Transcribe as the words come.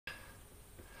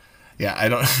Yeah, I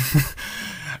don't.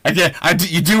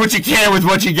 You do what you can with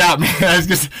what you got, man. I was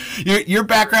just, your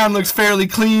background looks fairly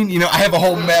clean. You know, I have a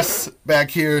whole mess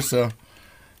back here, so.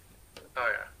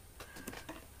 Oh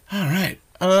yeah. All right.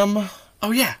 Oh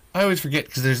yeah. I always forget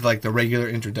because there's like the regular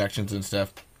introductions and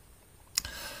stuff.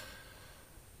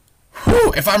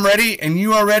 Whew, if I'm ready and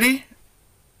you are ready,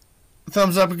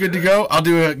 thumbs up and good to go. I'll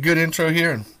do a good intro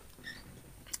here.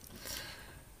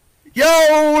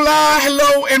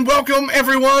 Hello and welcome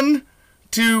everyone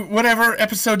to whatever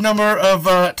episode number of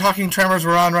Talking Tremors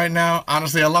we're on right now.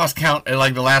 Honestly, I lost count.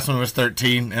 Like the last one was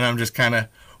 13, and I'm just kind of,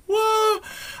 whoa.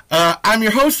 I'm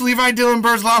your host, Levi Dylan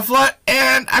Burzloff,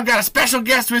 and I've got a special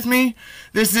guest with me.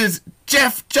 This is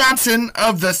Jeff Johnson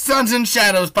of the Suns and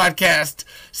Shadows podcast.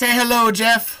 Say hello,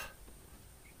 Jeff.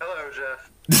 Hello,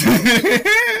 Jeff.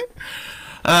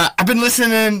 I've been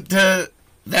listening to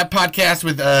that podcast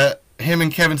with him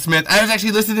and Kevin Smith. I was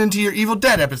actually listening to your Evil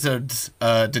Dead episodes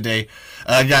today.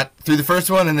 I got through the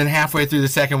first one and then halfway through the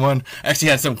second one. I actually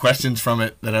had some questions from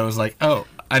it that I was like, oh,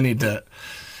 I need to,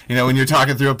 you know, when you're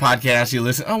talking through a podcast, you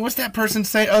listen, oh, what's that person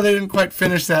say? Oh, they didn't quite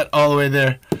finish that all the way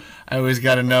there. I always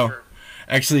got to know.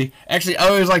 Actually, I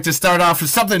always like to start off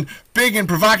with something big and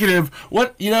provocative.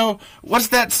 What's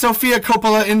that Sofia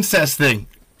Coppola incest thing?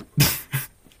 I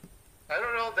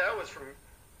don't know if that was from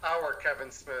our Kevin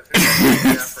Smith who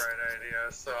had that bright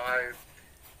idea, so I'm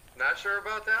not sure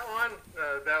about that one.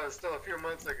 That was still a few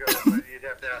months ago, but you'd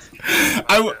have to ask Kevin about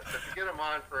that. So if you get him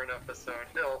on for an episode,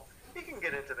 he can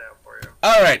get into that for you.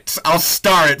 All right, I'll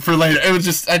star it for later. It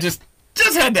was I just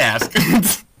had to ask. Yeah,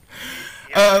 he's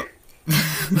like, are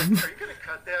you gonna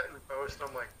cut that in post?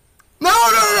 I'm like, no.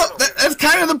 That's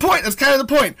kind of the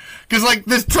point. Because, like,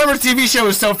 this Tremors TV show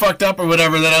is so fucked up or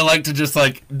whatever that I like to just,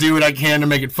 like, do what I can to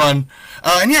make it fun.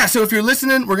 And, yeah, so if you're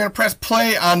listening, we're going to press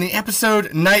play on the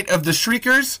episode Night of the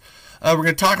Shriekers. We're going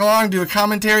to talk along, do a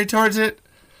commentary towards it,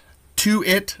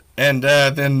 and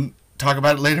then talk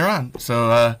about it later on.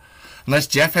 So, unless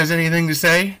Jeff has anything to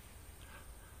say.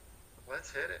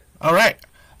 Let's hit it. All right.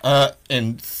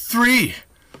 In 3,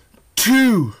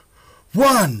 2,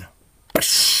 1.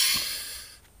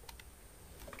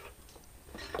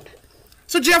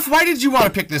 So, Jeff, why did you want to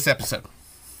pick this episode?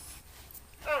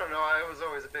 I don't know. I was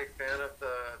always a big fan of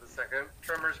the second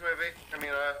Tremors movie. I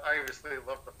mean, I obviously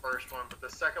loved the first one, but the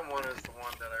second one is the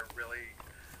one that I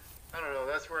don't know,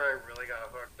 that's where I really got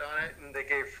hooked on it. And they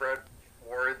gave Fred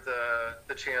Ward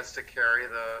the chance to carry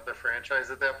the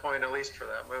franchise at that point, at least for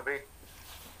that movie.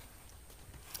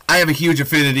 I have a huge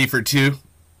affinity for 2.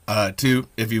 2,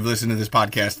 if you've listened to this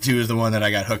podcast, 2 is the one that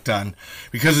I got hooked on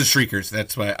because of Shriekers.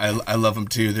 That's why I love them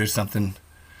too. There's something.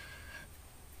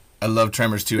 I love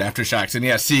Tremors 2 Aftershocks. And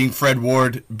yeah, seeing Fred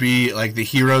Ward be like the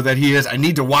hero that he is, I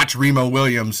need to watch Remo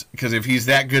Williams because if he's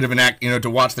that good of an act, to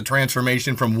watch the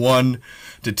transformation from 1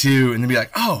 to 2 and then be like,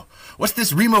 oh, what's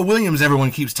this Remo Williams everyone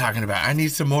keeps talking about? I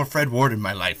need some more Fred Ward in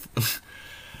my life. See,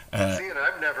 and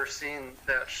I've never seen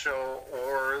that show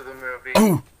or the movie.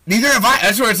 Oh, neither have I.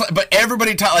 That's where it's like, but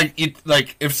everybody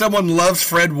like if someone loves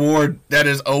Fred Ward, that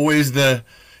is always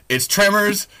it's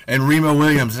Tremors and Remo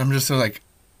Williams. I'm just so like,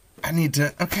 I need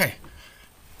to, okay,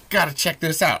 gotta check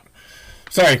this out.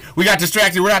 Sorry, we got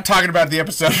distracted. We're not talking about the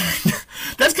episode.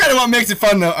 That's kind of what makes it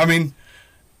fun, though. I mean,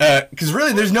 because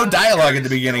really, there's no dialogue at the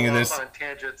beginning of this. On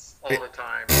tangents all the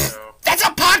time. So. That's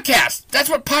a podcast. That's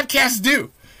what podcasts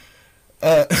do.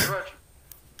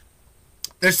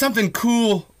 There's something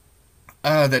cool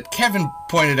that Kevin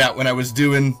pointed out when I was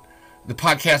doing the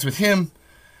podcast with him,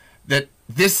 that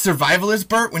this survivalist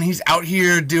Bert, when he's out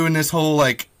here doing this whole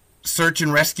like search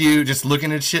and rescue, just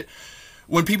looking at shit,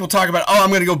 when people talk about, oh,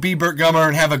 I'm gonna go be Bert Gummer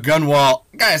and have a gun wall,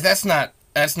 guys, that's not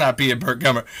being Bert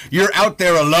Gummer. You're out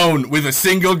there alone with a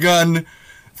single gun,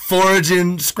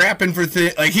 foraging, scrapping for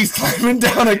things. Like, he's climbing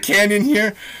down a canyon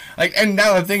here, like, and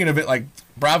now I'm thinking of it like,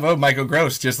 bravo, Michael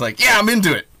Gross, just like, yeah, I'm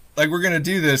into it. Like, we're gonna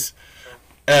do this.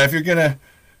 If you're gonna,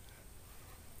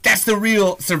 that's the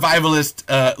real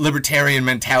survivalist, libertarian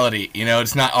mentality.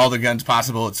 It's not all the guns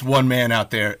possible. It's one man out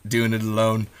there doing it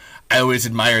alone. I always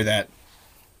admire that.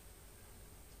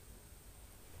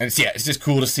 And it's just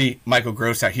cool to see Michael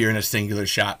Gross out here in a singular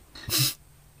shot.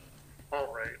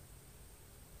 All right.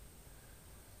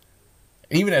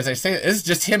 Even as I say it, it's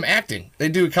just him acting. They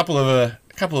do a couple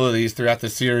of these throughout the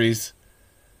series,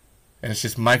 and it's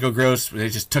just Michael Gross. They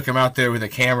just took him out there with a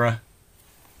camera.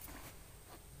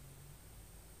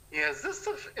 Yeah, is this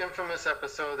the infamous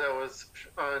episode that was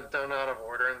done out of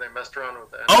order and they messed around with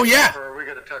that? Oh, yeah. Or are we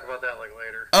going to talk about that like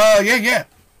later? Yeah.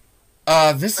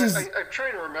 This is... I'm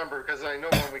trying to remember because I know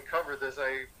when we covered this,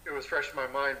 it was fresh in my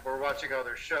mind. We're watching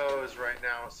other shows right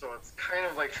now, so it's kind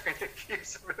of like trying to keep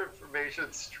some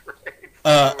information straight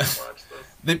always watch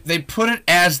this. They put it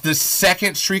as the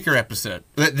second Shrieker episode.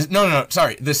 No,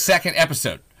 sorry, the second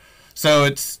episode. So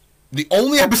it's the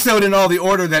only episode in all the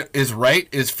order that is right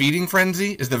is Feeding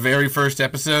Frenzy is the very first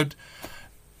episode,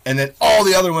 and then all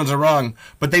the other ones are wrong.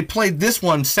 But they played this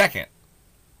one second,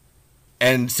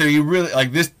 and so you really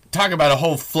like this. Talk about a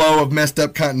whole flow of messed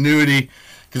up continuity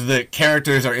because the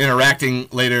characters are interacting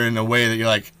later in a way that you're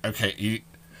like, okay,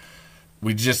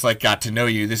 we just like got to know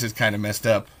you. This is kind of messed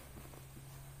up.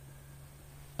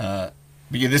 But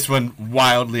yeah, this one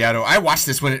wildly out of. I watched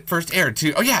this when it first aired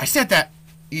too. Oh yeah, I said that.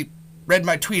 You read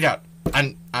my tweet out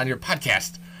on your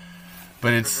podcast,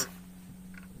 but it's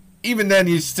even then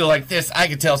you still like this. I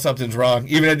could tell something's wrong.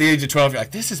 Even at the age of 12, you're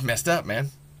like, this is messed up,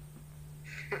 man.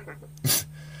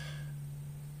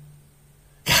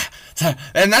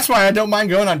 And that's why I don't mind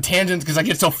going on tangents because I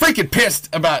get so freaking pissed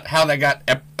about how they got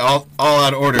all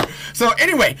out of order. So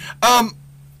anyway,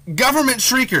 government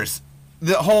shriekers.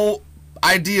 The whole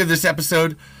idea of this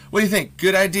episode. What do you think?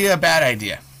 Good idea, bad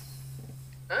idea?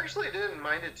 I actually didn't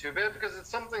mind it too bad because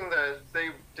it's something that they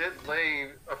did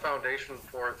lay a foundation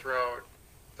for throughout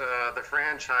the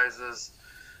franchises,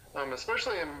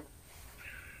 especially in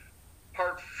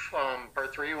part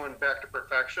 3 when Back to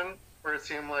Perfection, where it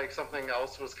seemed like something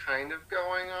else was kind of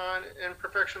going on in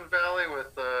Perfection Valley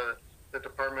with the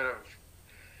Department of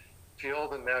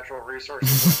Field and Natural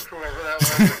Resources, or whoever that was.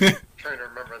 I'm trying to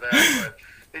remember that, but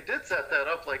they did set that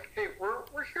up like, hey,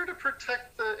 we're here to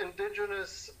protect the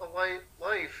indigenous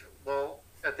life. Well,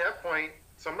 at that point,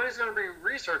 somebody's going to be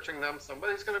researching them.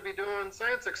 Somebody's going to be doing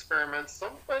science experiments.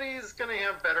 Somebody's going to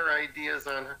have better ideas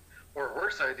on, or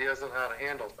worse ideas on how to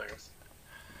handle things.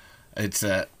 It's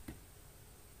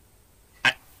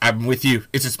I'm with you.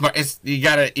 It's a smart. You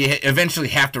eventually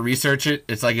have to research it.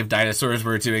 It's like if dinosaurs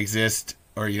were to exist,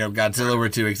 or Godzilla were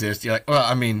to exist. You're like, well,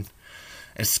 I mean,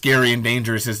 as scary and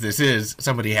dangerous as this is,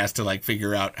 somebody has to like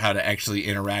figure out how to actually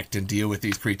interact and deal with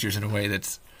these creatures in a way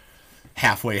that's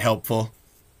halfway helpful.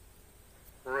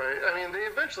 Right. I mean, they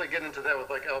eventually get into that with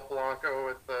like El Blanco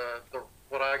with the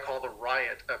what I call the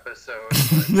riot episode.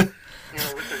 But,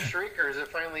 with the Shriekers, it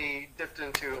finally dipped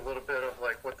into a little bit of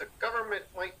like what the government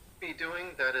might be doing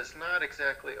that is not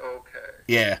exactly okay.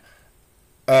 Yeah.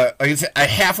 I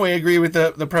halfway agree with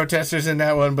the protesters in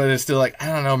that one, but it's still like,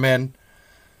 I don't know, man.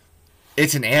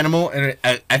 It's an animal, and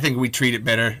I think we treat it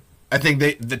better. I think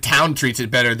the town treats it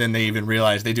better than they even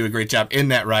realize. They do a great job in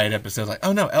that riot episode. Like,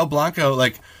 oh no, El Blanco,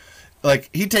 like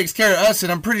he takes care of us,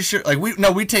 and I'm pretty sure, like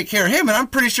we take care of him, and I'm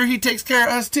pretty sure he takes care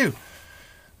of us too.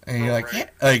 And you're like, right.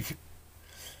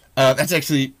 Yeah, that's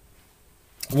actually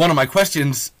one of my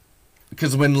questions.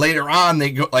 Because when later on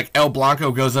they go, like El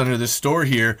Blanco goes under the store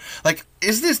here, like,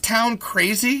 is this town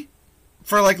crazy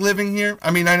for like living here?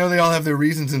 I mean, I know they all have their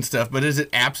reasons and stuff, but is it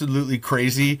absolutely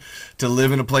crazy to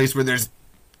live in a place where there's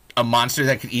a monster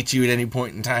that could eat you at any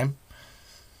point in time?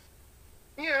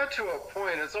 Yeah, to a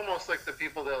point. It's almost like the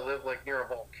people that live like near a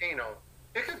volcano.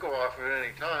 It could go off at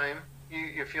any time.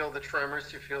 You feel the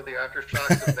tremors, you feel the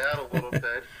aftershocks of that a little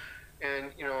bit,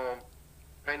 and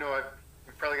I know I'm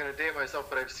probably going to date myself,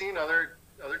 but I've seen other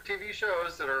TV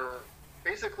shows that are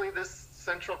basically this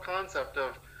central concept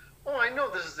of, oh, I know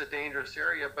this is a dangerous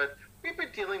area, but we've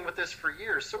been dealing with this for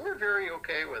years, so we're very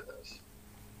okay with this.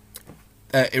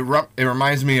 It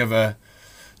reminds me of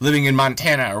living in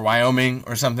Montana or Wyoming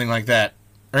or something like that,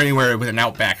 or anywhere with an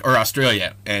outback, or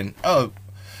Australia, and oh,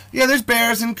 yeah, there's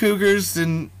bears and cougars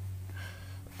and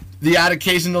the odd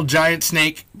occasional giant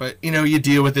snake, but you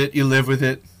deal with it, you live with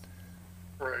it.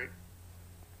 Right.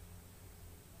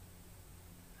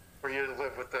 Or you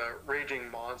live with the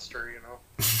raging monster,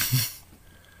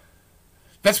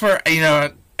 That's where,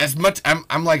 as much,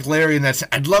 I'm like Larry in that,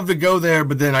 I'd love to go there,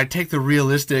 but then I take the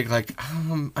realistic, like,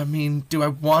 I mean, do I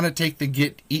want to take the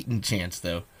get eaten chance,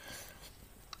 though?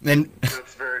 And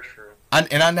that's very true.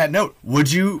 And on that note,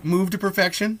 would you move to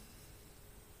Perfection?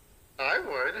 I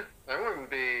would. I wouldn't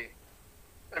be,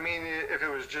 I mean, if it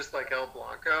was just like El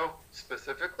Blanco,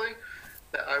 specifically,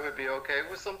 that I would be okay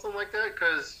with something like that,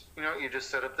 because, you just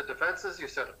set up the defenses, you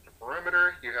set up the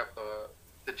perimeter, you have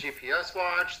the GPS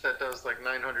watch that does like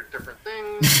 900 different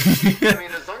things. I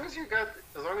mean, as long as you're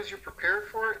prepared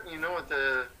for it, you know what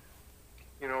the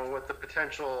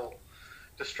potential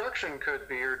destruction could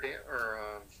be, or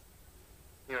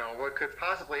what could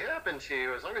possibly happen to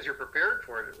you. As long as you're prepared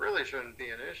for it, it really shouldn't be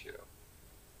an issue.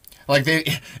 Like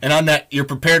and on that, you're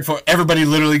prepared for everybody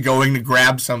literally going to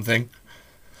grab something.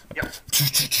 Yep.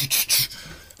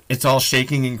 It's all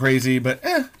shaking and crazy, but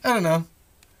I don't know.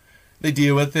 They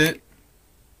deal with it.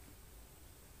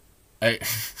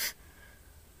 That's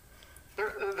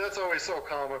always so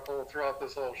comical throughout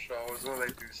this whole show, is when they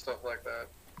do stuff like that.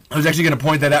 I was actually going to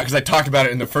point that out because I talked about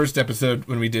it in the first episode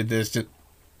when we did this, just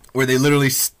where they literally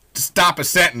stop a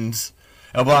sentence,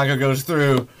 El Blanco goes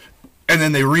through, and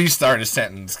then they restart a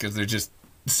sentence because they're just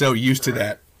so used to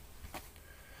that.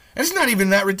 And it's not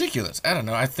even that ridiculous. I don't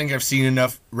know. I think I've seen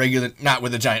enough regular, not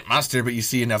with a giant monster, but you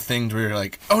see enough things where you're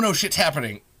like, oh no, shit's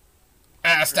happening.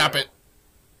 Stop it.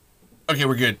 Okay,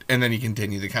 we're good. And then you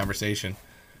continue the conversation.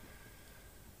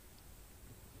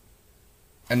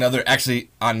 Another, actually,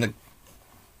 on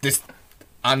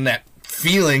that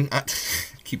feeling, I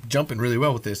keep jumping really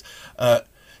well with this.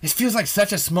 It feels like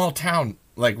such a small town,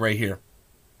 like right here.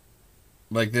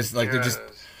 Like this, like they're just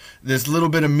this little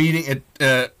bit of meeting.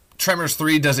 Tremors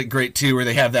 3 does it great too, where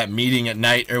they have that meeting at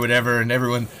night or whatever, and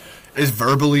everyone is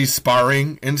verbally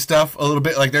sparring and stuff a little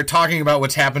bit. Like they're talking about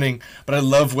what's happening, but I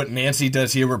love what Nancy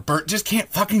does here, where Bert just can't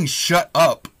fucking shut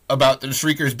up about the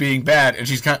Shriekers being bad, and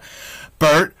she's kind of,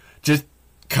 Bert, just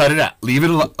cut it out, leave it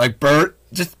alone. Like Bert,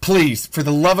 just please, for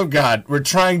the love of God, we're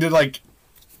trying to like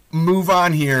move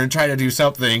on here and try to do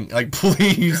something. Like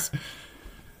please,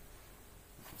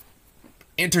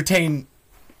 entertain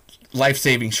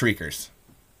life-saving Shriekers.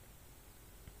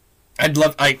 I'd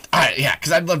love, yeah,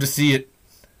 because I'd love to see it.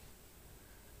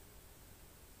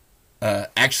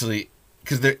 Actually,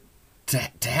 because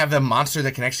to have a monster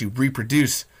that can actually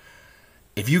reproduce,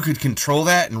 if you could control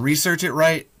that and research it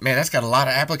right, man, that's got a lot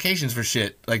of applications for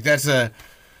shit. Like that's a.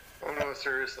 Oh no,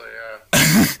 seriously,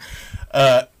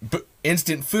 yeah.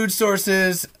 Instant food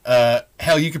sources.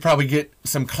 Hell, you could probably get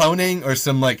some cloning or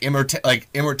some like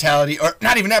immortality, or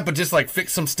not even that, but just like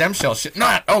fix some stem cell shit.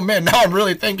 Oh man, now I'm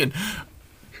really thinking.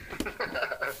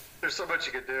 There's so much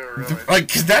you could do, really.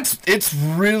 Like, cause it's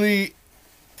really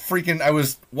freaking. I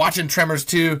was watching Tremors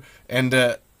 2,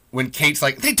 and when Kate's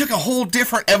like, they took a whole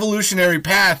different evolutionary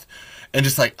path, and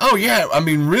just like, oh yeah, I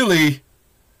mean, really,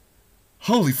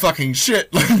 holy fucking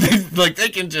shit! Like they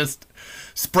can just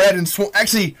spread and swarm.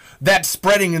 Actually, that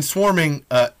spreading and swarming,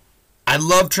 I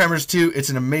love Tremors 2. It's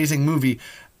an amazing movie.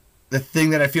 The thing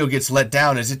that I feel gets let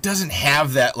down is it doesn't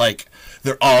have that, like,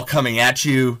 they're all coming at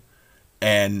you,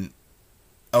 and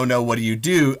oh no, what do you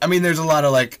do? I mean, there's a lot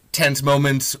of like tense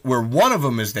moments where one of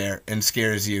them is there and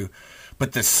scares you,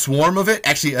 but the swarm of it,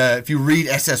 actually, if you read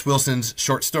S.S. Wilson's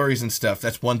short stories and stuff,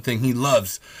 that's one thing he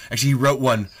loves. Actually, he wrote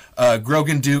one,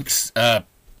 Grogan Duke's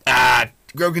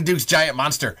Giant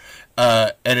Monster,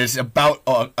 and it's about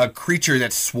a creature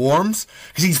that swarms,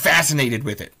 because he's fascinated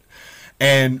with it.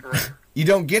 And you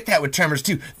don't get that with Tremors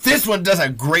 2. This one does a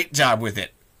great job with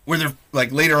it. Where they're,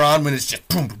 like, later on when it's just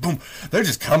boom, boom, boom, they're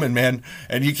just coming, man.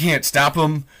 And you can't stop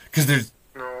them, because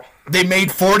they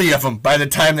made 40 of them by the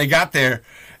time they got there.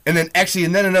 And then,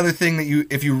 another thing that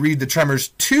if you read the Tremors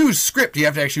 2 script, you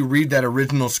have to actually read that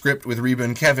original script with Reba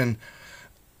and Kevin.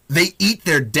 They eat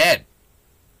their dead.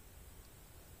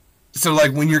 So,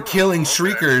 like, when you're killing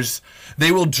Shriekers,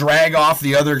 they will drag off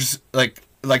the others, like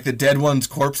the dead ones'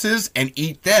 corpses, and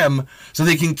eat them so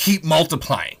they can keep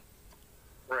multiplying.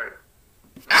 Right.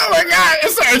 Oh my god,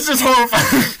 it's just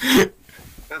horrifying.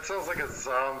 That sounds like a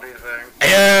zombie thing.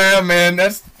 Yeah, man,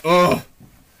 that's where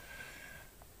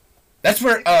that's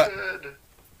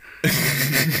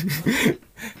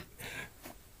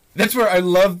where I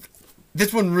love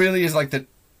this one. Really is like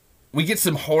we get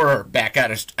some horror back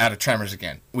out of Tremors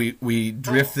again. We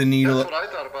drift the needle. That's what I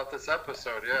thought about this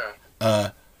episode.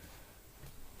 Yeah.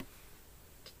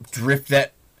 Drift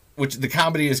that, which the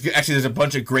comedy is good. Actually, there's a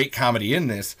bunch of great comedy in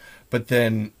this, but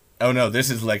then oh no, this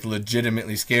is like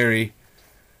legitimately scary.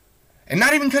 And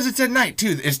not even because it's at night,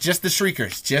 too. It's just the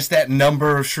Shriekers. Just that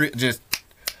number of just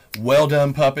well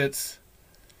done puppets.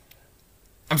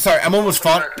 I'm sorry, I'm almost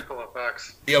fawning. Practical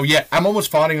effects. Oh, yeah, I'm almost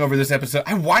fawning over this episode.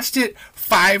 I watched it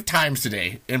 5 times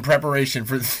today in preparation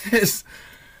for this.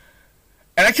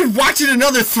 And I could watch it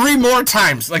another 3 more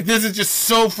times. Like, this is just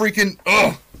so freaking...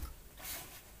 Ugh.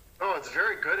 Oh, it's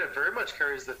very good. It very much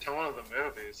carries the tone of the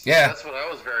movies. Yeah. That's what I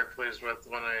was very pleased with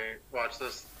when I watched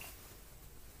this.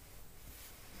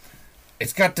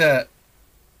 It's got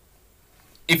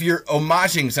if you're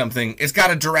homaging something, it's got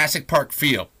a Jurassic Park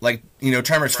feel. Like, you know,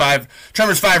 Tremors 5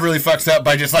 really fucks up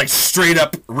by just like straight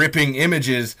up ripping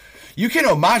images. You can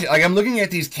homage it. Like, I'm looking at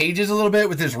these cages a little bit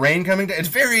with this rain coming down. It's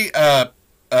very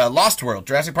Lost World,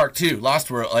 Jurassic Park 2,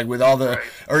 Lost World, like with all the,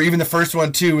 or even the first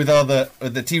one too, with all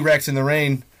the T-Rex in the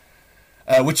rain,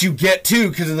 which you get too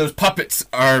because of those puppets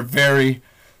are very,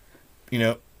 you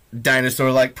know,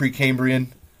 dinosaur-like, Precambrian.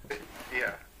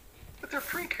 They're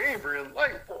Precambrian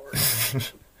life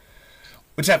forms.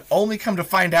 Which I've only come to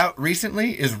find out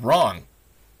recently is wrong.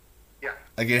 Yeah.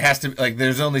 Like, it has to, like,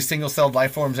 there's only single-celled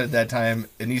life forms at that time.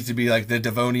 It needs to be, like, the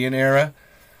Devonian era.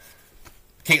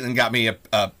 Caitlin got me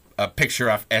a a picture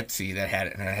off Etsy that had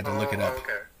it, and I had to look it up.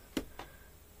 Okay.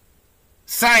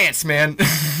 Science, man.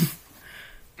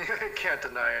 Can't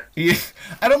deny it. Yeah,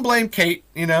 I don't blame Kate,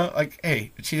 you know, like,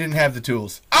 hey, she didn't have the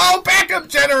tools. Oh, backup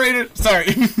generator! Sorry.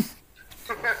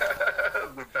 The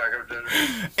backup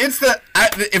generator. It's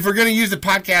if we're going to use the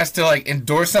podcast to, like,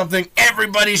 endorse something,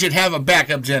 everybody should have a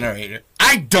backup generator.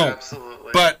 I don't.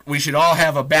 Absolutely. But we should all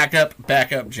have a backup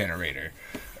generator.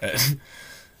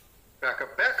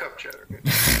 Backup generator.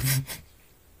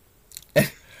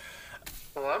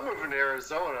 Well, I'm moving to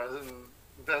Arizona, and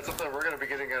that's something we're going to be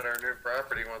getting at our new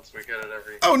property once we get it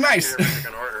nice.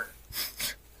 Everything in order.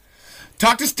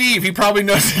 Talk to Steve. He probably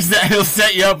knows that. He'll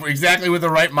set you up exactly with the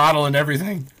right model and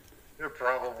everything. Yeah,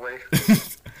 probably.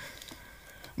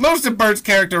 Most of Bert's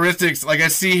characteristics, like I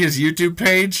see his YouTube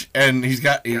page, and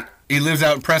he lives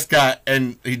out in Prescott,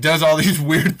 and he does all these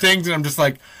weird things, and I'm just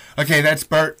like, okay, that's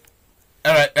Bert.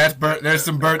 All right, that's Bert. There's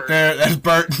some Bert there. That's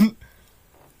Bert.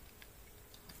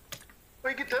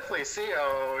 Well, you could definitely see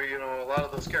how, you know, a lot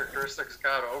of those characteristics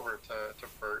got over to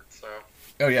Bert, so.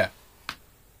 Oh, yeah.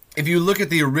 If you look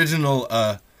at the original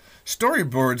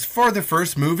storyboards for the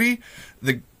first movie,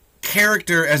 the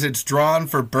character as it's drawn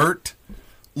for Bert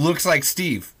looks like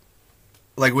Steve.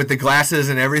 Like, with the glasses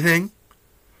and everything.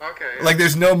 Okay. Like,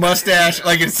 there's no mustache.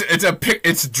 Like,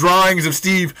 it's drawings of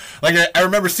Steve. Like, I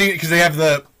remember seeing it because they have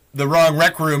the wrong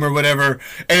rec room or whatever,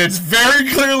 and it's very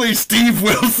clearly Steve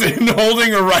Wilson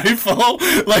holding a rifle,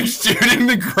 like shooting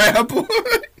the grapple.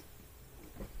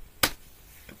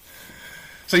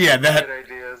 So yeah,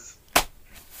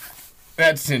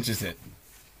 that cinches it.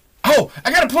 Oh,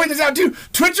 I gotta point this out too.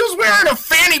 Twitchel's wearing a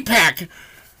fanny pack.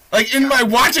 Like in my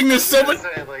watching this so much.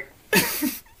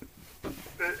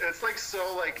 It's like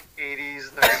so like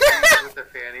 80s, 90s with the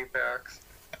fanny packs.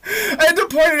 I had to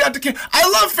point it out to kids. I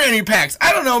love fanny packs.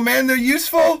 I don't know, man. They're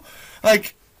useful.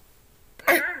 Like,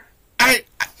 I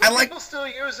like. People still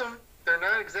use them. They're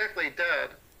not exactly dead.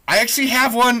 I actually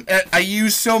have one I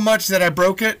used so much that I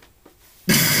broke it.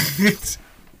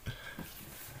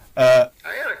 I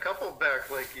had a couple back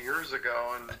like years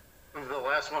ago, and the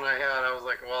last one I had, I was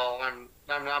like, well, I'm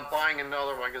not buying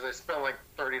another one because I spent like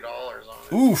 $30 on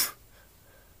it. Oof.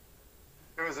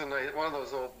 It was one of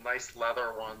those old nice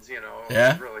leather ones, you know. It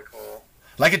was really cool.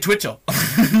 Like a Twitchell.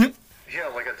 Yeah,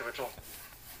 like a Twitchell.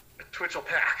 A Twitchell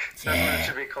pack. That's what it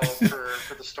should be called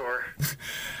for the store.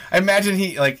 I imagine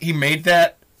he made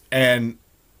that, and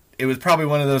it was probably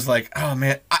one of those like, oh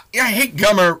man, I hate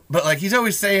Gummer, but like he's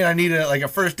always saying I need a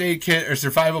first aid kit or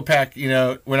survival pack, you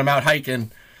know, when I'm out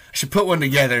hiking. I should put one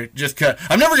together just 'cause.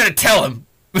 I'm never gonna tell him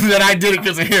that I did it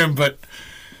because of him, but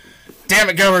damn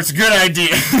it, Gummer, it's a good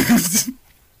idea.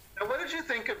 Now, what did you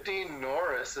think of Dean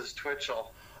Norris as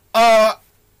Twitchell?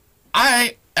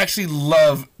 I actually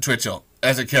love Twitchell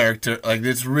as a character. Like,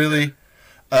 it's really,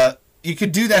 you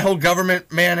could do that whole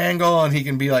government man angle, and he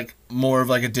can be like more of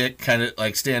like a dick, kind of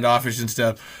like standoffish and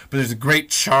stuff. But there's a great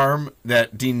charm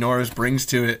that Dean Norris brings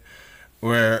to it,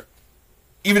 where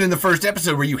even in the first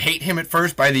episode, where you hate him at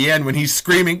first, by the end when he's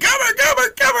screaming, "Gummer,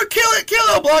 Gummer, Gummer, kill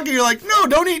it, Blanca!" You're like, no,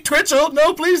 don't eat Twitchell,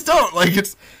 no, please don't. Like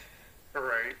it's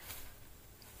right.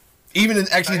 Even in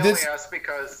actually I this. only asked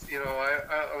because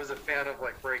I was a fan of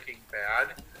like Breaking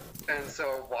Bad, and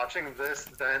so watching this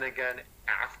then again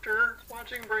after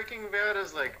watching Breaking Bad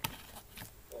is like,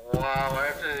 wow, I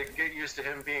have to get used to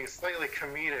him being slightly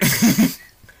comedic.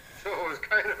 So it was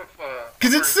kind of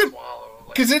because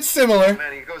it's similar. And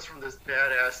then he goes from this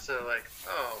badass to like,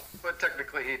 oh, but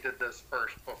technically he did this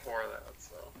first before that.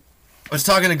 So I was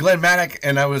talking to Glenn Maddock,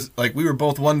 and I was like, we were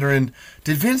both wondering,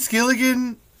 did Vince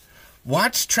Gilligan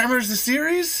watch Tremors the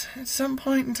series at some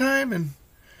point in time? And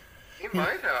he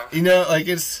might have. You know, like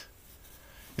it's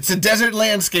a desert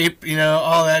landscape, you know,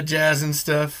 all that jazz and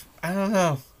stuff. I don't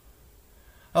know.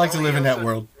 I like to live in that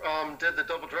world. Did the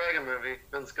Double Dragon movie?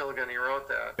 Vince Gilligan, he wrote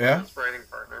that. Yeah. His writing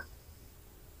partner.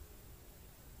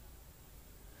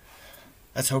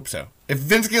 Let's hope so. If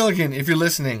Vince Gilligan, if you're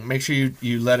listening, make sure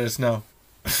you let us know.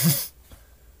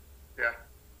 Yeah.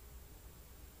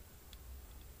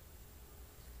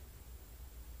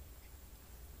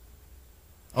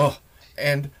 Oh,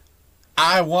 and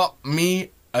I want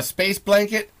me a space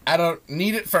blanket. I don't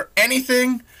need it for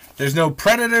anything. There's no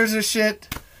predators or shit.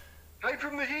 Hide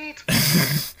from the heat.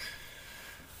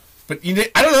 But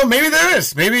I don't know. Maybe there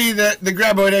is. Maybe the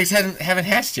graboid eggs haven't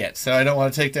hatched yet, so I don't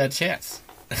want to take that chance.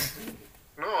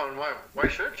 No, and why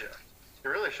should you? You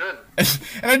really shouldn't.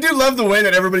 And I do love the way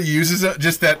that everybody uses it.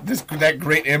 Just that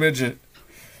great image. Are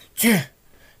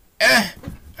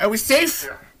we safe?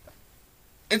 Yeah.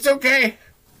 It's okay.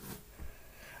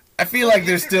 I feel like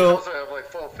there's still also have like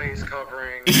full face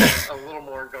covering, a little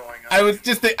more going I was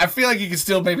just I feel like you can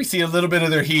still maybe see a little bit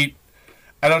of their heat.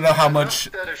 I don't know how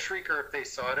much. That a Shrieker, if they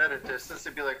saw it at a distance,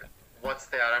 they'd be like, "What's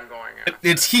that? I'm going after."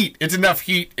 It's heat. It's enough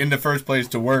heat in the first place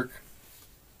to work.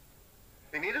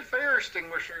 They needed fire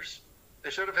extinguishers. They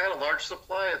should have had a large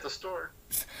supply at the store.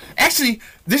 Actually,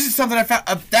 this is something I found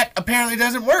that apparently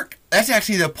doesn't work. That's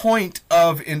actually the point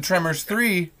of in Tremors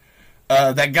 3.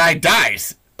 That guy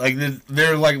dies. Like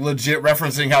they're like legit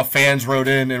referencing how fans wrote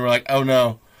in and were like, "Oh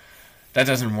no, that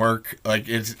doesn't work." Like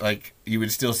it's like you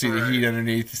would still see the heat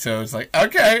underneath. So it's like,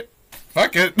 okay,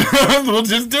 fuck it, we'll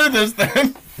just do this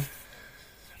then.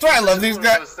 That's why I love these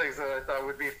guys. Those things that I thought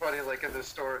would be funny, like in the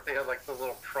store, if they had like the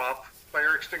little prop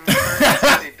fire extinguisher.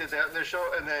 They did that in the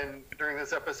show, and then during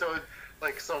this episode,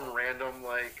 like some random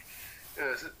like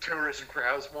tourist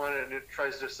grabs one and it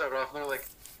tries to set it off, and they're like,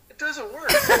 "It doesn't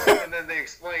work." And then they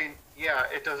explain, "Yeah,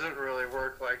 it doesn't really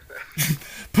work like that."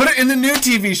 Put it in the new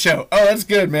TV show. Oh, that's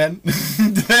good, man.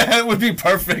 That would be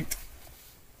perfect.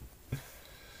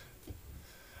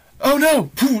 Oh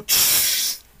no!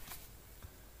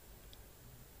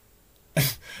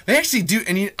 They actually do,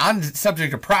 and on the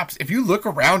subject of props, if you look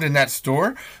around in that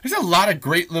store, there's a lot of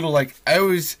great little, like, I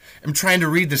always am trying to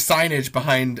read the signage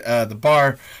behind the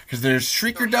bar, because there's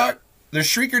Shrieker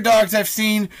dogs I've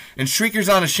seen, and Shriekers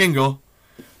on a shingle,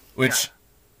 which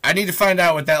I need to find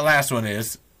out what that last one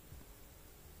is,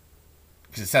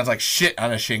 because it sounds like shit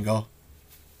on a shingle.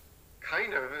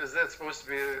 Kind of. Is that supposed to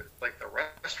be, like, the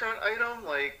restaurant item?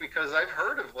 Like, because I've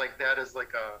heard of, like, that as,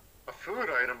 like, a food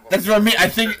item. That's what I mean. I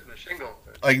think,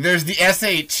 like, there's the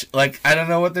SH. Like, I don't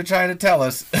know what they're trying to tell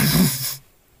us.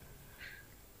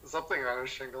 Something on a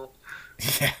shingle.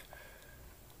 Yeah.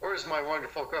 Or as my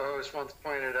wonderful co-host once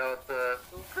pointed out, the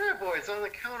crab boys on the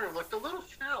counter looked a little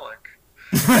phallic.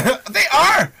 They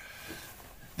are!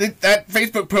 That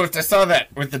Facebook post, I saw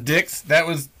that with the dicks. That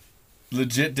was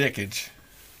legit dickage.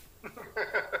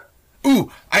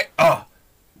 Ooh,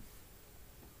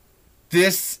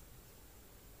 this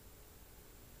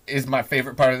is my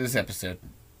favorite part of this episode.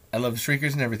 I love the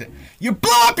Shriekers and everything. You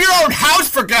blow up your own house,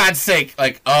 for God's sake!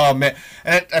 Like, oh man.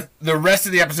 And the rest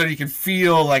of the episode, you can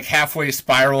feel like halfway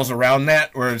spirals around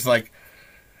that, where it's like,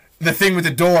 the thing with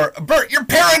the door. Bert, your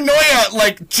paranoia,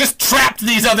 like, just trapped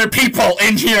these other people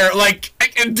in here. Like,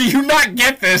 do you not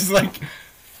get this? Like,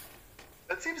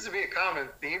 that seems to be a common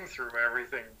theme through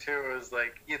everything, too, is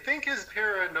like, you think his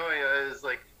paranoia is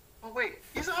like, oh wait,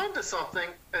 he's onto something,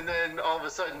 and then all of a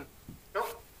sudden,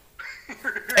 nope.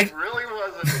 It really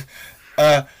wasn't.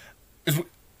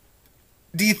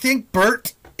 Do you think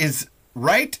Bert is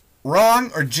right,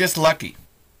 wrong, or just lucky?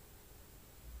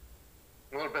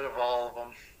 A little bit of all of them.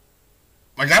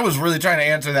 Like, I was really trying to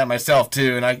answer that myself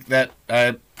too, and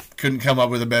I couldn't come up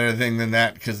with a better thing than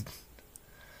that, because,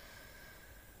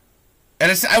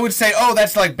 and I would say, oh,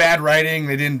 that's like bad writing.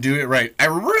 They didn't do it right. I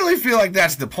really feel like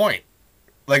that's the point.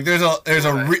 Like, there's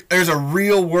a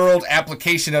real world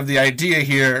application of the idea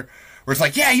here. Where it's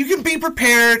like, yeah, you can be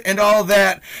prepared and all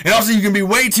that, and also you can be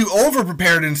way too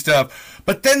over-prepared and stuff,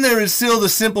 but then there is still the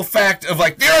simple fact of,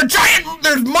 like,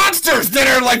 there's monsters that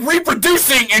are, like,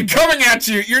 reproducing and coming at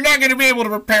you. You're not going to be able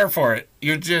to prepare for it.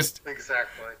 You're just...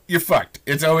 Exactly. You're fucked.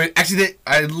 It's always... Actually,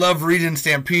 I love reading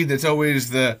Stampede. That's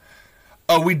always the,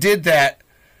 oh, we did that,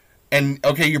 and,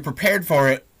 okay, you're prepared for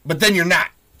it, but then you're not.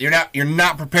 You're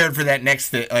not prepared for that next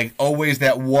thing. Like, always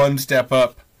that one step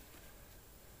up.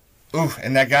 Ooh,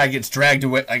 and that guy gets dragged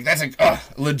away. Like, that's like,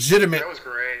 legitimate. That was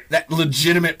great. That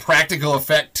legitimate practical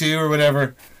effect, too, or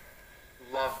whatever.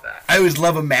 Love that. I always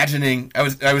love imagining. I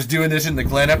was doing this in the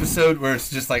Glenn episode where it's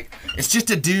just like, it's just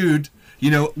a dude,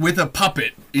 with a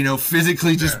puppet,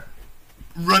 physically just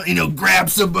run, grab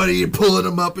somebody and pulling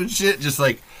them up and shit. Just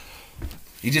like,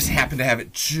 you just happen to have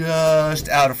it just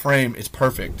out of frame. It's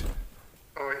perfect.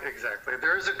 Oh, exactly.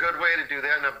 There's a good way to do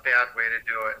that and a bad way to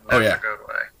do it. And that's a good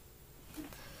way.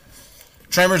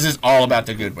 Tremors is all about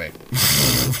the good way.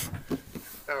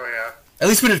 Oh, yeah. At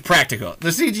least when it's practical. The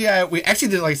CGI, we actually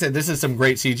did, like I said, this is some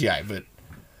great CGI, but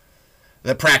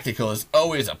the practical is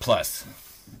always a plus.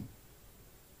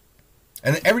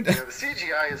 And the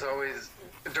CGI is always,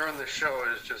 during the show,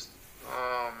 is just,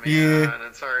 oh, man,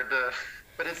 it's hard to,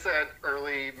 but it's that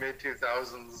early,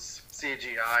 mid-2000s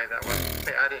CGI that was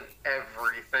bad in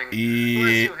everything.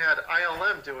 Unless you had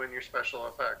ILM doing your special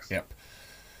effects. Yep.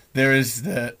 There is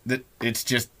it's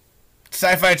just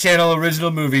Sci-Fi Channel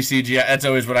original movie CGI. That's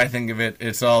always what I think of it.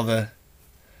 It's all the...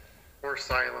 Or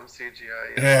Asylum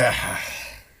CGI. Yeah.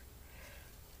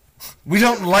 We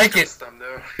don't like it.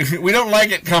 We don't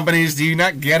like it, companies. Do you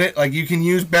not get it? Like, you can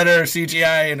use better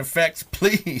CGI and effects,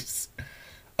 please.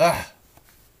 Ugh.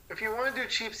 If you want to do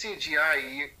cheap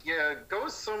CGI,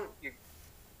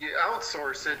 you you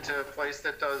outsource it to a place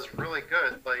that does really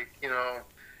good. Like, you know,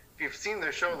 if you've seen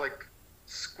the show like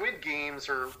Squid Games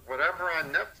or whatever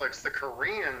on Netflix, the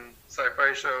Korean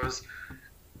sci-fi shows,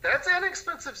 that's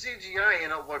inexpensive CGI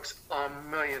and it looks a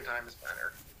million times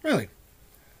better. Really?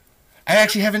 I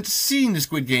actually haven't seen the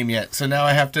Squid Game yet, so now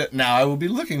I will be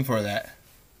looking for that.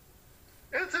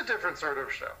 It's a different sort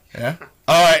of show. Yeah?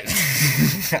 Alright.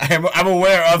 I'm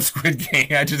aware of Squid Game,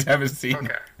 I just haven't seen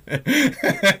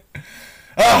it.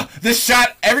 Oh, this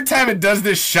shot, every time it does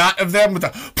this shot of them with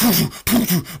the...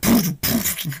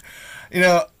 You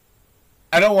know,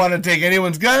 I don't want to take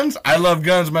anyone's guns. I love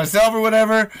guns myself or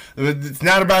whatever. It's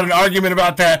not about an argument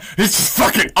about that. It's just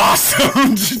fucking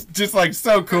awesome. just like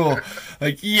so cool.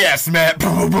 Like, yes, man.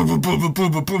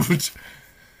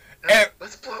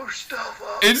 Let's blow stuff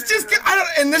up. It's just,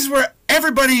 and this is where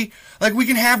everybody, like, we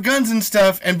can have guns and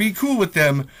stuff and be cool with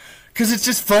them. Because it's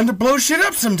just fun to blow shit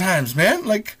up sometimes, man.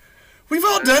 Like, we've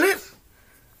all done it.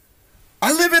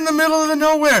 I live in the middle of the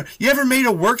nowhere. You ever made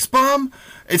a works bomb?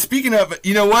 And speaking of,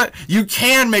 you know what? You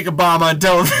can make a bomb on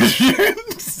television.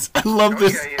 I love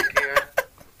this. Yeah, you can.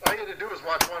 All you had to do was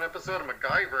watch one episode of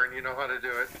MacGyver and you know how to do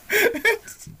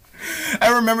it.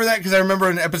 I remember that because I remember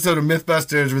an episode of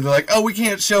Mythbusters where they're like, oh, we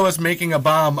can't show us making a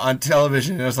bomb on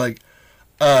television. And I was like,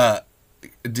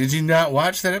 did you not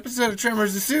watch that episode of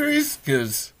Tremors, the series?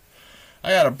 Because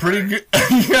I got a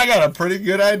pretty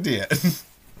good idea.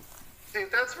 See,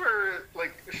 that's where,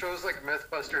 like, shows like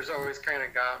Mythbusters always kind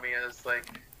of got me, is,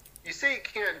 like, you say you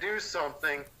can't do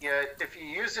something, yet if you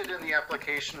use it in the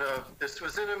application of, this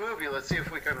was in a movie, let's see if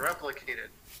we can replicate it,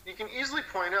 you can easily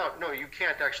point out, no, you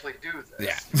can't actually do this.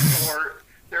 Yeah. Or,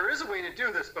 there is a way to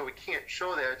do this, but we can't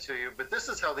show that to you, but this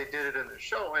is how they did it in the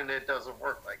show, and it doesn't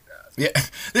work like that. Yeah,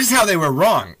 this is how they were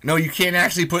wrong. No, you can't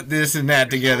actually put this and that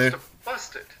together. You're supposed to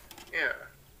bust it. Yeah.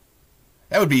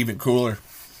 That would be even cooler.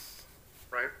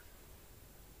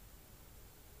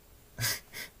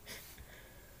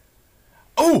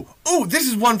 Oh, this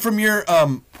is one from your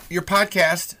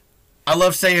podcast. I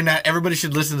love saying that. Everybody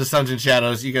should listen to Suns and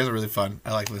Shadows. You guys are really fun.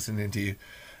 I like listening to you.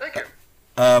 Thank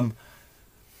you.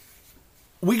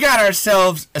 We got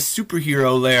ourselves a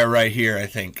superhero lair right here, I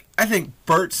think. I think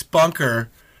Bert's bunker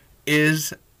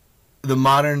is the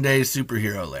modern day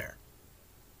superhero lair.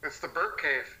 It's the Bert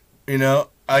Cave. You know,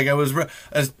 like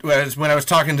when I was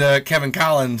talking to Kevin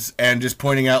Collins and just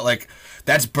pointing out, like,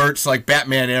 that's Bert's, like,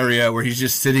 Batman area where he's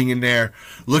just sitting in there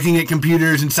looking at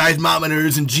computers and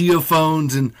seismometers and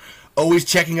geophones and always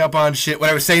checking up on shit. What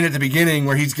I was saying at the beginning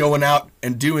where he's going out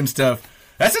and doing stuff.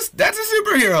 That's a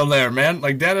superhero lair, man.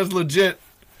 Like, that is legit.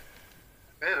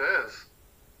 It is.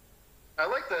 I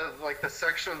like the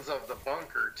sections of the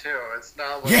bunker, too. It's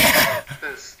not like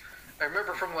this... I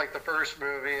remember from, like, the first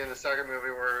movie and the second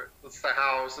movie where it's the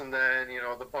house and then, you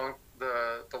know,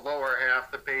 the lower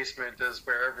half, the basement is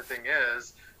where everything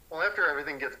is. Well, after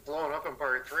everything gets blown up in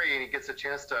part 3 and he gets a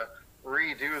chance to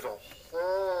redo the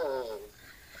whole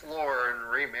floor and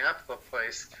remap the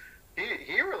place,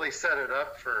 he really set it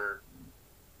up for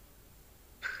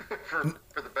for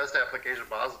the best application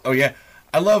possible. Oh, yeah.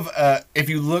 I love, if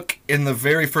you look in the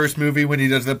very first movie when he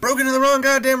does the broken in the wrong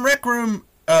goddamn rec room,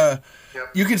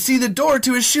 you can see the door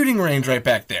to his shooting range right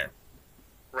back there.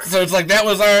 Right. So it's like that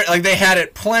was like they had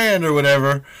it planned or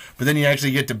whatever, but then you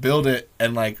actually get to build it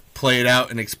and like play it out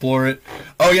and explore it.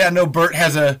 Oh yeah, no, Bert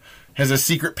has a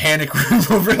secret panic room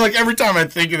over. Like every time I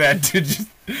think of that, dude,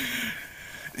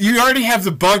 you already have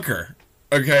the bunker.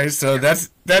 Okay, so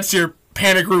that's your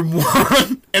panic room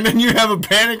 1, and then you have a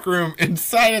panic room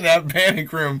inside of that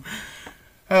panic room.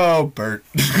 Oh, Bert.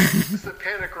 It's the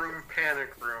panic room.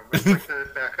 It's like the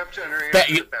backup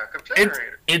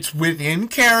generator. It's within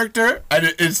character.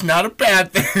 It's not a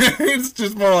bad thing. It's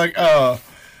just more like, oh,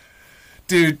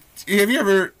 dude, have you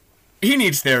ever... He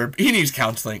needs therapy. He needs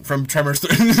counseling from Tremors.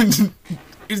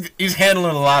 He's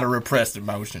handling a lot of repressed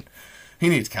emotion. He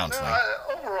needs counseling.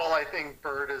 Overall, I think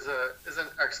Bert is an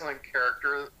excellent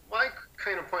character. My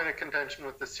kind of point of contention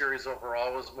with the series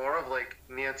overall was more of like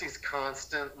Nancy's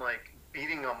constant, like,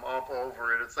 beating him up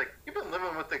over it. It's like, you've been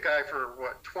living with the guy for,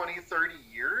 what, 20, 30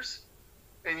 years?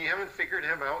 And you haven't figured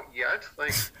him out yet?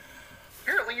 Like,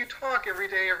 apparently you talk every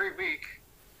day, every week.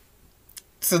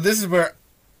 So this is where,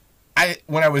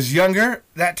 when I was younger,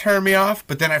 that turned me off,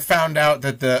 but then I found out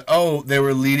that they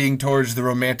were leading towards the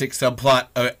romantic subplot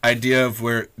idea of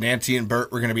where Nancy and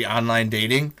Bert were going to be online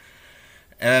dating.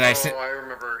 And then I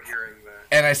remember hearing that.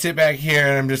 And I sit back here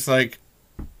and I'm just like,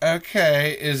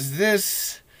 okay, is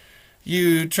this...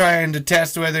 you trying to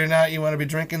test whether or not you want to be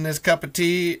drinking this cup of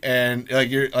tea, and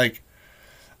like you're like,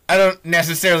 I don't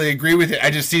necessarily agree with it. I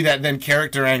just see that then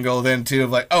character angle then too of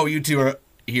like, oh, you two are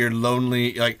here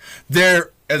lonely, like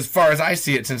they're as far as I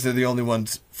see it, since they're the only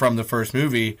ones from the first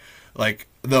movie, like,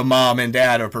 the mom and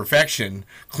dad are perfection,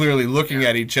 clearly looking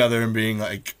at each other and being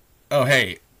like, oh,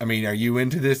 hey, I mean, are you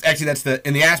into this? Actually, that's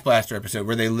in the Ass Blaster episode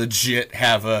where they legit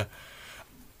have a,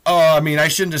 oh, I mean, I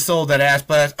shouldn't have sold that Ass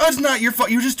Blast. Oh, it's not your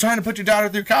fault. You're just trying to put your daughter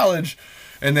through college.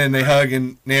 And then they hug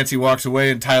and Nancy walks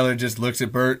away and Tyler just looks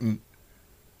at Bert and,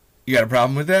 you got a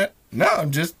problem with that? No,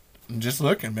 I'm just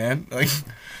looking, man. Like,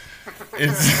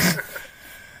 it's...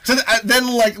 So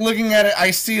then, like, looking at it,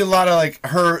 I see a lot of, like,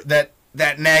 her, that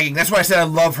nagging. That's why I said I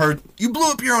love her. You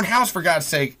blew up your own house, for God's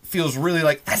sake. Feels really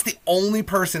like, that's the only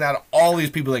person out of all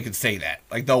these people that could say that.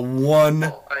 Like, the one...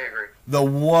 Oh, I agree. The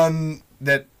one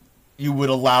that you would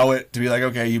allow it to be like,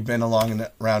 okay, you've been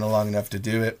around long enough to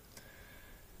do it.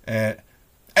 And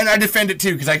I defend it,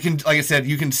 too, because I can, like I said,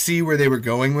 you can see where they were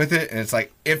going with it. And it's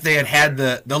like, if they had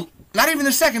the not even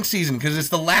the second season, because it's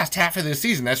the last half of this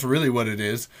season. That's really what it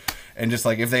is. And just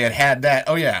like, if they had that,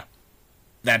 oh, yeah,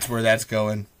 that's where that's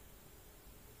going.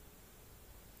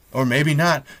 Or maybe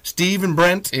not. Steve and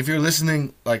Brent, if you're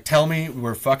listening, like, tell me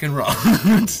we're fucking wrong.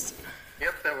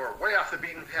 Yep, they were way off the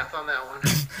beaten path on that one.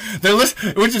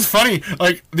 Which is funny.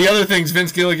 Like, the other things,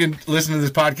 Vince Gilligan listening to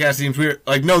this podcast seems weird.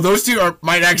 Like, no, those two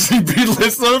might actually be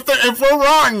listeners. If we're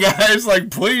wrong, guys,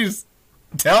 like, please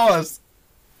tell us.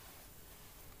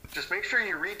 Just make sure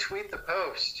you retweet the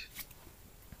post.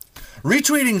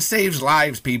 Retweeting saves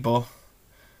lives, people.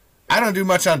 I don't do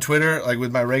much on Twitter, like,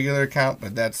 with my regular account,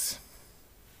 but that's...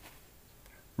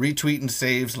 Retweeting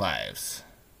saves lives.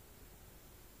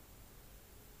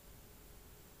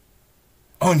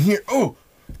 Oh, and here,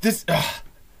 this,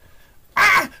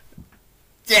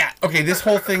 yeah, okay, this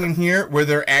whole thing in here where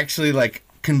they're actually, like,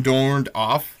 condoned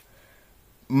off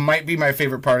might be my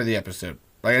favorite part of the episode.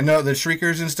 Like, I know the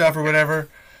Shriekers and stuff or whatever,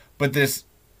 but this,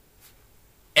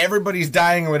 everybody's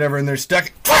dying or whatever, and they're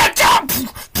stuck.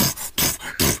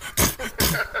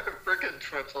 Frickin'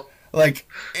 Twitchell. Like,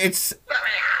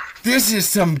 this is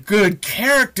some good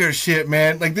character shit,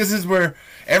 man. Like, this is where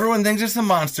everyone thinks it's a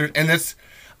monster, and this...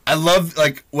 I love,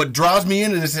 like, what draws me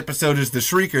into this episode is the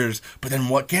Shriekers, but then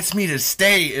what gets me to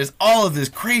stay is all of this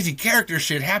crazy character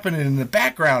shit happening in the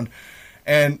background.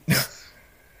 And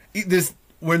this,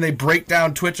 when they break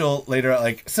down Twitchell later,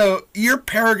 like, so your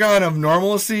paragon of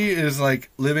normalcy is, like,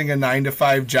 living a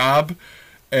 9-to-5 job,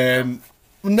 and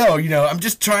no, you know, I'm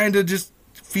just trying to just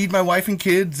feed my wife and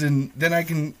kids, and then I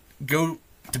can go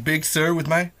to Big Sur with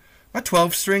my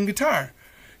 12-string guitar.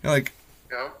 You're like,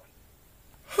 Yep.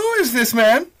 who is this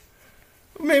man?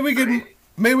 May we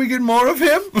get more of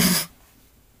him?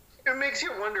 It makes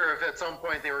you wonder if at some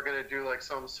point they were going to do like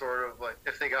some sort of like,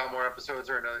 if they got more episodes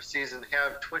or another season,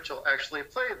 have Twitchell actually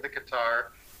play the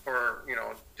guitar, or you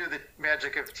know, do the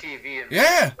magic of TV and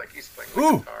like he's playing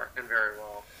the guitar and very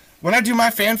well. When I do my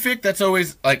fanfic, that's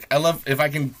always like, I love if I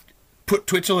can put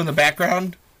Twitchell in the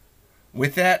background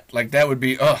with that. Like, that would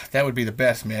be the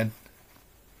best, man.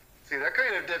 See, that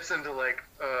kind of dips into like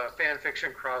a fan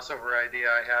fiction crossover idea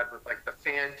I had with like the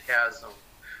Phantasm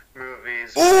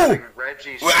movies. Ooh!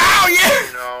 Reggie. Wow, yeah!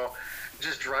 You know,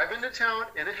 just drive into town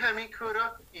in a Hemi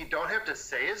Cuda. You don't have to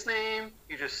say his name.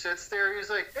 He just sits there. He's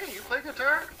like, hey, you play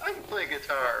guitar? I can play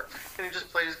guitar. And he just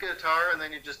plays guitar, and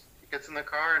then he just gets in the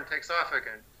car and takes off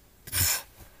again.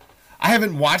 I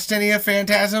haven't watched any of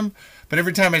Phantasm, but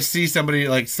every time I see somebody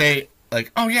like say,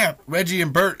 like, oh yeah, Reggie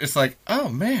and Bert, it's like, oh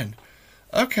man.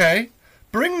 Okay,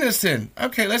 bring this in.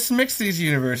 Okay, let's mix these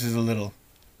universes a little.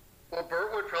 Well,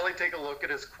 Bert would probably take a look at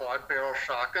his quad-barrel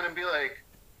shotgun and be like,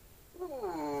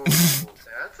 ooh,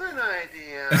 that's an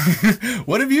idea.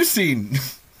 What have you seen?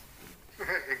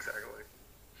 Exactly.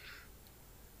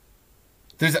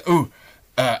 There's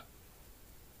I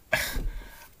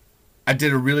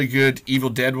did a really good Evil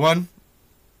Dead one.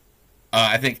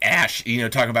 I think Ash, you know,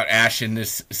 talking about Ash in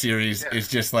this series is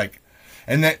just like,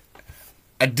 and that,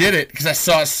 I did it because I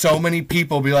saw so many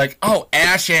people be like, "Oh,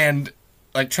 Ash and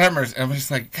like Tremors," and I'm just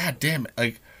like, "God damn it!"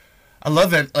 Like, I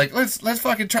love it. Like, let's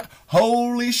fucking try.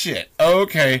 Holy shit!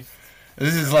 Okay,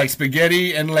 this is like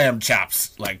spaghetti and lamb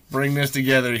chops. Like, bring this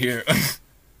together here.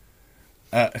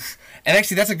 And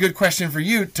actually, that's a good question for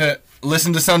you to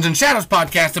listen to Sons and Shadows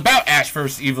podcast about Ash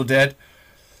vs. Evil Dead.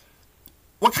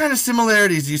 What kind of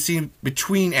similarities do you see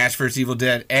between Ash vs. Evil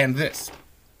Dead and this?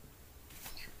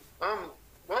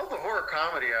 Well, the horror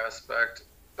comedy aspect.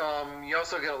 You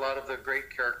also get a lot of the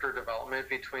great character development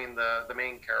between the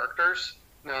main characters.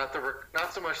 Not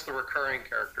so much the recurring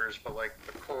characters, but like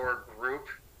the core group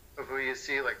of who you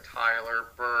see, like Tyler,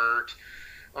 Bert,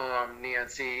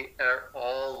 Nancy,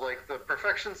 all like the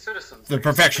perfection citizens. The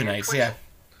perfectionites, yeah.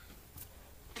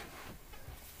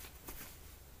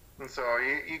 And so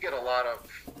you get a lot of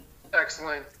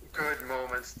excellent good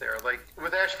moments there. Like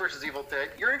with Ash versus Evil Dead,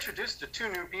 you're introduced to two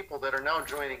new people that are now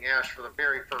joining Ash for the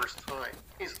very first time.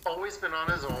 He's always been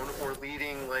on his own or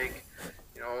leading, like,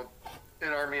 you know,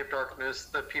 an army of darkness,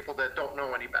 the people that don't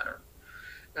know any better.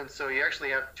 And so you actually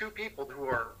have two people who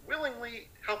are willingly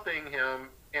helping him,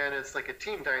 and it's like a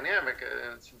team dynamic,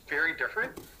 and it's very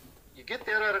different. You get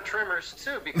that out of Tremors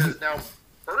too, because now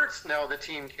Bert's now the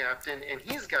team captain, and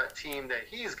he's got team that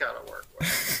he's got to work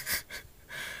with.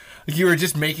 You were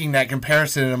just making that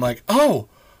comparison, and I'm like, oh,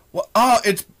 well,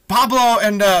 it's Pablo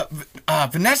and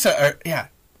Vanessa, or yeah,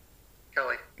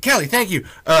 Kelly, thank you.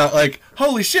 Like,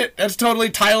 holy shit, that's totally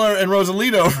Tyler and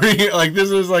Rosalita over here. Like,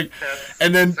 this is like,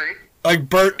 and then like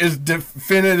Bert is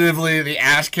definitively the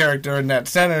Ash character in that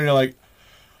center, and you're like,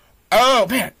 oh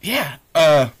man, yeah.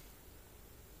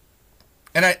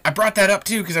 And I brought that up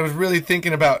too because I was really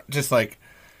thinking about just like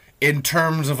in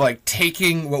terms of like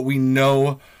taking what we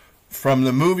know from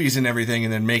the movies and everything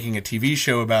and then making a TV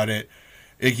show about it.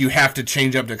 Like, you have to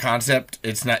change up the concept.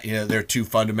 It's not, you know, they're two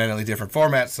fundamentally different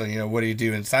formats. So, you know, what do you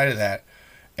do inside of that?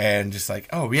 And just like,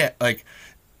 oh yeah, like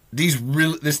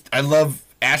I love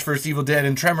Ash vs. Evil Dead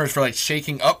and Tremors for like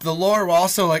shaking up the lore while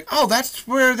also like, oh, that's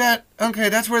where that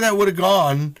would have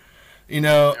gone. You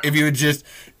know, if you had just,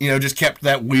 you know, just kept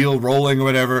that wheel rolling or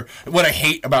whatever. What I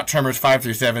hate about Tremors 5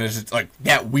 through 7 is it's like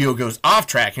that wheel goes off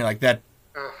track. You're like, that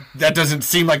doesn't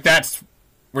seem like that's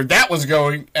where that was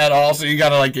going at all. So you got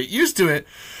to like get used to it.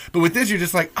 But with this, you're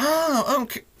just like, oh,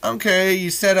 okay. You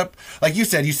set up, like you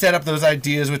said, you set up those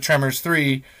ideas with Tremors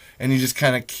 3 and you just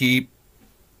kind of keep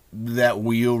that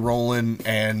wheel rolling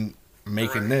and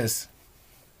making this.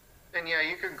 And yeah,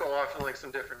 you can go off in like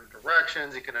some different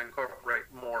directions. You can incorporate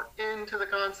more into the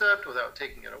concept without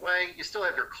taking it away. You still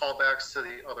have your callbacks to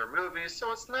the other movies,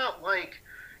 so it's not like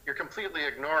you're completely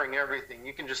ignoring everything.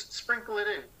 You can just sprinkle it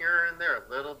in here and there,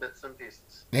 little bits and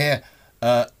pieces. Yeah,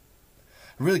 I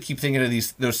really keep thinking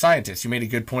of those scientists. You made a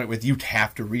good point with you'd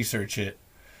have to research it,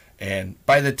 and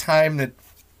by the time that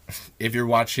if you're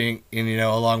watching and you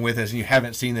know along with us and you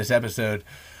haven't seen this episode,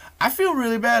 I feel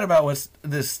really bad about what's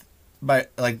this. By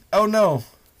like, oh no,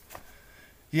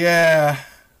 yeah,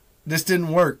 this didn't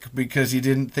work because you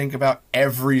didn't think about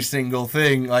every single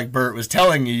thing like Bert was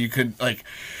telling you. You could like,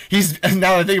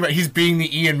 now I think about it, he's being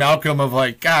the Ian Malcolm of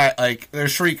like, God, like they're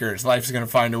Shriekers. Life's gonna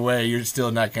find a way. You're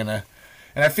still not gonna.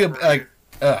 And I feel like,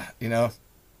 you know,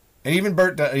 and even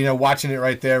Bert, you know, watching it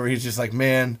right there where he's just like,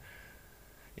 man,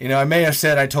 you know, I may have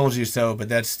said I told you so, but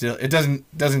that's still it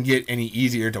doesn't get any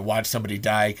easier to watch somebody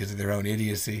die because of their own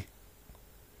idiocy.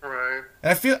 Right.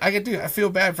 And I feel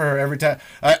bad for her every time.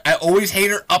 I always hate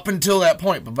her up until that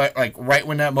point, but like right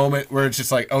when that moment where it's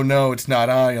just like, oh no, it's not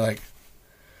on. You're like,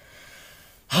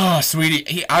 oh,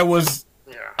 sweetie, I was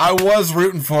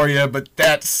rooting for you, but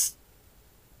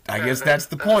I guess that's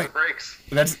the point.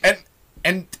 That's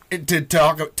and to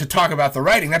talk about the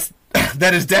writing.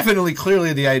 That is definitely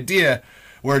clearly the idea,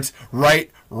 where it's right,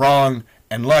 wrong,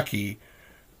 and lucky.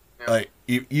 Yeah. Like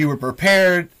you were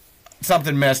prepared.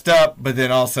 Something messed up, but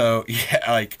then also, yeah,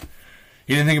 like,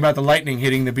 he didn't think about the lightning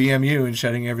hitting the BMU and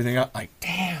shutting everything up. Like,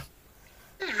 damn.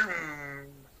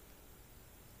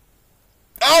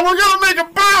 Oh, we're gonna make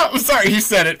a bomb! Sorry, he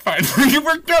said it, fine.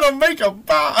 We're gonna make a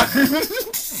bomb!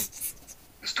 It's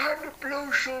time to blow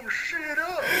some shit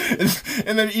up!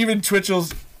 And then even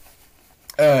Twitchell's,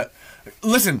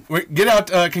 listen, get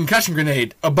out concussion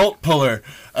grenade, a bolt puller,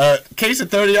 case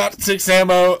of 30-06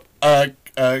 ammo,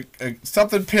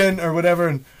 something pin or whatever,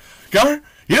 and Governor,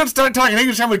 you don't start talking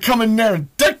English, I'm gonna come in there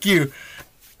and duck you.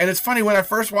 And it's funny, when I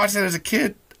first watched it as a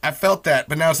kid, I felt that,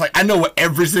 but now it's like I know what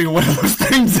every single one of those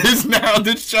things is now.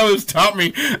 This show has taught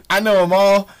me. I know them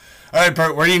all. All right,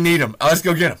 Bert, where do you need them? Let's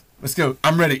go get them. Let's go.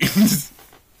 I'm ready.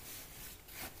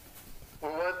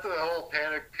 Well, what the whole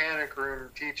panic room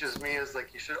teaches me is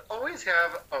like you should always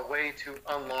have a way to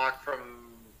unlock from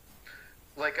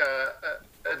like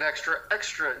an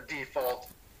extra default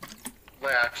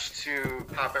latch to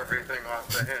pop everything off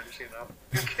the hinge, you know?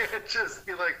 You can't just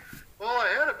be like, well, I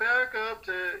had a backup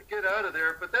to get out of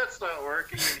there, but that's not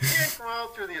working. And you can't come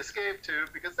out through the escape tube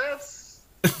because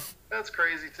that's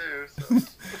crazy too. So.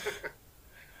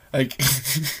 Like,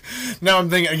 now I'm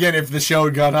thinking, again, if the show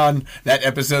had gone on, that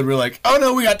episode, we're like, oh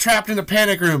no, we got trapped in the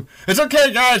panic room. It's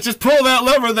okay, guys, just pull that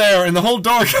lever there, and the whole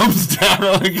door comes down.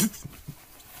 Like,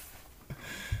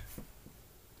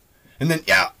 and then,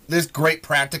 yeah, this great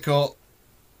practical,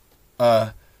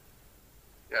 yes.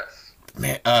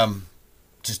 Man,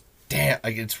 just, damn,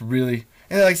 like, it's really,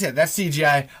 and like I said, that's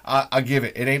CGI, I'll give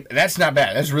it. That's not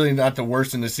bad. That's really not the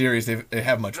worst in the series. They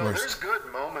have much worse. There's good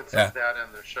moments of that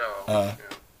in the show.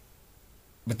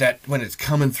 But that, when it's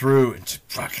coming through, it's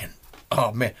fucking,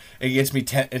 oh man, it gets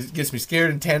me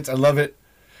scared and tense. I love it.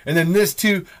 And then this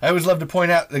too, I always love to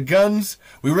point out the guns.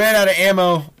 We ran out of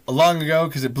ammo long ago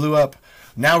because it blew up.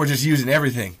 Now we're just using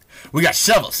everything. We got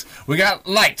shovels. We got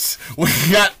lights. We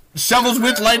got shovels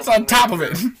with lights on top of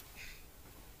it.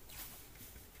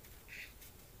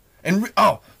 And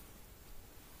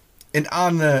and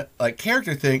on the like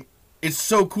character thing, it's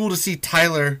so cool to see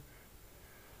Tyler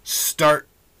start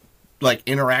like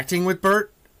interacting with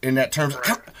Bert in that terms.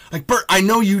 Like, Bert, I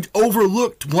know you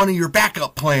overlooked one of your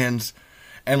backup plans,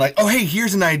 and like, oh hey,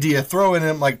 here's an idea. Throwing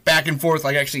him like back and forth,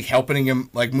 like actually helping him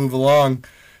like move along,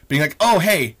 being like, oh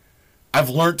hey, I've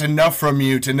learned enough from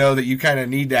you to know that you kind of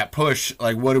need that push.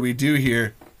 Like, what do we do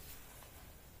here?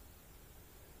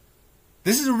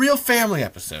 This is a real family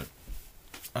episode.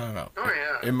 I don't know. Oh,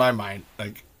 yeah. In my mind,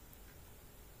 like...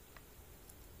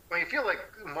 Well, you feel like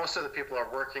most of the people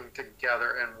are working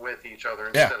together and with each other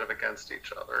instead of against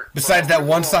each other. Besides that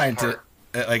one scientist,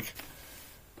 like...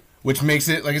 Which makes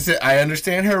it, like I said, I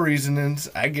understand her reasonings.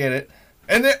 I get it.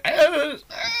 And then...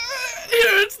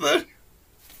 it's the...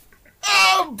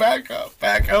 Oh,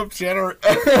 backup generator.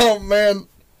 Oh, man.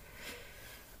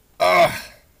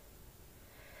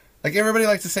 Like everybody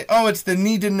likes to say, oh, it's the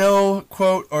need to know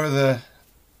quote or the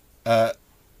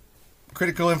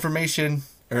critical information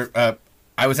or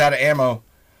I was out of ammo.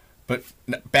 But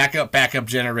backup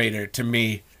generator to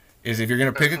me is if you're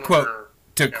going to pick a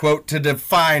quote to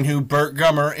define who Burt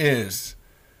Gummer is.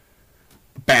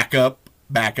 Backup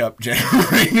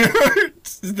generator.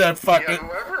 Is that fucking... Yeah,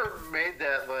 whoever made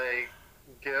that, like,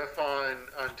 GIF on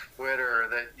Twitter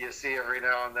that you see every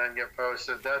now and then get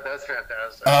posted, that's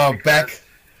fantastic. Oh,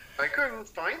 I couldn't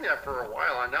find that for a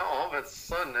while, and now all of a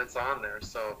sudden it's on there,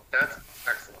 so that's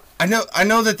excellent. I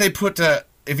know that they put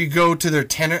if you go to their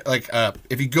tenor, like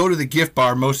if you go to the GIF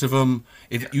bar, most of them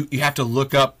you have to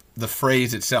look up the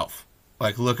phrase itself,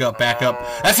 like look up backup.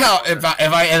 That's how if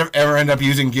I ever end up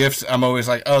using GIFs, I'm always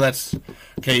like, oh, that's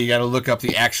okay. You got to look up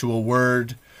the actual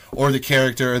word or the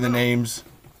character or the names.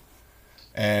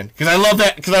 And because I love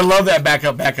that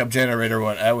backup generator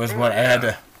one. That was what I had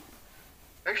to.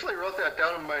 I actually wrote that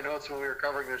down in my notes when we were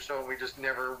covering the show, and we just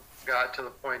never got to the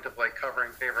point of like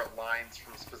covering favorite lines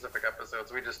from specific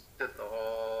episodes. We just did the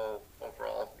whole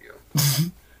overall view.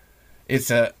 It's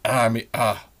sorry,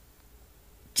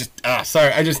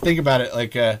 I just think about it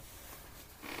like because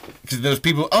those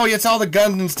people, oh, it's all the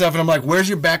guns and stuff, and I'm like, where's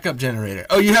your backup generator?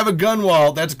 Oh, you have a gun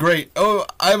wall. That's great. Oh,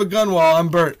 I have a gun wall. I'm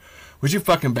Bert. Where's your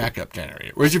fucking backup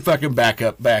generator? Where's your fucking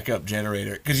backup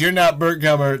generator? Because you're not Bert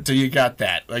Gummer till you got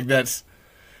that. Like, that's...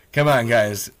 Come on,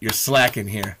 guys. You're slacking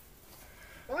here.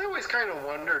 Well, I always kind of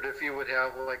wondered if you would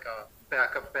have, like, a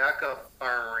backup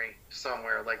armory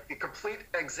somewhere. Like, the complete,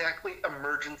 exactly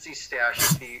emergency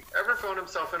stash. If he ever found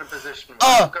himself in a position with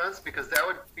no guns, because that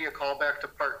would be a callback to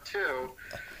part 2,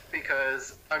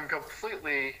 because I'm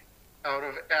completely out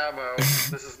of ammo.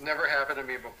 This has never happened to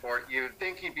me before. You'd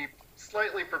think he'd be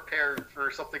slightly prepared for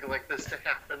something like this to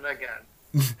happen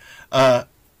again.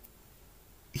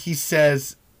 He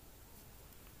says,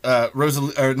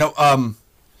 Rosalita,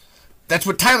 that's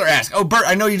what Tyler asked. Oh, Bert,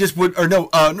 I know you just would,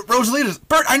 Rosalita's,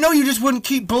 Bert, I know you just wouldn't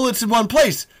keep bullets in one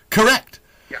place. Correct.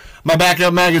 Yeah. My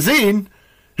backup magazine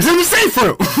is in the safe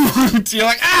room. So you're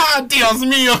like, Dios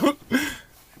mío.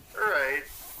 Right.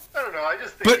 I don't know, I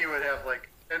just think he would have, like,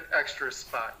 an extra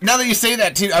spot. Now that you say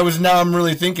that too, I'm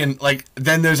really thinking like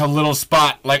then there's a little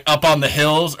spot like up on the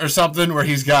hills or something where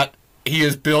he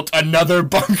has built another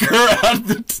bunker on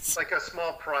the like a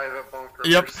small private bunker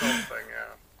or something,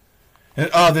 yeah.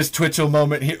 And this Twitchell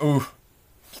moment here.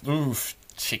 Oof,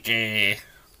 chicky.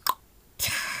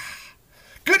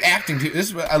 Good acting too. This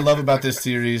is what I love about this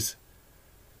series.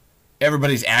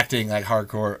 Everybody's acting like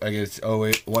hardcore. Like it's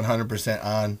always 100%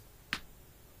 on.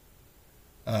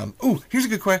 Here's a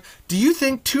good question. Do you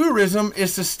think tourism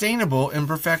is sustainable in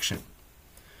perfection?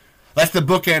 That's the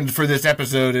bookend for this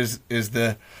episode is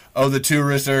the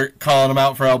tourists are calling them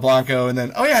out for El Blanco, and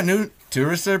then, new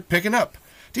tourists are picking up.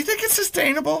 Do you think it's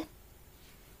sustainable?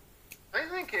 I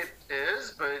think it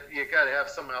is, but you got to have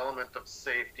some element of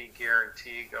safety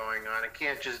guarantee going on. It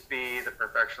can't just be the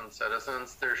perfection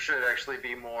citizens. There should actually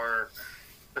be more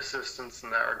assistance in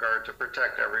that regard to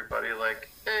protect everybody. Like,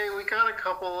 hey, we got a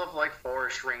couple of like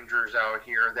forest rangers out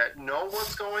here that know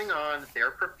what's going on.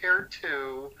 They're prepared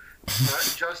too.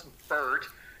 Not just Bert.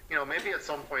 You know, maybe at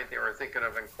some point they were thinking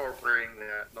of incorporating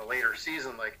that in the later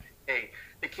season. Like, hey,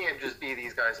 it can't just be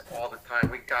these guys all the time.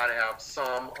 We got to have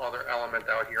some other element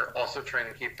out here also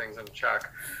trying to keep things in check.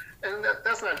 And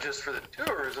that's not just for the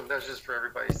tourism. That's just for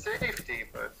everybody's safety.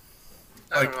 But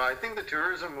I don't know. I think the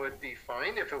tourism would be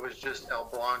fine if it was just El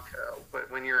Blanco.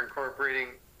 But when you're incorporating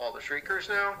all the Shriekers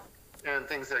now, and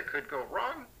things that could go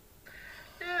wrong.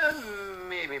 Yeah,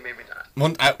 maybe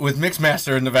not. With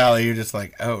Mixmaster in the Valley, you're just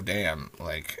like, oh damn,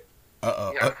 like,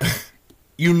 Yeah.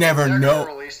 You never know.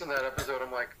 Released in that episode,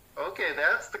 I'm like, okay,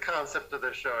 that's the concept of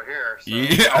the show here. So,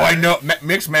 yeah, I know.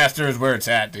 Mixmaster is where it's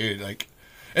at, dude. Like,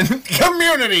 and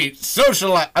community,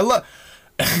 socialize. I love.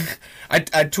 I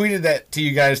tweeted that to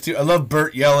you guys too. I love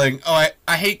Bert yelling, "Oh,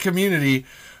 I hate Community,"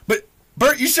 but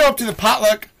Bert, you show up to the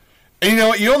potluck, and you know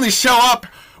what? You only show up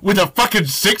with a fucking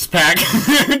 6-pack.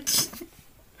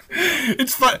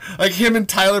 It's fun. Like him and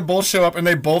Tyler both show up, and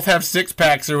they both have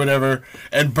 6-packs or whatever,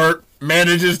 and Bert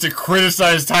manages to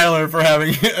criticize Tyler for having.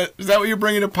 Is that what you're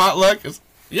bringing to potluck?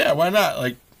 Yeah, why not?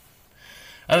 Like,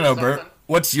 I don't know, Bert.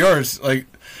 What's yours? Like,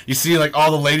 you see, like all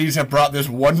the ladies have brought this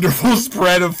wonderful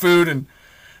spread of food, and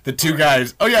the two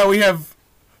guys. Oh yeah, we have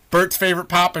Bert's favorite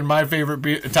pop and my favorite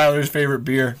beer, Tyler's favorite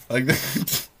beer. Like,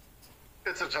 it's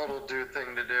a total dude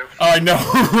thing to do. Oh, I know.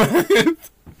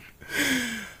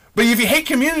 But if you hate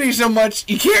Community so much,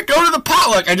 you can't go to the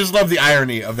potluck. I just love the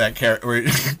irony of that character.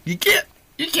 You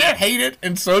can't hate it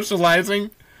and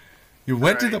socializing. You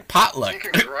went to the potluck. You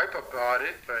can gripe about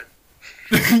it, but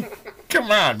come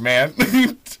on, man.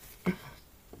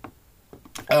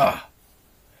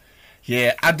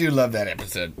 Yeah, I do love that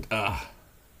episode.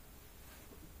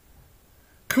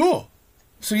 Cool.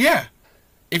 So yeah,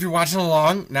 if you're watching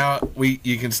along now,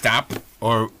 you can stop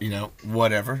or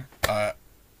whatever.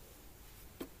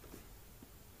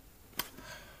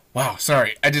 Wow,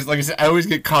 sorry. I just, like I said, I always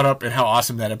get caught up in how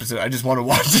awesome that episode. I just want to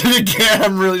watch it again.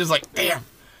 I'm really just like, damn.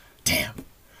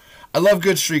 I love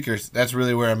good Shriekers. That's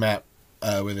really where I'm at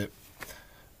with it.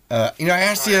 I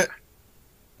asked you,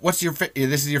 what's your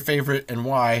this is your favorite and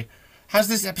why? How's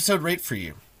this episode rate for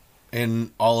you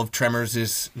in all of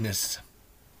Tremors'-ness?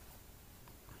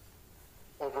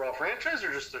 Overall franchise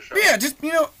or just the show? Yeah, just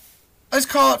let's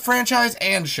call it franchise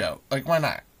and show. Like, why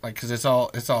not? Like, because it's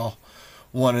all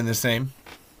one and the same.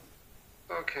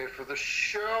 Okay, for the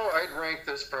show, I'd rank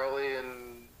this probably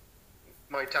in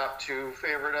my top 2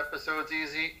 favorite episodes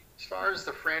easy. As far as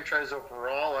the franchise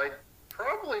overall, I'd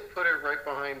probably put it right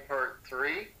behind part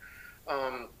 3.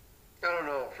 I don't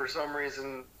know, for some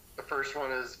reason, the first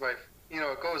one is my,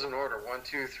 it goes in order, 1,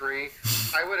 2, 3.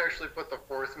 I would actually put the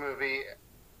 4th movie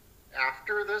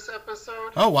after this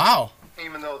episode. Oh, wow.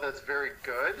 Even though that's very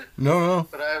good. No.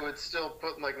 But I would still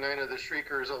put like Night of the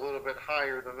Shriekers a little bit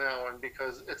higher than that one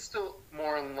because it's still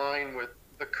more in line with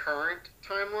the current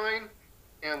timeline.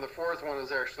 And the 4th one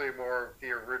is actually more of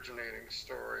the originating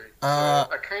story. So I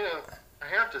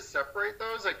have to separate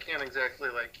those. I can't exactly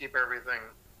like keep everything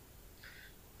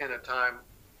in a time.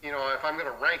 If I'm going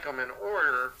to rank them in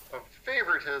order of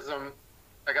favoritism,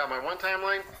 I got my one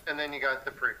timeline and then you got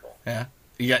the prequel. Yeah.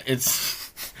 Yeah,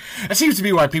 that seems to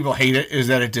be why people hate it, is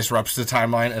that it disrupts the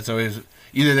timeline. It's always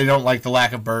either they don't like the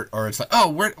lack of Bert, or it's like, oh,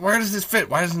 where does this fit?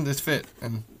 Why doesn't this fit?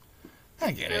 And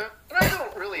I get it. And I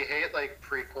don't really hate like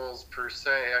prequels per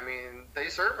se. I mean, they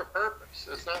serve a purpose.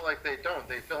 It's not like they don't.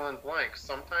 They fill in blanks.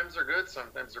 Sometimes they're good,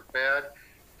 sometimes they're bad.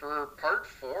 For part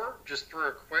 4, just for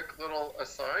a quick little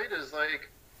aside, is like,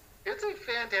 it's a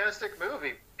fantastic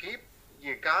movie.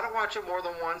 You gotta watch it more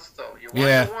than once, though. You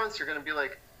watch it once, you're gonna be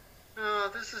like,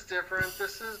 oh, this is different.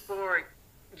 This is boring.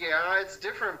 Yeah, it's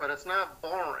different, but it's not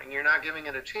boring. You're not giving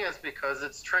it a chance because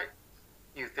it's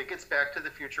you think it's Back to the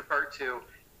Future Part 2,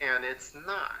 and it's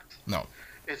not. No.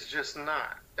 It's just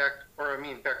not. Back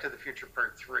to the Future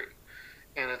Part 3.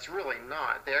 And it's really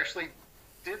not. They actually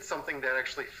did something that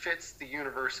actually fits the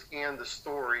universe and the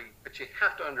story, but you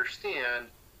have to understand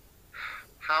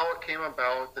how it came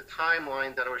about, the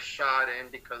timeline that it was shot in,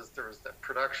 because there was that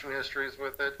production histories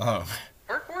with it. Oh.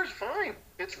 Part 4 is fine.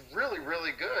 It's really,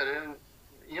 really good. And,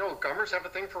 Gummers have a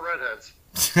thing for redheads.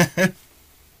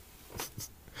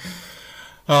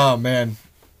 Oh, man.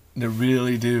 They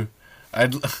really do.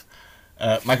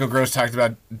 Michael Gross talked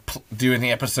about doing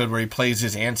the episode where he plays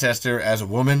his ancestor as a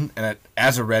woman and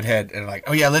as a redhead, and like,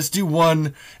 oh yeah, let's do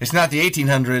one. It's not the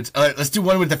 1800s. Let's do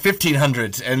one with the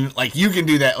 1500s, and like, you can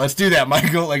do that. Let's do that,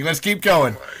 Michael. Like, let's keep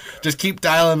going. Just keep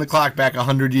dialing the clock back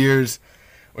 100 years,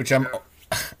 which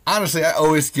honestly, I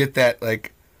always get that.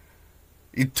 Like,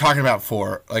 you're talking about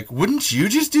 4. Like, wouldn't you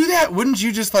just do that? Wouldn't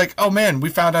you just like, oh man, we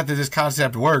found out that this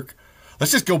concept worked.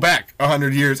 Let's just go back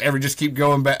 100 years. Just keep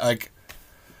going back. Like,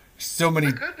 so many.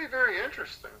 It could be very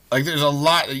interesting. Like, there's a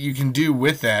lot that you can do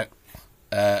with that.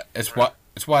 It's why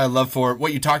I love for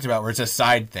what you talked about, where it's a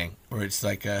side thing, where it's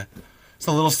like it's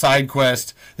a little side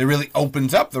quest that really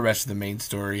opens up the rest of the main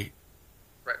story.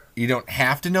 Right. You don't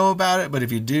have to know about it, but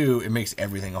if you do, it makes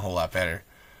everything a whole lot better.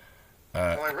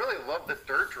 Well, I really love the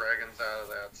dirt dragons out of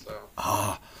that.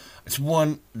 So. It's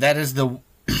one that is the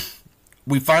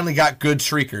we finally got good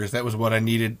Shriekers. That was what I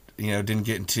needed. Didn't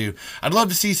get into. I'd love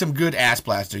to see some good ass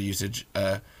blaster usage.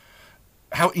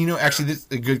 How actually this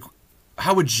a good.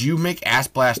 How would you make ass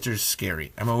blasters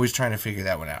scary? I'm always trying to figure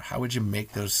that one out. How would you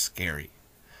make those scary?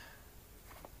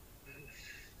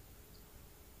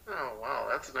 Oh wow,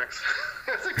 that's a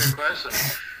good question.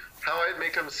 How I'd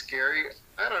make them scary?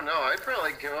 I don't know. I'd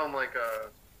probably give them like a.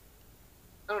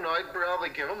 I don't know. I'd probably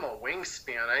give them a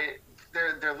wingspan.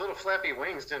 Their little flappy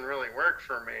wings didn't really work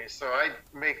for me, so I'd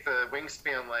make the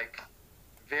wingspan like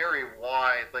very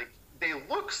wide. Like they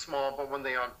look small, but when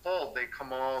they unfold, they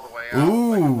come all the way out.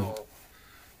 Ooh.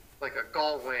 Like a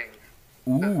gull wing.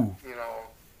 Ooh.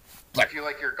 If you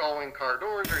like your gull wing car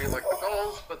doors or you like the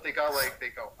gulls, but they go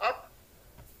up,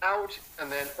 out, and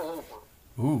then over.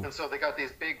 Ooh. And so they got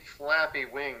these big flappy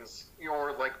wings,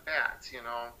 or like bats,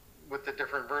 with the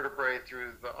different vertebrae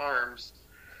through the arms.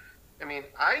 I mean,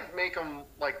 I'd make them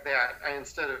like that.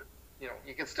 Instead of,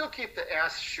 you can still keep the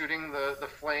ass shooting the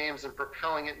flames and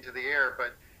propelling it into the air,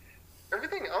 but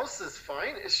everything else is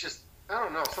fine. It's just, I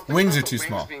don't know. Something wings about are too the wings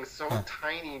small. being so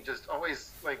tiny, just always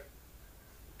like,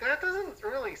 that doesn't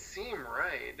really seem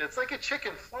right. It's like a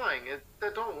chicken flying.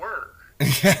 That don't work.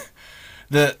 Yeah.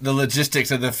 The logistics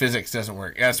of the physics doesn't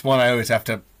work. That's one I always have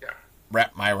to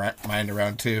wrap my mind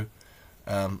around too.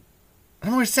 I'm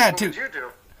always sad too. What would you do?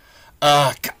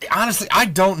 Honestly, I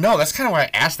don't know. That's kind of why I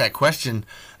asked that question.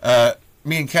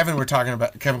 Me and Kevin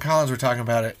Collins were talking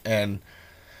about it, and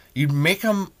you'd make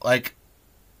them like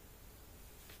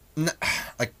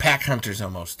pack hunters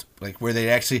almost, like where they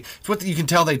actually. It's what you can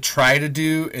tell they try to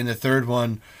do in the third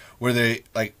one, where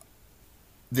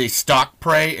they stalk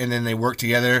prey and then they work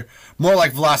together, more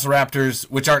like velociraptors,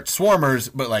 which aren't swarmers,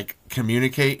 but like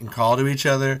communicate and call to each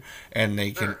other, and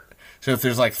they can. So if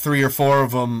there's like 3 or 4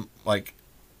 of them, like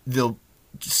they'll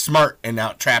smart and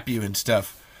out trap you and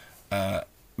stuff.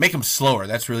 Make them slower.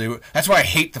 That's why I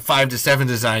hate the 5 to 7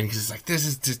 design, because it's like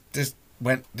this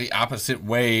went the opposite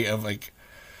way of like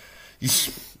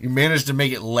you managed to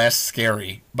make it less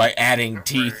scary by adding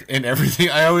teeth and everything.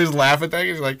 I always laugh at that.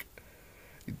 It's like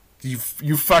you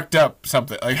fucked up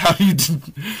something. Like how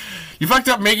you fucked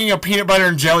up making a peanut butter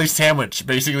and jelly sandwich.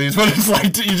 Basically, is what it's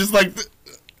like. You just like.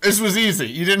 This was easy.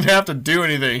 You didn't have to do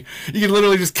anything. You could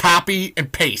literally just copy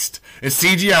and paste. It's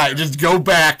CGI. Just go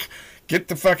back, get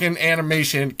the fucking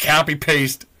animation, copy,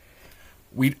 paste.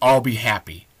 We'd all be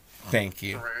happy. Thank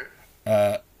you.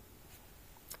 And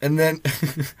then,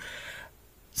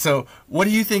 so what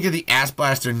do you think of the Ass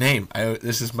Blaster name?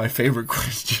 This is my favorite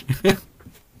question.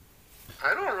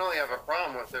 I don't really have a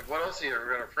problem with it. What else are you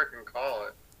going to frickin' call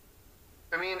it?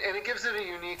 I mean, and it gives it a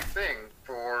unique thing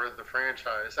for the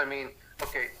franchise. I mean,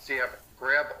 okay, so you have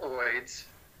Graboids.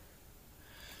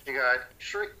 You got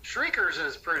Shriekers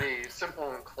is pretty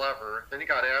simple and clever. Then you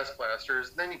got Ass Blasters.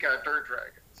 Then you got Dirt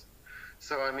Dragons.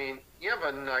 So, I mean, you have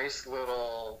a nice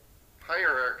little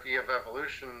hierarchy of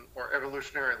evolution or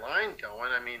evolutionary line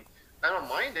going. I mean, I don't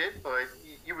mind it, but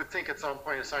you would think at some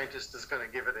point a scientist is going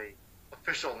to give it a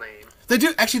official name. They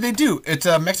do. Actually, they do. It's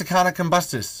Mexicana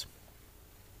combustus.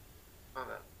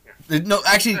 No,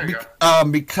 actually,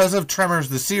 because of Tremors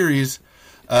the series,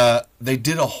 they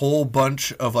did a whole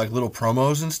bunch of like little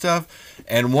promos and stuff,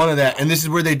 and one of that, and this is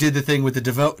where they did the thing with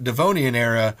the Devonian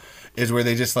era, is where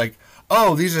they just like,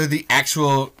 oh, these are the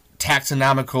actual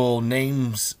taxonomical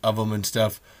names of them and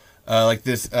stuff, like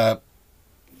this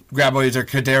Graboids are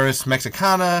Caderus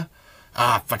mexicana.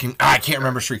 I can't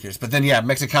remember Shriekers, but then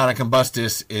Mexicana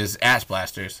combustus is Ass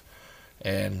Blasters,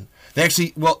 and. They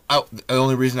actually, the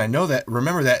only reason I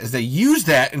remember that, is they used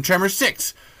that in Tremors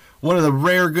 6. One of the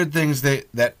rare good things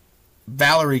that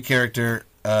Valerie character,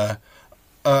 I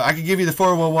could give you the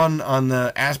 411 on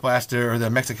the Ass Blaster or the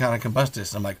Mexicana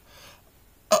combustus. I'm like,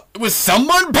 was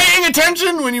someone paying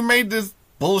attention when you made this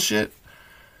bullshit?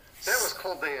 That was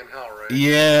Cold Day in Hell, right?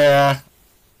 Yeah.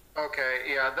 Okay,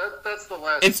 yeah, that's the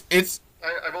last...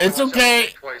 I've only it's okay.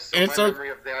 It twice, so my memory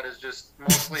of that is just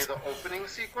mostly the opening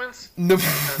sequence, and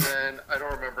then I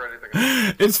don't remember anything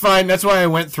else. It's fine. That's why I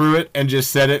went through it and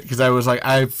just said it, because I was like,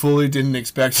 I fully didn't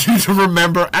expect you to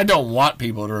remember. I don't want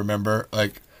people to remember.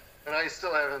 Like, and I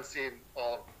still haven't seen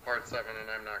all of Part 7, and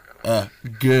I'm not gonna.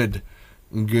 Good.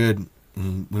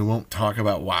 We won't talk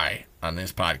about why on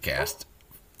this podcast.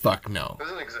 Fuck no.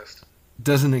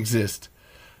 Doesn't exist.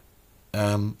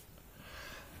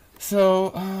 So,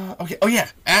 okay. Oh, yeah.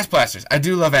 Ass Blasters. I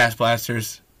do love Ass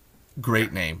Blasters.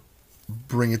 Great name.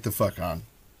 Bring it the fuck on.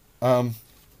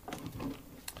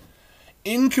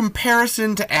 In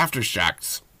comparison to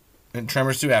Aftershocks, and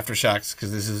Tremors 2 Aftershocks,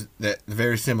 because this is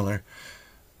very similar,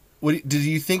 do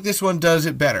you think this one does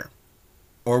it better?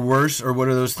 Or worse? Or what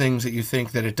are those things that you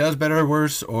think that it does better or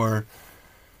worse? Or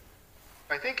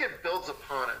I think it builds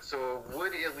upon it, so it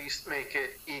would at least make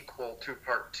it equal to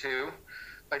part 2.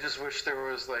 I just wish there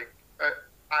was like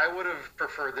I would have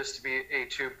preferred this to be a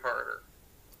 2-parter.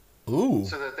 Ooh.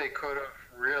 So that they could have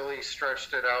really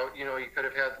stretched it out. You know, you could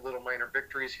have had little minor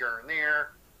victories here and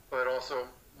there, but also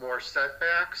more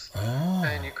setbacks. Oh.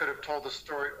 And you could have told the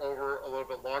story over a little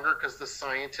bit longer, because the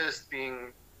scientist,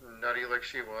 being nutty like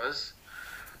she was,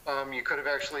 you could have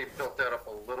actually built that up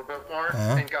a little bit more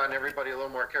and gotten everybody a little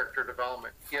more character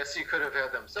development. Yes, you could have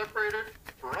had them separated,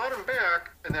 brought them back,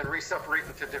 and then re-separate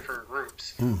into different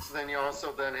groups. So then you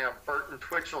also then have Bert and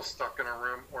Twitchell stuck in a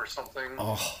room or something.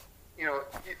 Oh. You know,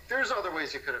 there's other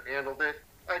ways you could have handled it.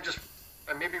 I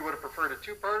maybe would have preferred a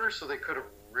 2-parter, so they could have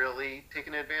really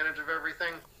taken advantage of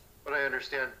everything. But I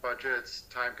understand budgets,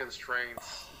 time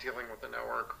constraints, dealing with the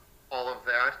network, all of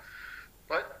that.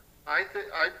 But I'd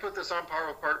put this on par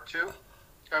with part 2.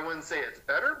 I wouldn't say it's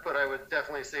better, but I would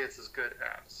definitely say it's as good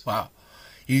as. Wow.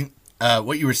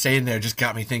 What you were saying there just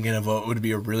got me thinking of what would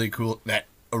be a really cool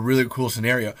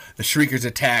scenario. The Shriekers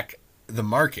attack the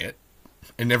market,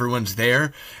 and everyone's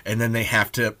there, and then they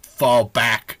have to fall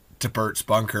back to Bert's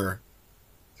bunker.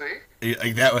 See?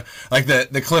 Like that, like the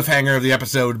cliffhanger of the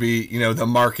episode would be, you know, the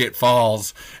market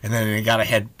falls, and then they gotta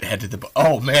head to the.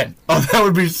 Oh man! Oh, that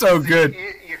would be so good.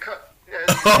 You cut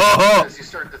as you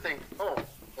start to think. Oh,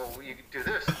 you can do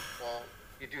this. Well,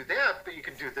 you do that, but you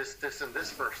can do this, and this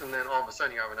first, and then all of a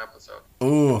sudden you have an episode.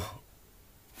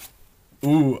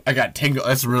 Ooh! I got tingle.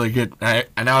 That's really good. I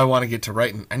now want to get to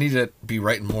writing. I need to be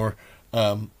writing more.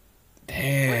 Damn.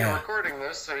 Well, you're recording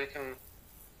this, so you can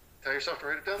tell yourself to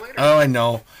write it down later. Oh, I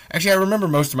know. Actually, I remember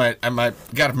most of I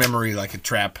got a memory like a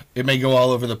trap. It may go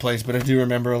all over the place, but I do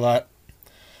remember a lot.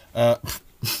 I'm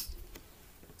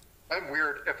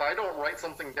weird. If I don't write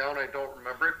something down, I don't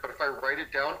remember it. But if I write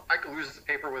it down, I can lose the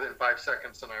paper within 5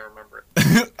 seconds, and I remember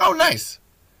it. Oh, nice.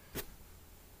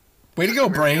 Way to go,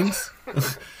 brains.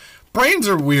 Brains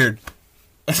are weird.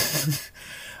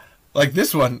 Like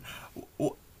this one.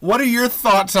 What are your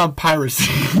thoughts on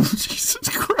piracy? Jesus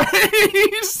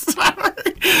Christ!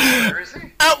 Sorry.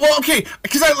 Piracy? Well, okay,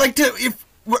 because I like to.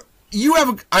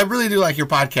 I really do like your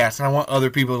podcast, and I want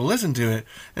other people to listen to it.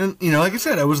 And you know, like I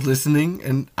said, I was listening,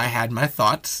 and I had my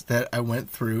thoughts that I went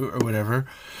through or whatever.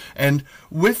 And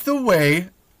with the way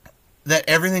that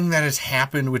everything that has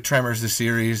happened with Tremors, the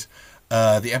series,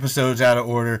 the episodes out of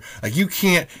order, like you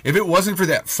can't. If it wasn't for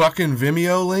that fucking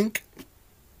Vimeo link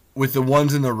with the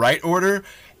ones in the right order.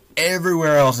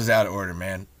 Everywhere else is out of order,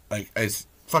 man. Like, it's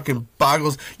fucking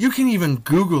boggles. You can even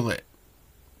Google it,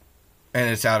 and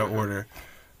it's out of order.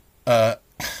 I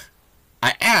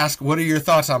ask, what are your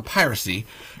thoughts on piracy?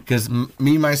 Because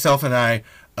me, myself, and I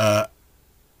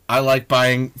like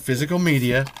buying physical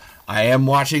media. I am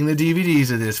watching the DVDs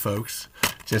of this, folks,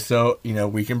 just so, you know,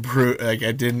 we can prove, like,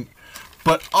 I didn't.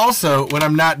 But also, when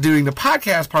I'm not doing the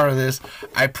podcast part of this,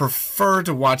 I prefer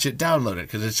to watch it downloaded,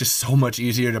 because it's just so much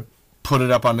easier to put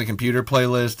it up on the computer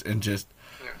playlist and just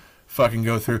fucking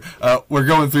go through. We're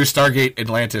going through Stargate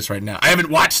Atlantis right now. I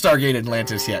haven't watched Stargate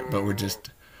Atlantis yet, but we're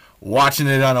just watching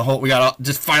it on a whole. We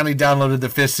just finally downloaded the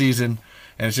 5th season,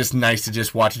 and it's just nice to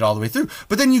just watch it all the way through.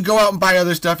 But then you go out and buy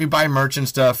other stuff. You buy merch and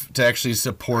stuff to actually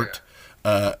support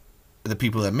the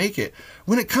people that make it.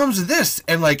 When it comes to this,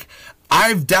 and like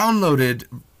I've downloaded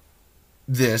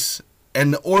this.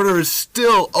 And the order is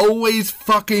still always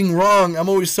fucking wrong.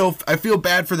 I feel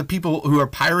bad for the people who are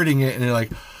pirating it, and they're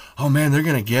like, oh man, they're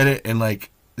gonna get it, and like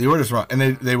the order's wrong, and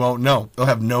they won't know. They'll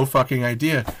have no fucking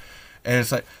idea. And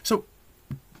it's like, so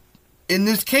in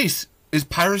this case, is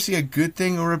piracy a good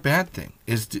thing or a bad thing?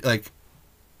 Is like,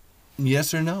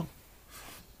 yes or no?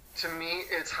 To me,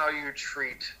 it's how you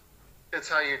treat. It's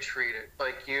how you treat it.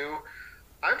 Like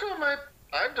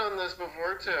I've done this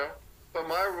before too. But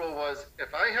my rule was,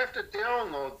 if I have to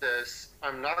download this,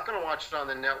 I'm not going to watch it on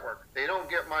the network. They don't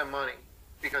get my money.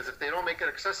 Because if they don't make it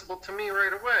accessible to me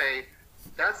right away,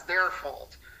 that's their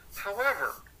fault.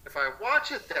 However, if I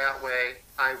watch it that way,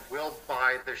 I will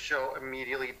buy the show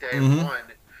immediately day one.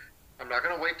 I'm not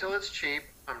going to wait till it's cheap.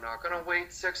 I'm not going to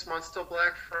wait 6 months till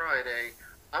Black Friday.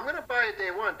 I'm going to buy it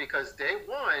day one, because day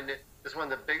one is when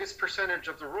the biggest percentage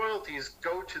of the royalties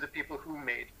go to the people who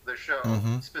made the show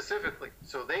specifically.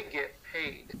 So they get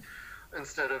paid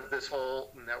instead of this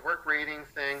whole network rating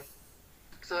thing.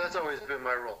 So that's always been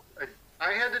my rule.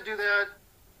 I had to do that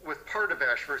with part of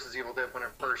Ash vs. Evil Dead when it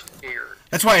first aired.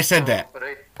 That's why I said that. But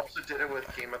I also did it with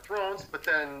Game of Thrones, but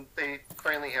then they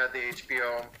finally had the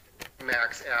HBO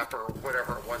Max app or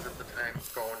whatever it was at the time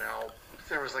go now.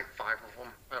 There was like 5 of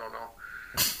them. I don't know.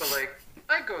 But like,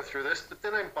 I go through this, but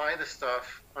then I buy the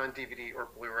stuff on DVD or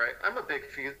Blu-ray. I'm a big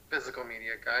physical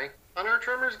media guy. On our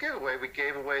Tremors giveaway, we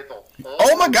gave away the whole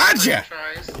Oh my God, yeah!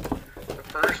 franchise, the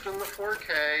first and the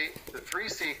 4K, the 3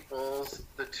 sequels,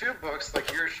 the 2 books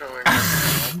like you're showing right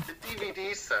now, the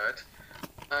DVD set.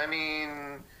 I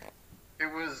mean,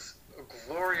 it was a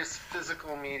glorious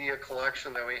physical media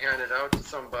collection that we handed out to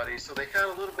somebody, so they had a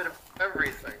little bit of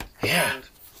everything. Yeah. And,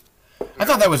 I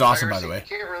thought that was awesome, by the way.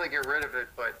 You can't really get rid of it,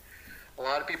 but a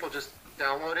lot of people just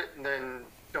download it and then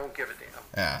don't give a damn.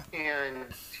 Yeah. And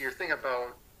to your thing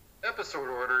about episode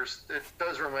orders, it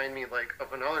does remind me like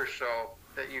of another show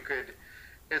that you could,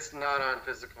 it's not on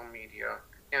physical media.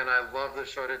 And I love the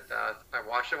show to death. I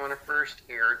watched it when it first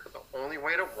aired, but the only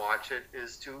way to watch it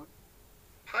is to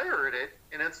pirate it,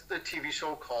 and it's the TV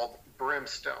show called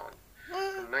Brimstone.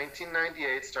 From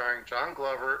 1998, starring John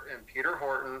Glover and Peter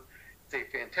Horton. It's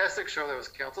a fantastic show that was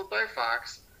canceled by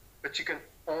Fox, but you can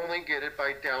only get it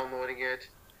by downloading it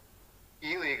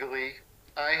illegally.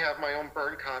 I have my own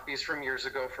burned copies from years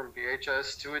ago from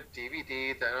VHS to a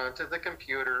DVD, then onto the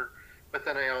computer, but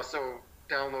then I also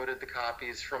downloaded the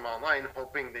copies from online,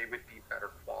 hoping they would be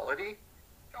better quality.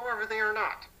 However, they are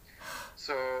not.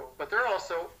 So, but they're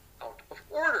also out of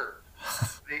order.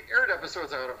 They aired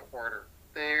episodes out of order.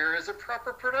 There is a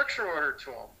proper production order to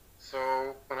them.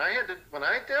 So when I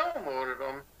downloaded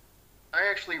them, I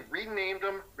actually renamed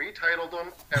them, retitled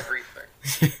them,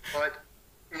 everything. But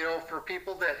you know, for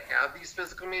people that have these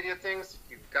physical media things,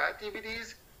 you've got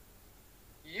DVDs,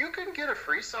 you can get a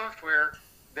free software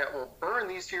that will burn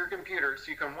these to your computer so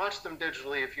you can watch them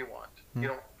digitally if you want. You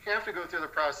don't have to go through the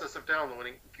process of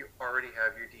downloading if you already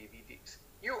have your DVDs.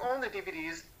 You own the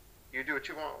DVDs, you do what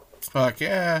you want with them. Fuck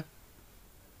yeah.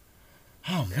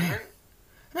 Oh, man.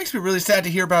 It makes me really sad to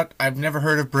hear about, I've never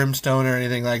heard of Brimstone or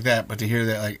anything like that, but to hear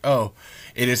that, like, oh,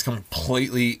 it is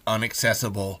completely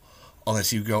inaccessible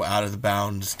unless you go out of the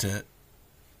bounds to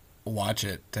watch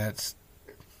it. It's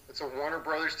a Warner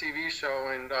Brothers TV show,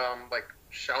 and like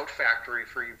Shout Factory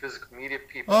for you physical media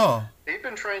people. Oh. They've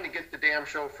been trying to get the damn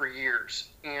show for years,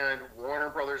 and Warner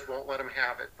Brothers won't let them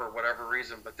have it for whatever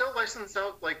reason. But they'll license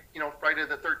out, like, you know, Friday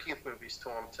the 13th movies to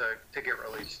them to get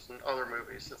released, and other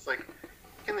movies. It's like,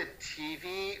 can the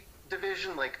TV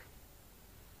division, like,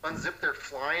 unzip their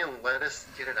fly and let us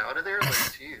get it out of there? Like,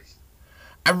 jeez.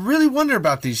 I really wonder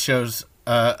about these shows.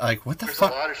 Like, what the There's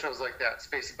fuck? a lot of shows like that.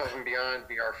 Space Above and Beyond,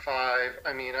 VR5.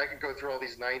 I mean, I could go through all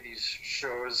these 90s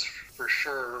shows for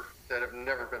sure that have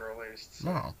never been released.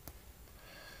 So.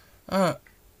 No.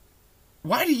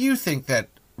 Why do you think that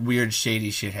weird, shady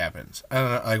shit happens? I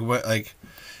don't know. Like, what? Like,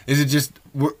 is it just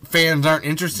fans aren't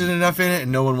interested enough in it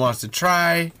and no one wants to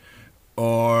try,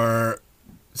 or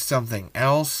something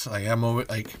else? Like, I'm over.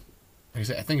 Like I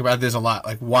said, I think about this a lot.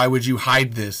 Like, why would you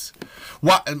hide this?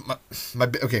 Why?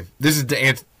 Okay, this is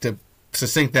to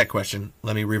succinct that question.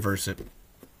 Let me reverse it.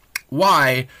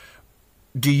 Why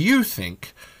do you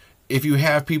think, if you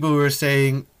have people who are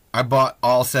saying, I bought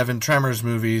all 7 Tremors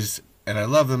movies and I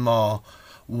love them all,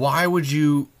 why would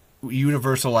you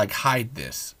Universal like hide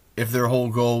this if their whole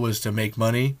goal was to make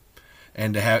money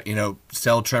and to have, you know,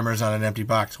 sell Tremors on an empty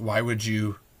box? Why would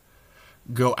you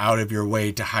go out of your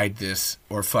way to hide this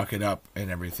or fuck it up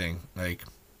and everything? Like,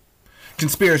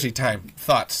 conspiracy time.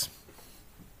 Thoughts?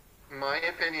 My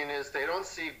opinion is they don't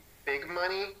see big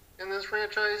money in this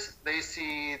franchise. They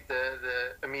see the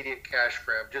immediate cash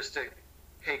grab. Just to,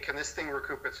 hey, can this thing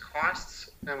recoup its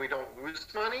costs and we don't lose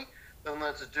money? Then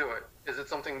let's do it. Is it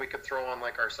something we could throw on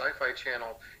like our Sci-Fi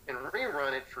channel and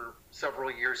rerun it for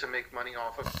several years and make money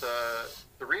off of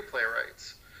the replay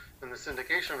rights and the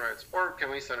syndication rights? Or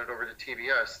can we send it over to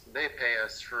TBS? They pay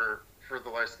us for the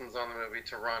license on the movie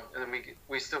to run, and then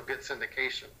we still get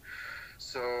syndication.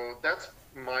 So that's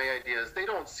my idea. Is they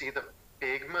don't see the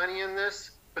big money in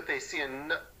this, but they see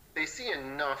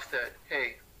enough that,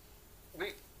 hey,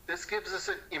 this gives us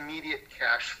an immediate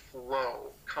cash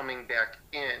flow coming back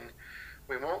in.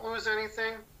 We won't lose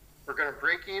anything. We're going to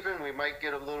break even. We might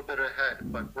get a little bit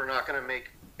ahead, but we're not going to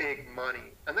make big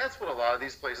money. And that's what a lot of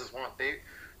these places want.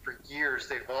 For years,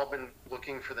 they've all been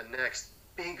looking for the next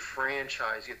big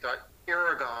franchise. You thought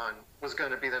Aragon was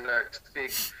going to be the next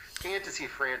big fantasy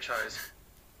franchise.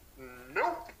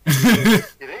 Nope. You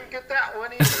didn't get that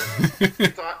one either. You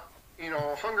thought,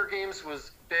 Hunger Games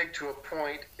was big to a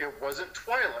point. It wasn't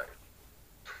Twilight.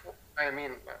 I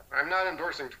mean, I'm not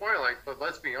endorsing Twilight, but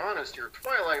let's be honest here.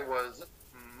 Twilight was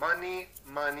money,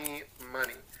 money,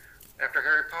 money. After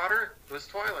Harry Potter, it was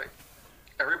Twilight.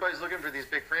 Everybody's looking for these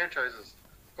big franchises.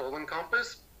 Golden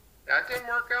Compass, that didn't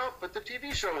work out, but the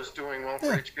TV show is doing well for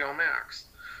HBO Max.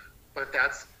 But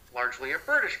that's largely a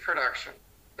British production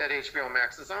that HBO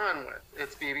Max is on with.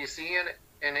 It's BBC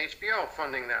and HBO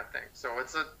funding that thing. So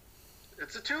it's a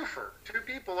twofer. Two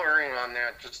people are in on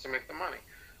that just to make the money.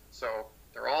 So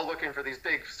they're all looking for these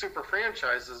big super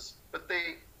franchises, but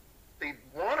they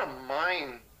want to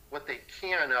mine what they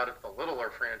can out of the littler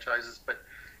franchises, but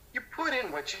you put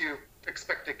in what you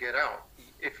expect to get out.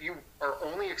 If you are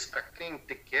only expecting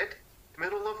to get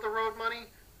middle of the road money,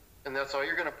 and that's all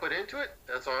you're going to put into it,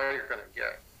 that's all you're going to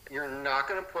get. You're not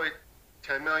going to put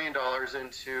 $10 million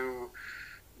into,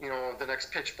 you know, the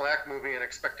next Pitch Black movie and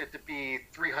expect it to be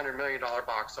 $300 million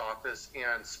box office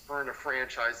and spurn a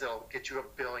franchise that'll get you $1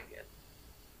 billion.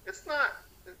 It's not.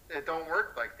 It don't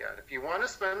work like that. If you want to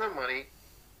spend the money,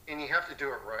 and you have to do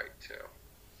it right too.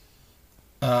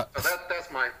 So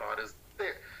that's my thought. Is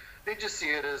they just see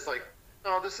it as like,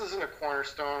 oh, this isn't a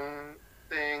cornerstone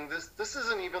thing. This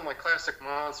isn't even like classic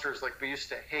monsters like we used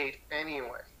to hate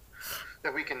anyway,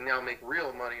 that we can now make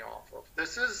real money off of.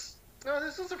 This is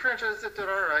a franchise that did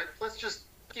all right. Let's just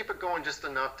keep it going just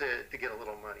enough to get a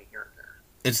little money here and there.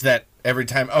 It's that every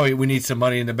time, oh, we need some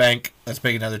money in the bank, let's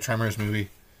make another Tremors movie.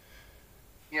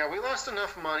 Yeah, we lost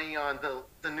enough money on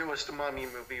the newest Mummy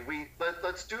movie.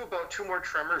 Let's do about 2 more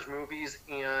Tremors movies,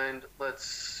 and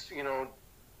let's, you know,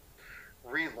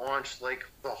 relaunch like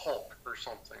the Hulk or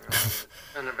something,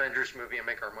 an Avengers movie, and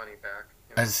make our money back.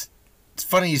 You know? It's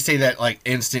funny you say that, like,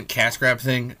 instant cash grab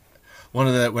thing. When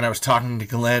I was talking to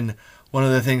Glenn, one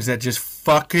of the things that just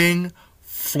fucking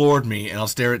floored me, and I'll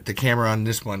stare at the camera on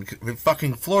this one, it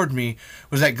fucking floored me,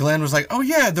 was that Glenn was like, oh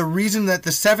yeah, the reason that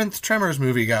the 7th Tremors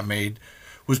movie got made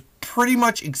was pretty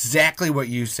much exactly what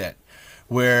you said,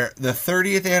 where the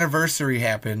 30th anniversary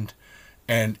happened,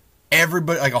 and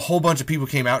everybody, like a whole bunch of people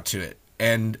came out to it,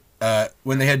 and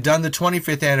when they had done the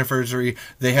 25th anniversary,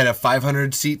 they had a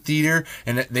 500-seat theater,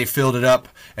 and they filled it up.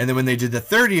 And then when they did the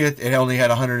 30th, it only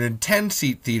had a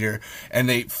 110-seat theater, and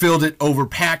they filled it,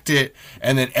 overpacked it,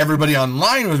 and then everybody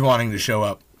online was wanting to show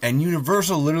up. And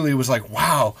Universal literally was like,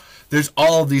 wow, there's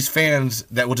all of these fans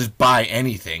that will just buy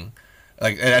anything.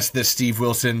 Like, that's the Steve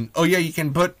Wilson, oh yeah, you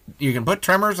can put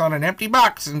Tremors on an empty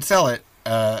box and sell it.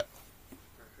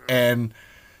 And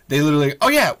they literally, oh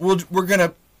yeah, we're going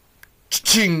to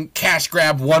cash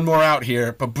grab one more out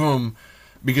here, but boom,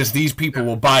 because these people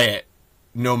will buy it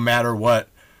no matter what.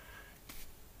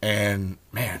 And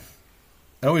man,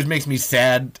 it always makes me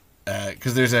sad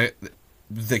because there's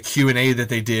the Q&A that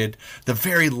they did, the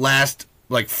very last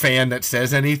like fan that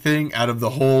says anything out of the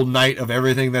whole night of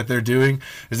everything that they're doing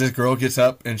is this girl gets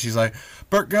up and she's like,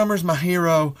 Burt Gummer's my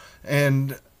hero,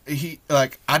 and he,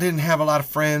 like, I didn't have a lot of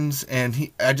friends,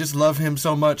 and I just love him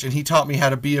so much, and he taught me how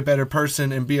to be a better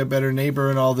person and be a better neighbor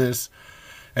and all this.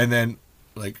 And then,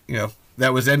 like, you know,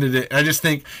 that was ended it. And I just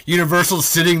think Universal's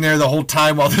sitting there the whole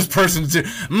time while this person's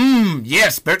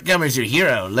yes, Burt Gummer's your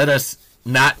hero. Let us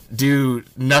not do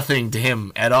nothing to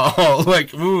him at all.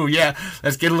 Like, ooh, yeah,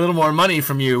 let's get a little more money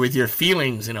from you with your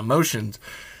feelings and emotions.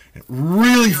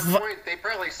 Really they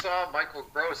probably saw Michael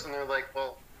Gross, and they're like,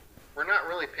 well, we're not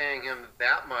really paying him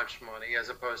that much money as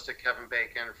opposed to Kevin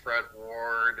Bacon, Fred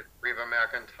Ward, Reba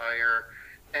McEntire,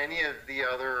 any of the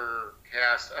other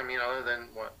cast. I mean, other than,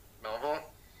 what, Melville?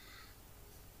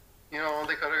 You know,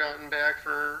 they could have gotten back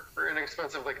for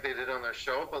inexpensive like they did on their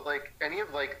show, but, like, any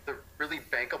of, like, the really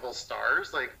bankable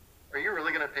stars, like, are you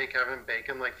really going to pay Kevin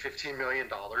Bacon, like, $15 million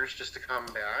just to come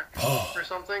back or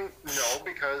something? No,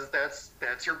 because that's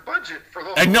your budget for the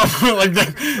whole like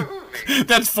that,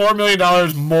 that's $4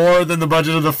 million more than the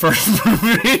budget of the first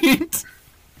movie.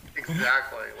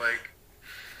 Exactly. Like,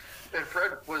 and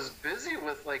Fred was busy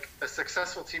with, like, a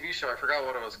successful TV show. I forgot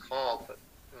what it was called, but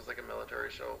it was like a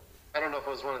military show. I don't know if it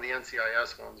was one of the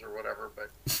NCIS ones or whatever,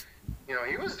 but, you know,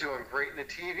 he was doing great in a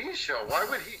TV show. Why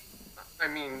would he? I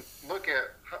mean, look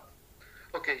at...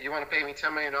 Okay, you want to pay me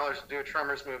 $10 million to do a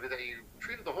Tremors movie that you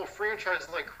treated the whole franchise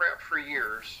like crap for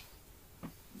years?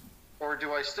 Or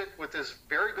do I stick with this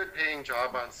very good paying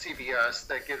job on CBS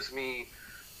that gives me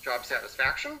job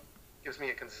satisfaction, gives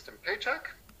me a consistent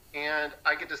paycheck, and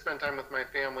I get to spend time with my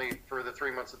family for the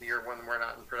 3 months of the year when we're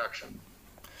not in production?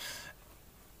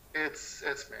 It's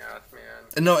math,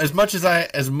 man. No, as much as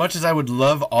I would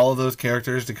love all of those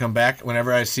characters to come back,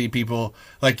 whenever I see people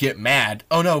like get mad,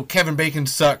 oh no, Kevin Bacon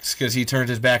sucks because he turned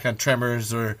his back on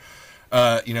Tremors, or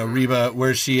you know, Reba,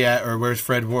 where's she at, or where's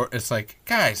Fred Ward? It's like,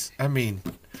 guys, I mean,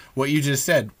 what you just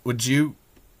said, would you?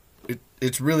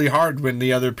 It's really hard when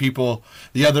the other people,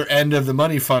 the other end of the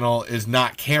money funnel, is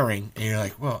not caring, and you're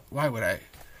like, well, why would I?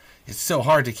 It's so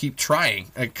hard to keep trying.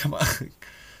 Like, come on.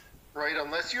 Right,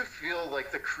 unless you feel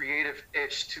like the creative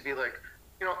itch to be like,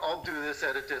 you know, I'll do this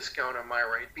at a discount, am I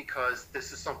right? Because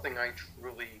this is something I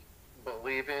truly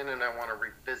believe in and I want to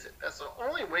revisit. That's the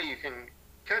only way you can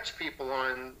catch people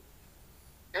on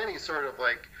any sort of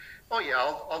like, oh yeah,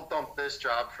 I'll dump this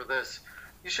job for this.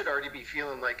 You should already be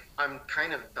feeling like I'm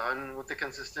kind of done with the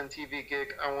consistent TV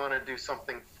gig. I want to do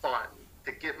something fun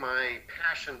to get my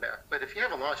passion back. But if you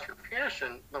haven't lost your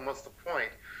passion, then what's the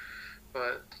point?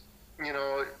 But you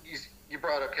know, you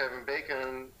brought up Kevin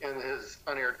Bacon in his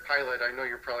unaired pilot. I know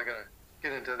you're probably gonna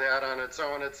get into that on its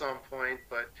own at some point,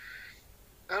 but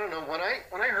I don't know. When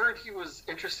I heard he was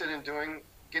interested in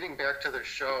getting back to the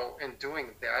show and doing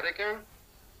that again,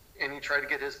 and he tried to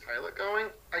get his pilot going,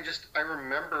 I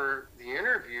remember the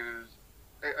interviews.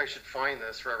 I should find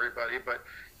this for everybody, but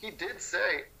he did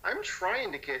say, I'm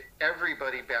trying to get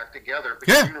everybody back together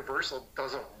because Universal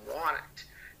doesn't want it.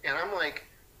 And I'm like,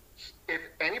 if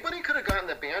anybody could have gotten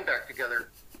the band back together,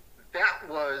 that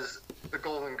was the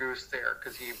golden goose there,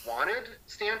 because he wanted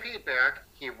Stampede back,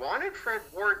 he wanted Fred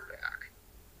Ward back.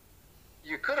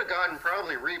 You could have gotten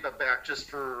probably Reba back just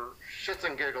for shits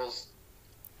and giggles.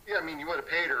 Yeah, I mean, you would have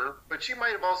paid her, but she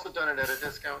might have also done it at a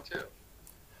discount too.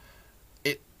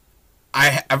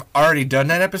 I've already done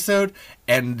that episode,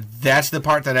 and that's the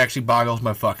part that actually boggles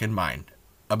my fucking mind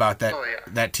about that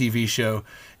that TV show,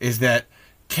 is that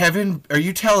Kevin, are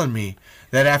you telling me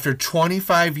that after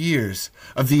 25 years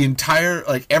of the entire,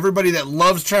 like, everybody that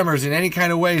loves Tremors in any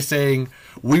kind of way saying,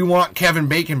 we want Kevin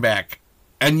Bacon back,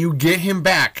 and you get him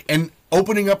back, and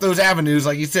opening up those avenues,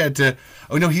 like you said, to,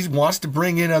 oh no, he wants to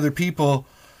bring in other people,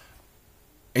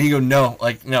 and you go, no,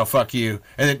 like, no, fuck you.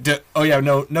 And then, oh yeah,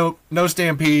 no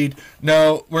Stampede.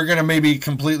 No, we're going to maybe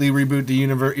completely reboot the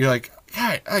universe. You're like,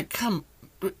 God, come,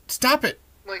 stop it.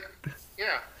 Like,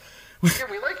 yeah, we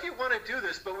like you want to do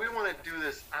this, but we want to do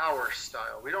this our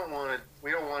style. We don't want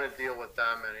to deal with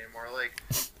them anymore. Like,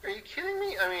 are you kidding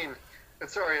me? I mean, and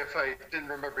sorry if I didn't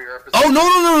remember your episode. Oh,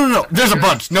 no. There's a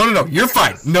bunch. No. You're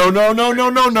fine. No.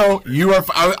 You are.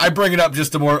 I bring it up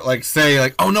just to more, like, say,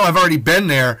 like, oh, no, I've already been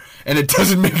there, and it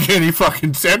doesn't make any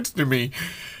fucking sense to me.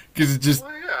 Because it just...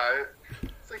 Well, yeah.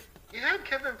 It's like, you had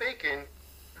Kevin Bacon,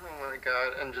 oh, my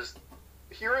God, and just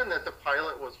hearing that the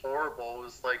pilot was horrible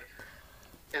was like,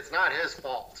 it's not his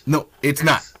fault. No, it's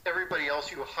not. Everybody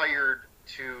else you hired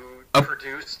to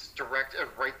produce, direct, and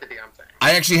write the damn thing.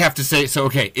 I actually have to say, so,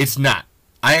 okay, it's not.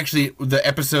 I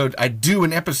do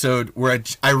an episode where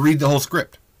I read the whole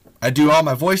script. I do all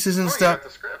my voices and stuff. You got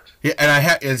the script. Yeah,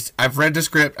 and I've read the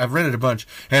script. I've read it a bunch,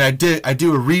 and I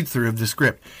do a read through of the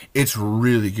script. It's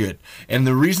really good, and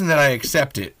the reason that I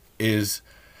accept it is,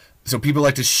 so people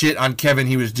like to shit on Kevin.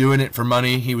 He was doing it for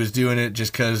money. He was doing it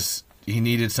just because he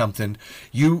needed something.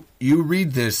 You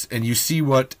read this and you see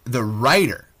what the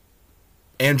writer,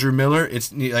 Andrew Miller,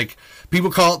 it's like, people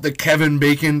call it the Kevin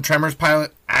Bacon Tremors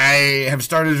pilot. I have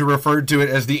started to refer to it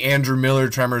as the Andrew Miller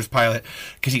Tremors pilot,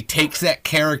 because he takes that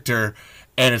character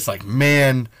and it's like,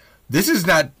 man, this is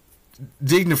not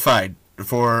dignified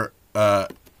for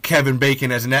Kevin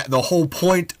Bacon as the whole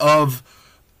point of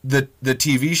the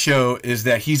TV show is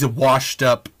that he's a washed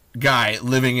up guy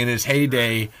living in his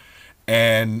heyday,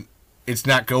 and it's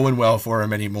not going well for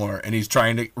him anymore, and he's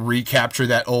trying to recapture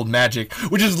that old magic,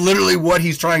 which is literally what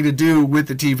he's trying to do with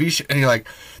the TV show. And you're like,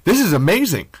 this is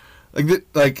amazing.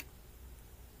 Like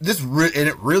this, and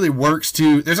it really works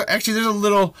too. There's a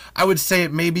little, I would say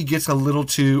it maybe gets a little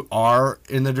too R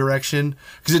in the direction,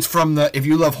 because it's from if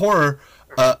you love horror,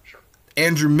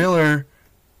 Andrew Miller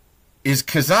is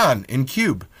Kazan in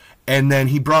Cube, and then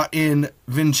he brought in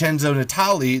Vincenzo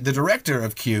Natali, the director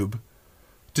of Cube,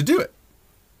 to do it.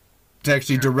 To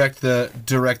actually direct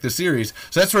the series,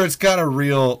 so that's where it's got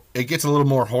it gets a little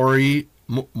more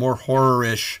more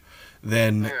horror-ish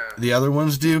than the other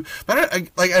ones do. But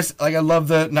I love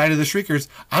the Night of the Shriekers.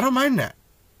 I don't mind that.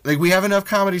 Like, we have enough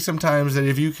comedy sometimes that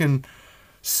if you can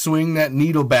swing that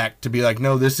needle back to be like,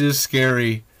 no, this is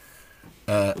scary.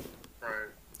 Right.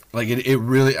 Like it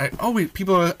really.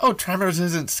 People are like, oh, Tremors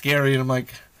isn't scary, and I'm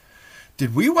like,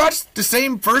 did we watch the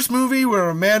same first movie where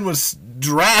a man was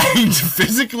dragged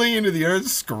physically into the earth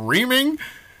screaming?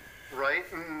 Right,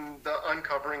 and the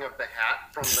uncovering of the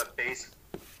hat from the base.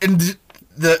 And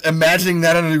the imagining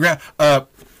that under the ground.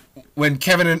 When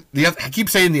Kevin and I keep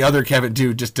saying the other Kevin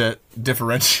too, just to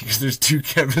differentiate, because there's two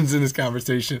Kevins in this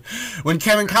conversation. When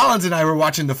Kevin Collins and I were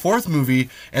watching the fourth movie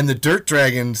and the Dirt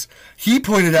Dragons, he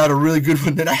pointed out a really good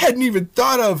one that I hadn't even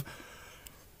thought of,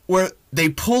 where they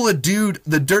pull a dude,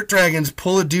 the Dirt Dragons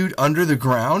pull a dude under the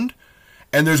ground,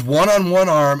 and there's one on one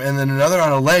arm and then another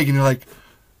on a leg, and you're like,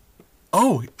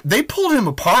 oh, they pulled him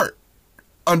apart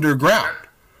underground.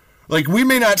 Like, we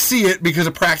may not see it because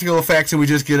of practical effects and we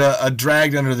just get a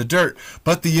dragged under the dirt,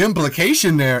 but the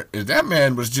implication there is that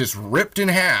man was just ripped in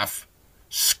half,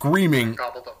 screaming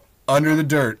under the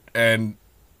dirt, and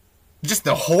just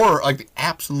the horror, like the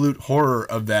absolute horror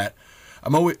of that.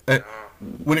 I'm always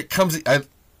when it comes.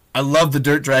 I love the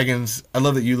Dirt Dragons. I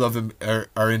love that you love them,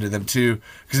 are into them too,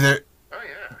 because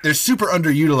they're super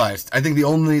underutilized. I think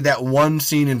that one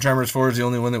scene in Tremors 4 is the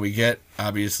only one that we get,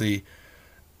 obviously.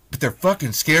 But they're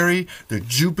fucking scary. They're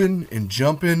jumping and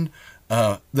jumping.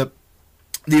 The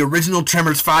original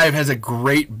Tremors 5 has a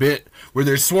great bit where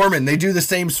they're swarming. They do the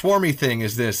same swarmy thing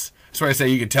as this. That's why I say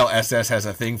you can tell SS has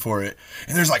a thing for it.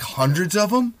 And there's like hundreds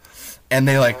of them. And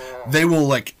they will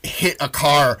like hit a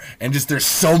car, and just there's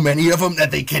so many of them that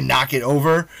they can knock it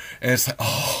over. And it's like,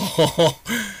 oh,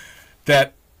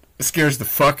 that scares the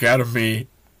fuck out of me,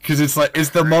 because it's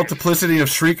the multiplicity of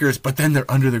Shriekers, but then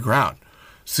they're under the ground,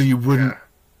 so you wouldn't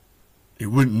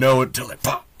know it until like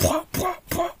pop, pop, pop,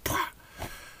 pop, pop.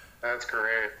 That's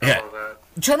great. Yeah. I love that.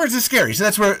 Tremors is scary, so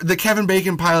that's where the Kevin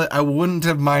Bacon pilot, I wouldn't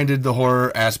have minded the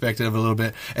horror aspect of it a little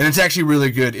bit, and it's actually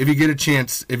really good. If you get a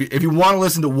chance, if you want to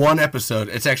listen to one episode,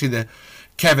 it's actually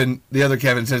the other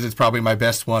Kevin says it's probably my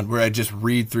best one, where I just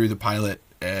read through the pilot,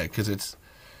 because it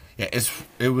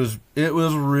was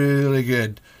really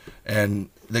good, and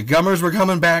the Gummers were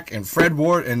coming back, and Fred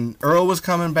Ward and Earl was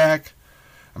coming back.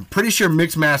 I'm pretty sure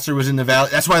Mixmaster was in the valley.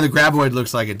 That's why the Graboid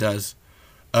looks like it does.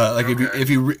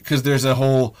 Because there's a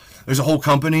whole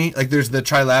company, like there's the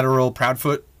Trilateral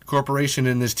Proudfoot Corporation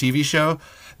in this TV show.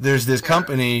 There's this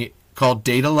company called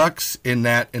Datalux in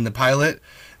the pilot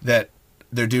that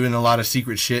they're doing a lot of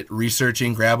secret shit,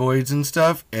 researching graboids and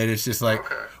stuff. And it's just like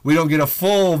we don't get a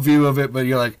full view of it, but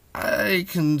you're like, I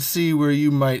can see where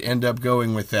you might end up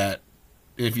going with that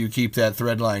if you keep that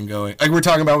thread line going. Like we're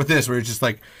talking about with this, where it's just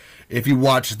like if you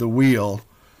watch the wheel,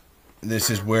 this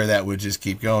is where that would just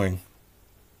keep going.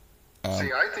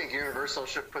 See, I think Universal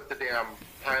should put the damn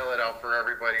pilot out for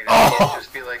everybody to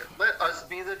just be like, let us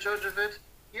be the judge of it.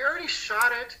 You already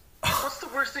shot it. What's the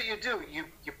worst that you do? You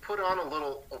put on a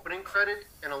little opening credit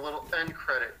and a little end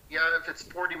credit. Yeah, if it's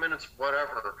 40 minutes,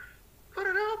 whatever. Put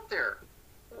it out there.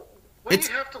 What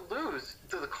do you have to lose?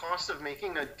 To the cost of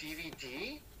making a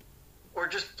DVD? Or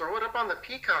just throw it up on the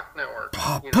Peacock network?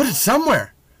 Put it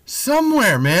somewhere.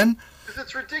 Somewhere, man. Because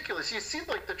it's ridiculous. You see,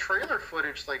 like, the trailer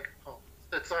footage, like,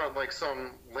 it's on like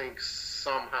some links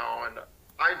somehow, and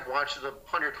I've watched it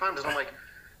 100 times, and I'm like,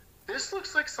 this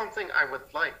looks like something I would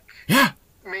like. Yeah.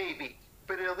 Maybe,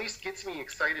 but it at least gets me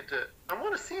excited I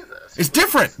want to see this. It's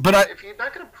different, but if you're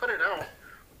not going to put it out,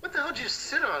 what the hell did you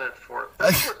sit on it for?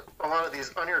 That's what a lot of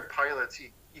these unaired pilots, you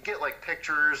get like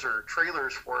pictures or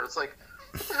trailers for. It's like,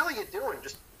 what the hell are you doing?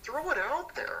 Just throw it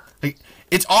out there. Like,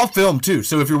 it's all filmed too,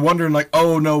 so if you're wondering like,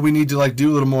 oh no, we need to like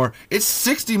do a little more, it's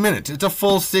 60 minutes. It's a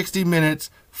full 60 minutes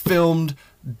filmed,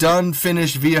 done,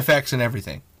 finished, VFX and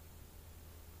everything.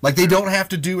 Like they don't have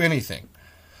to do anything.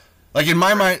 Like in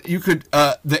my mind, you could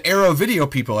the Arrow Video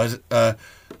people have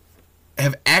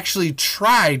actually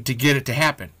tried to get it to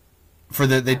happen.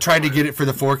 They tried to get it for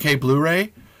the 4K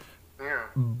Blu-ray. Yeah.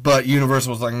 But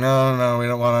Universal was like, no, we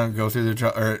don't want to go through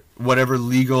or whatever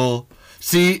legal.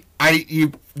 See,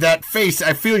 that face,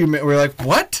 I feel you. We're like,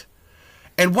 what?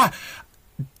 And why?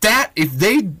 That, if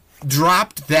they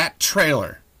dropped that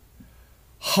trailer,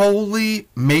 holy,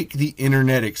 make the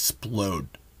internet explode.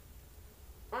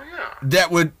 Oh yeah.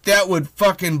 That would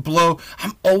fucking blow.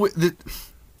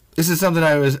 This is something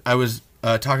I was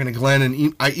talking to Glenn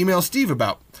and I emailed Steve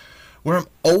about, where I'm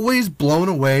always blown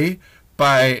away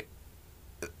by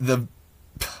the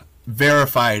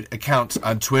verified accounts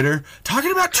on Twitter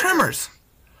talking about Tremors.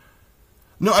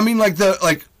 No, I mean I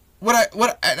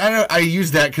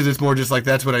use that because it's more just like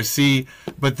that's what I see.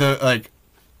 But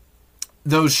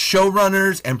those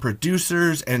showrunners and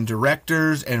producers and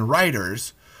directors and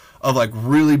writers of like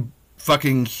really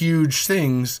fucking huge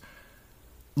things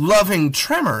loving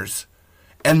Tremors,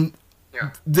 and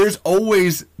they're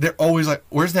always like,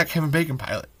 where's that Kevin Bacon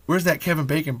pilot? Where's that Kevin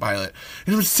Bacon pilot?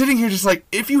 And I'm sitting here just like,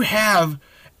 if you have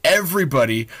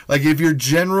everybody, like if your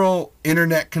general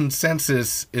internet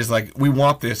consensus is like, we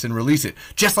want this and release it,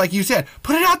 just like you said,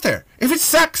 put it out there. If it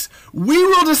sucks, we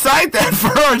will decide that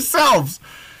for ourselves.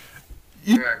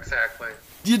 Yeah, exactly.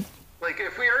 Like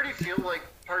if we already feel like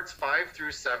parts 5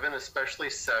 through 7,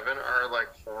 especially 7, are like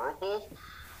horrible,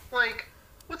 like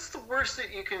what's the worst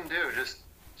that you can do?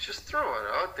 Just throw it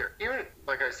out there. Even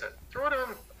like I said, throw it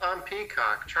on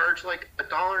Peacock. Charge like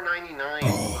 $1.99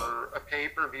 for a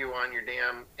pay-per-view on your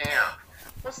damn app.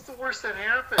 What's the worst that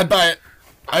happens? I'd buy it.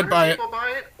 I'd buy it. People buy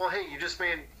it? Well, hey, you just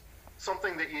made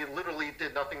something that you literally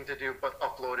did nothing to do but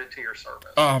upload it to your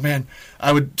service. Oh man,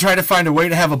 I would try to find a way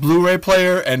to have a Blu-ray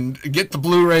player and get the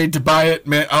Blu-ray to buy it.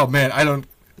 Man, oh man, I'd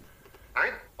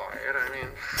buy it. I mean,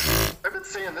 I've been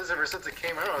saying this ever since it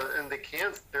came out, and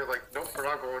they're like, nope, we're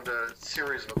not going to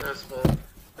series with this. Well,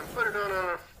 then put it on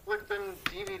a flipping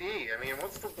DVD. I mean,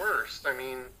 what's the worst? I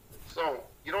mean, so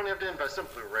you don't have to invest in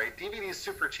Blu-ray. DVD is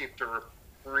super cheap to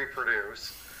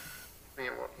reproduce. I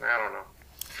mean, I don't know.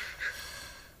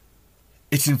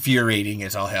 It's infuriating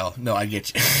as all hell. No, I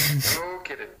get you. No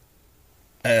kidding.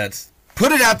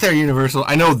 Put it out there, Universal.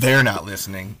 I know they're not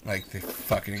listening. Like, they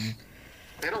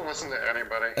don't listen to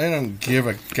anybody. They don't give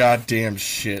a goddamn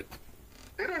shit.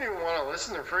 They don't even want to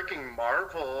listen to freaking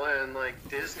Marvel and, like,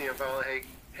 Disney about,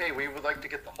 hey, we would like to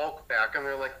get the Hulk back. And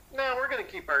they're like, no, we're going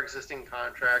to keep our existing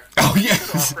contract. Oh, yeah. You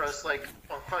can offer us, like,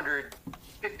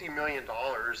 $150 million.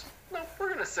 No, we're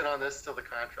going to sit on this till the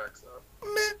contract's up.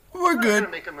 We're good. We're going to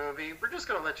make a movie. We're just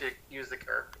going to let you use the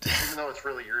character, even though it's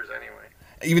really yours anyway.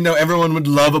 Even though everyone would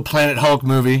love a Planet Hulk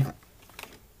movie.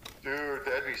 Dude,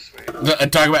 that'd be sweet.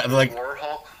 Talk about, like... War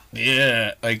Hulk?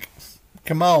 Yeah, like,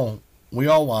 come on. We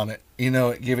all want it. You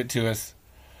know it. Give it to us.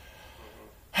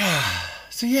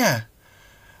 So, yeah.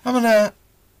 I'm gonna...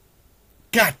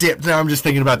 God damn. Now I'm just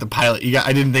thinking about the pilot.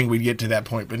 I didn't think we'd get to that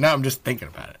point, but now I'm just thinking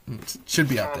about it. It should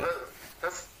be out there.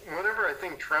 That's whenever I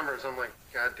think Tremors, I'm like,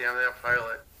 God damn that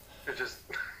pilot. It just...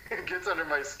 It gets under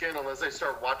my skin unless I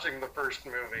start watching the first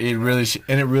movie. It really should.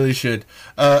 And it really should.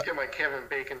 Just get my Kevin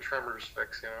Bacon Tremors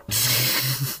fix, you know?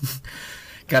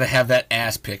 Gotta have that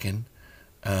ass picking.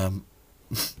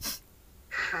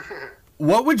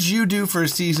 What would you do for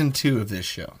season 2 of this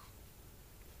show?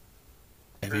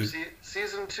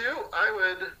 Season 2, I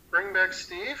would bring back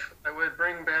Steve. I would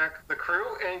bring back the crew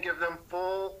and give them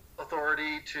full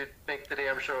authority to make the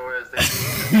damn show as they do.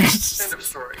 End of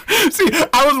story. See,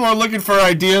 I was more looking for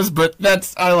ideas, but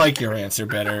I like your answer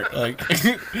better. Like, but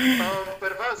if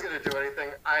I was going to do anything,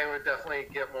 I would definitely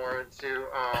get more into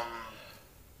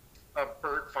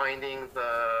Bert finding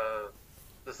the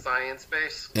science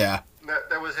base. Yeah.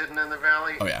 That was hidden in the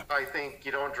valley. Oh, yeah. I think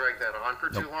you don't drag that on for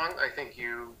too long. I think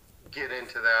you get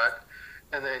into that,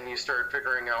 and then you start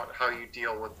figuring out how you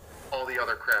deal with all the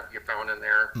other crap you found in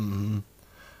there. Mm-hmm.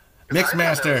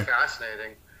 Mixmaster. That was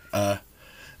fascinating.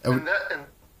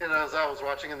 And as I was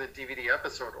watching in the DVD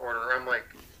episode order, I'm like,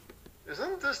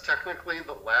 isn't this technically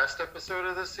the last episode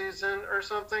of the season or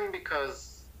something?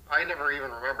 Because I never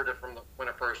even remembered it from when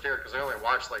it first aired, because I only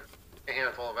watched like a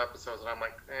handful of episodes, and I'm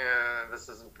like, this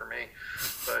isn't for me.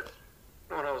 But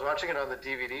when I was watching it on the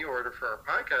DVD order for our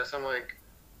podcast, I'm like,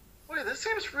 wait, this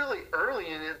seems really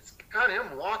early, and it's got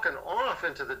him walking off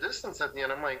into the distance at the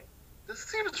end. I'm like, this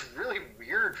seems really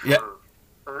weird for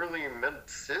early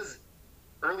mid-season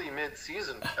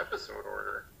episode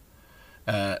order.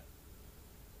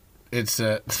 It's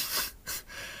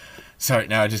sorry,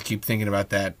 now I just keep thinking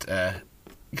about that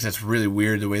because it's really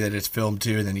weird the way that it's filmed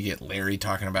too, and then you get Larry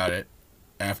talking about it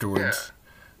afterwards.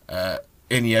 Yeah.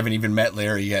 And you haven't even met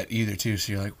Larry yet either too,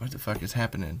 so you're like, what the fuck is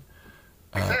happening?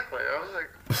 Exactly. I was like,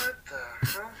 what the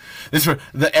hell? This for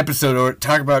the episode order.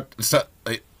 Talk about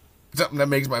something that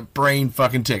makes my brain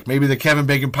fucking tick. Maybe the Kevin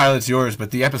Bacon pilot's yours,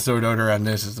 but the episode order on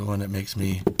this is the one that makes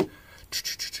me.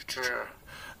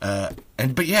 Yeah.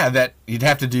 But yeah, that you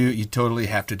totally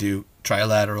have to do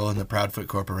Trilateral and the Proudfoot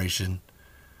Corporation.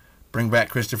 Bring back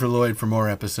Christopher Lloyd for more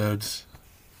episodes.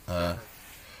 Do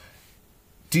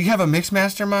you have a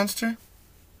Mixmaster monster?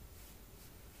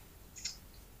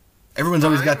 Everyone's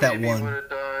always got that one. I would have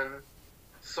done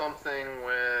something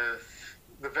with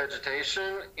the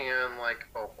vegetation and like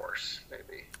a horse,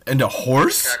 maybe. And a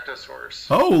horse? Cactus horse.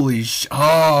 Holy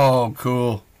oh,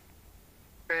 cool.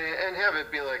 And have it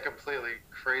be like completely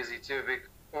crazy too,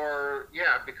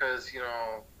 because you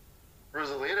know,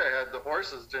 Rosalita had the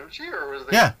horses, didn't she? Or were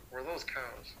those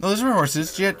cows? No, those were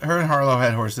horses. Her and Harlow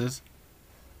had horses.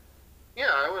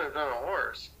 Yeah, I would have done a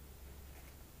horse.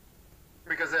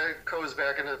 Because that goes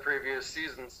back into the previous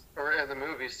seasons, or in the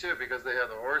movies too, because they have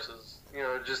the horses. You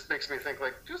know, it just makes me think,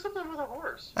 like, do something with a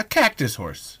horse. A cactus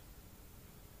horse.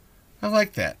 I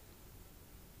like that.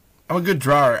 I'm a good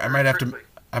drawer. I might have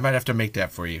to make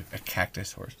that for you. A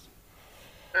cactus horse.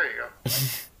 There you go.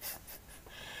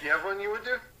 You have one you would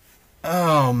do?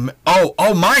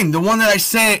 Mine. The one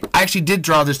that I actually did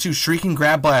draw this too. Shrieking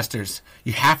Grab Blasters.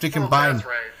 You have to combine. That's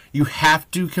right. You have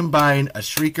to combine a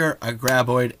Shrieker, a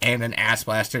Graboid, and an Ass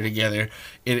Blaster together.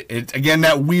 It again,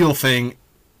 that wheel thing,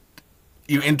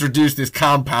 you introduce this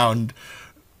compound.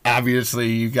 Obviously,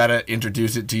 you got to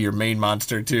introduce it to your main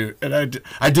monster, too. And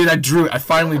I drew it. I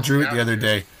finally drew it the other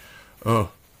day.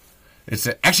 Oh.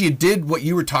 Actually, it did what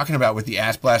you were talking about with the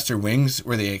Ass Blaster wings,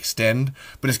 where they extend,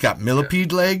 but it's got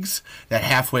millipede legs that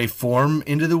halfway form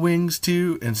into the wings,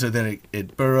 too. And so then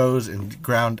it burrows and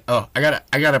ground. Oh, I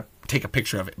gotta take a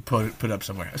picture of it and put it up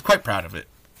somewhere. I was quite proud of it.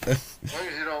 As long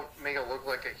as you don't make it look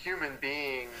like a human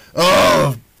being.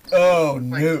 No.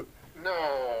 No.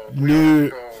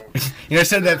 You know, I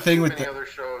said that thing with many other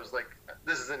shows like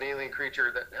this is an alien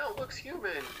creature that now looks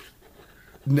human.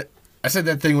 I said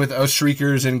that thing with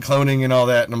Shriekers and cloning and all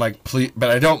that, and I'm like, please, but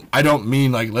I don't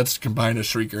mean like let's combine a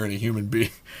Shrieker and a human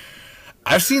being.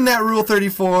 I've seen that Rule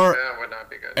 34, That would not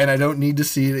be good. and I don't need to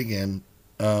see it again.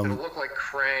 It'll look like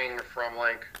Krang from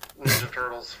like Ninja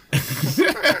Turtles.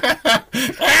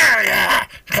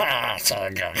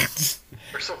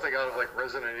 Or something out of like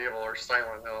Resident Evil or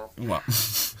Silent Hill. Well,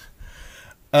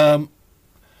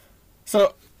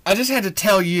 so I just had to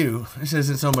tell you, this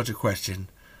isn't so much a question,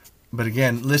 but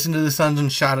again, listen to the Sons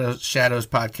and Shadows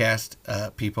podcast,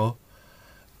 people.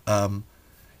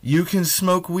 You can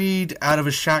smoke weed out of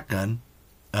a shotgun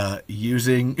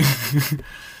using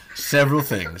several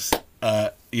things.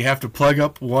 You have to plug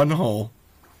up one hole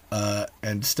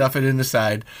and stuff it in the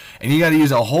side, and you got to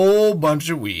use a whole bunch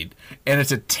of weed, and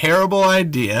it's a terrible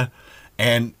idea,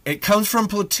 and it comes from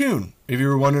Platoon. If you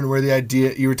were wondering where the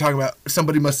idea, you were talking about,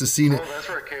 somebody must have seen it. Oh, that's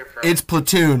where it came from. It's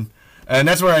Platoon. And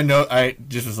that's where I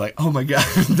just was like, oh my god,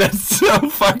 that's so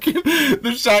fucking,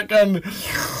 the shotgun.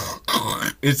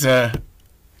 It's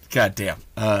goddamn.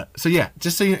 So yeah,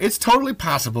 just so you know, it's totally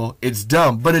possible. It's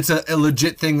dumb, but it's a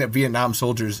legit thing that Vietnam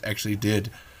soldiers actually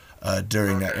did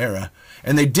during that era.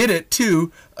 And they did it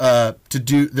too to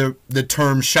do the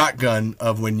term shotgun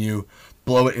of when you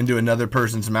blow it into another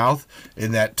person's mouth.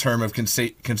 In that term of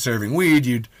conserving weed,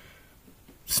 you'd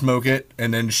smoke it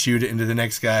and then shoot it into the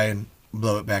next guy and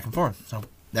blow it back and forth. So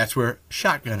that's where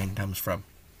shotgunning comes from.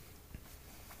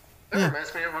 That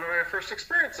reminds me of one of my first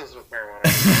experiences with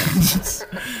marijuana.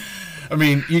 I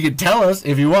mean, you could tell us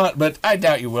if you want, but I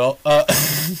doubt you will.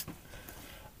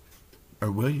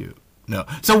 Or will you? No.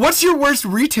 So what's your worst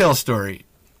retail story?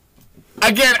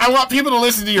 Again, I want people to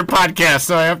listen to your podcast,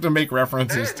 so I have to make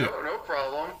references to... No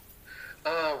problem.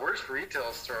 Worst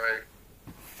retail story?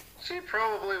 See,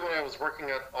 probably when I was working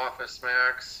at Office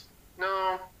Max.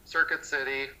 No, Circuit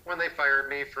City, when they fired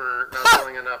me for not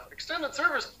selling enough extended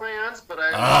service plans, but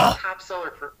I was the top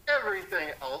seller for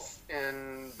everything else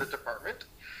in the department.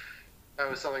 I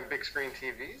was selling big screen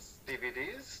TVs,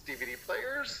 DVDs, DVD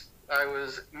players. I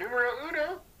was numero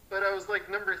uno, but I was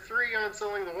like number 3 on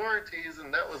selling the warranties,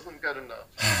 and that wasn't good enough.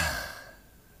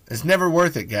 It's never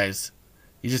worth it, guys.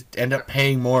 You just end up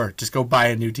paying more. Just go buy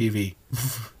a new TV.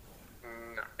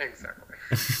 No, exactly.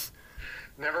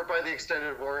 Never buy the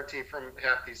extended warranty from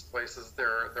half these places.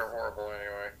 They're horrible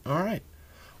anyway. All right.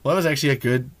 Well, that was actually a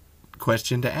good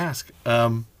question to ask.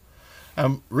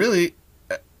 Really,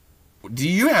 do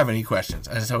you have any questions?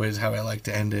 That's always how I like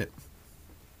to end it.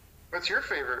 What's your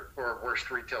favorite or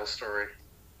worst retail story?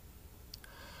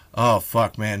 Oh,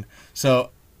 fuck, man.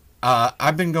 So,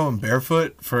 I've been going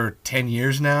barefoot for 10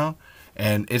 years now,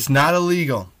 and it's not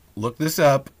illegal. Look this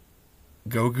up.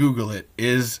 Go Google it.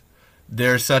 Is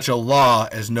there such a law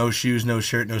as no shoes, no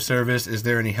shirt, no service? Is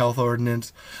there any health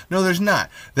ordinance? No, there's not.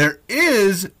 There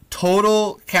is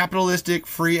total capitalistic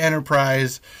free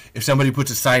enterprise. If somebody puts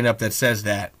a sign up that says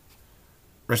that,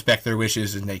 respect their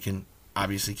wishes, and they can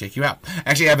obviously kick you out.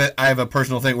 Actually, I have a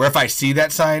personal thing where if I see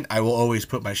that sign, I will always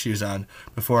put my shoes on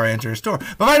before I enter a store.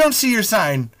 But if I don't see your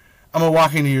sign, I'm going to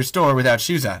walk into your store without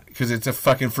shoes on because it's a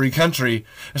fucking free country.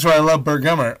 That's why I love Burt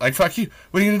Gummer. Like, fuck you.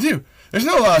 What are you going to do? There's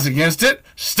no laws against it.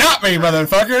 Stop me,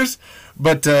 motherfuckers.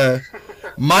 But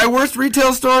my worst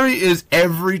retail story is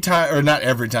every time, or not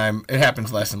every time, it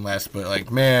happens less and less, but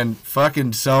like, man,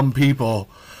 fucking some people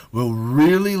will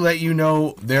really let you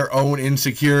know their own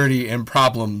insecurity and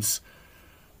problems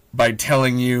by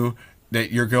telling you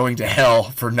that you're going to hell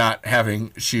for not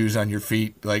having shoes on your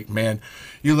feet. Like, man,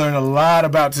 you learn a lot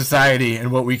about society and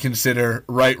what we consider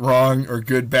right, wrong, or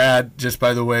good, bad, just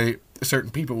by the way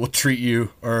certain people will treat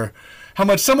you, or how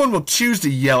much someone will choose to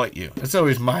yell at you. That's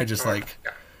always my just like,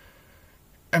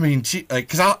 I mean, like,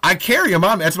 because I carry them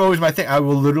on. That's always my thing. I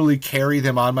will literally carry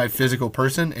them on my physical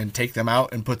person and take them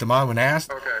out and put them on when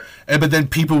asked. Okay. But then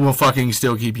people will fucking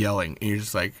still keep yelling. And you're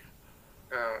just like,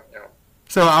 no.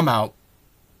 So I'm out.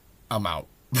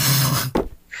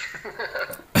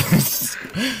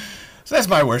 So that's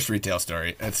my worst retail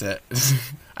story. That's it.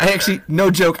 I actually,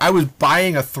 no joke, I was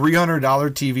buying a $300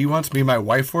 TV once, me and my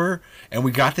wife were, and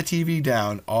we got the TV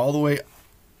down all the way,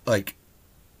 like,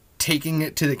 taking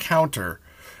it to the counter.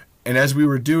 And as we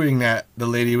were doing that, the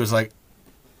lady was like,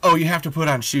 oh, you have to put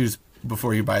on shoes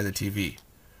before you buy the TV.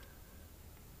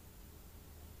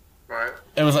 Right.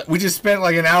 It was like, we just spent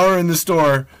like an hour in the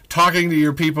store talking to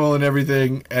your people and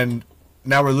everything, and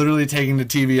now we're literally taking the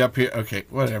TV up here. Okay,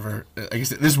 whatever. Like I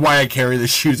said, this is why I carry the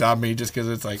shoes on me, just because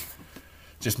it's like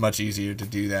just much easier to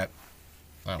do that.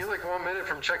 Oh. You're like 1 minute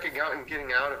from checking out and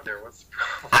getting out of there. What's the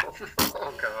problem?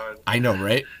 Oh, God. I know,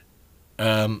 right?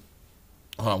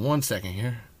 hold on one second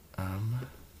here.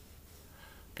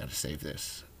 Gotta save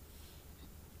this.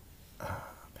 Back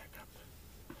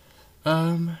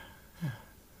up.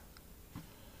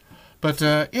 But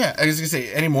yeah, I was gonna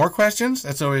say, any more questions?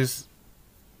 That's always,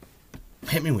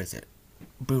 hit me with it.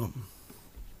 Boom.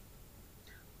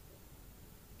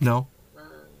 No.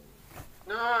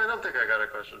 No, I don't think I got a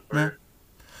question for No. you.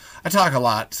 I talk a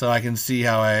lot, so I can see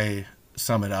how I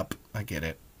sum it up. I get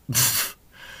it.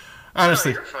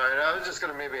 Honestly. No, you're fine. I was just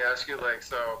going to maybe ask you, like,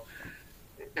 so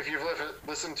if you've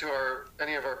listened to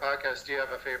any of our podcasts, do you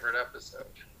have a favorite episode?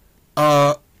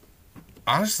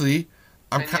 Honestly,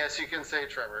 yes, you can say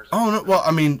Tremors. Oh no, well,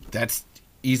 I mean, that's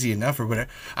easy enough or whatever.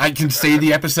 I can say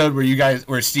the episode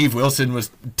where Steve Wilson was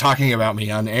talking about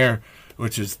me on air,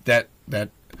 which is that.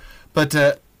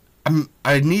 But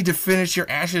I need to finish your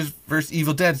Ashes vs.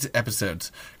 Evil Dead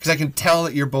episodes because I can tell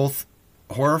that you're both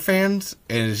horror fans,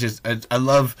 and it's just I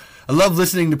love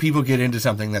listening to people get into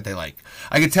something that they like.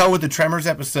 I could tell with the Tremors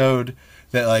episode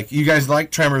that like you guys like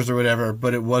Tremors or whatever,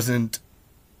 but it wasn't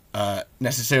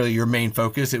necessarily your main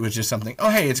focus. It was just something. Oh,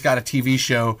 hey, it's got a TV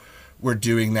show. We're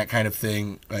doing that kind of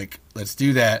thing. Like, let's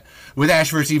do that. With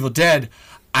Ash vs. Evil Dead,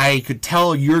 I could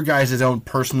tell your guys' own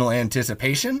personal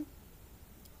anticipation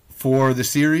for the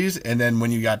series, and then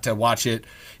when you got to watch it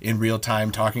in real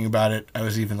time talking about it, I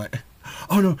was even like,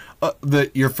 oh no,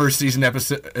 your first season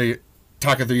episode,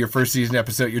 talking through your first season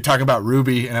episode, you're talking about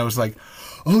Ruby, and I was like,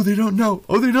 oh, they don't know,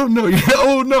 yeah,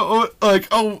 oh no, I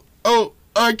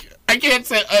can't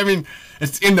say, I mean,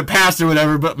 it's in the past or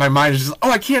whatever, but my mind is just,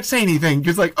 I can't say anything,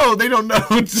 because like, oh, they don't know,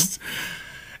 it's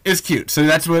cute. So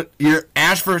that's what your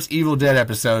Ash vs. Evil Dead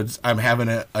episodes, I'm having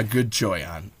a good joy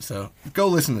on, so go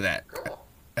listen to that. Cool.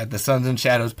 At the Suns and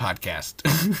Shadows podcast.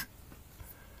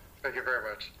 Thank you very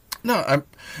much. No,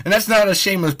 and that's not a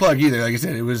shameless plug either. Like I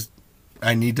said,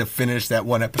 I need to finish that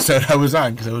one episode I was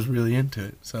on because I was really into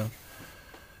it. So.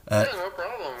 Yeah, no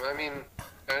problem. I mean,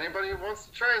 anybody who wants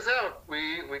to try us out,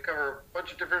 we cover a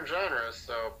bunch of different genres,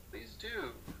 so please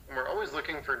do. And we're always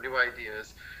looking for new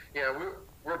ideas. Yeah,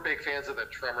 we're big fans of the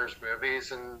Tremors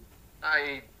movies, and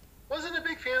I wasn't a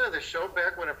big fan of the show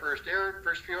back when it first aired.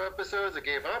 First few episodes, I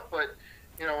gave up, but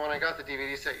you know, when I got the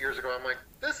DVD set years ago, I'm like,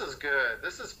 this is good,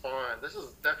 this is fun, this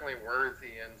is definitely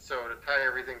worthy. And so to tie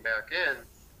everything back in,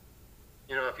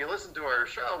 you know, if you listen to our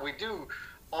show, we do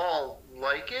all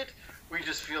like it. We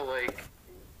just feel like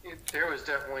there was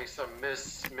definitely some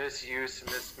misuse,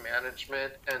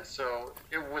 mismanagement, and so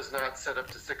it was not set up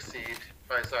to succeed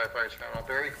by Sci-Fi Channel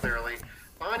very clearly.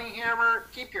 Bonnie Hammer,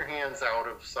 keep your hands out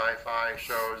of sci-fi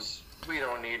shows. We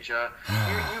don't need you.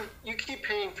 You keep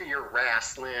paying for your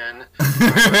wrestling on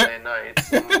Monday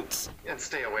nights and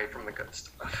stay away from the good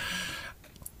stuff.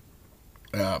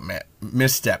 Oh, man.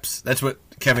 Missteps. That's what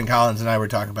Kevin Collins and I were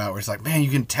talking about. Where it's like, man, you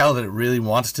can tell that it really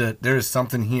wants to. There is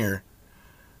something here.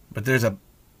 But there's a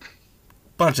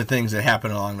bunch of things that happen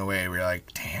along the way where you're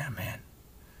like, damn, man.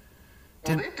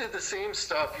 Well, they did the same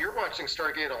stuff. You're watching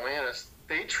Stargate Atlantis.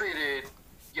 They treated,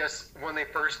 when they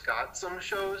first got some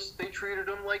shows, they treated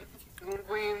them like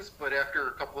Queens, but after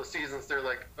a couple of seasons, they're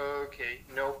like, okay,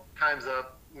 nope, time's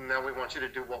up. Now we want you to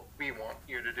do what we want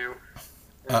you to do.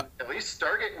 At least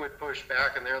Stargate would push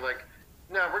back, and they're like,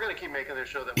 no, we're going to keep making the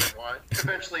show that we want.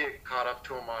 Eventually, it caught up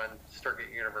to them on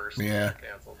Stargate Universe. Yeah.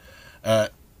 Canceled.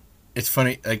 It's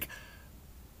funny, like,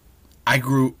 I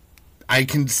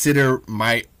consider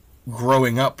my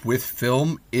growing up with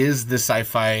film is the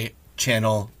Sci-Fi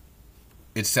Channel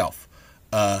itself.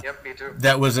 Yep, me too.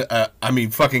 That was, I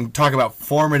mean, fucking talk about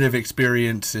formative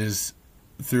experiences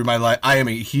through my life. I am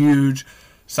a huge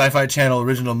Sci-Fi Channel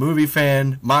original movie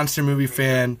fan, monster movie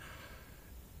fan.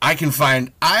 I can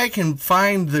find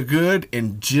the good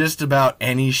in just about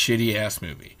any shitty ass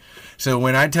movie. So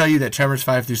when I tell you that Tremors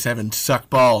 5 through 7 suck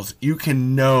balls, you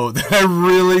can know that I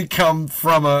really come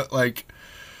from it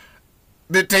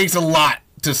takes a lot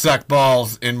to suck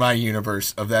balls in my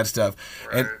universe of that stuff.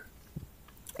 Right. And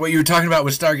what you were talking about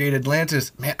with Stargate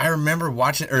Atlantis, man, I remember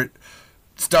watching, or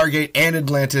Stargate and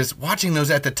Atlantis, watching those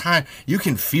at the time. You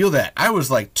can feel that. I was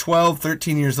like 12,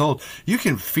 13 years old. You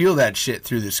can feel that shit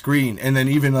through the screen. And then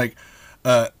even like,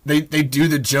 they do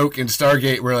the joke in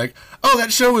Stargate where like, oh,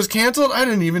 that show was canceled? I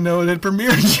didn't even know it had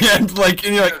premiered yet. Like,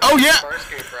 and you're like, oh yeah.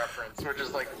 Farscape reference, which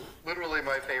is like literally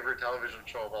my favorite television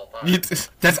show of all time.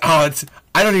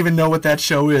 I don't even know what that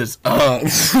show is.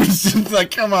 It's just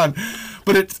like, come on.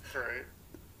 But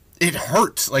it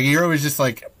hurts. Like, you're always just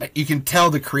like, you can tell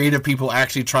the creative people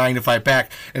actually trying to fight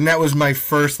back. And that was my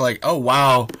first like, oh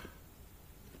wow,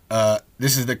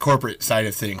 this is the corporate side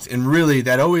of things. And really,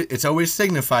 it's always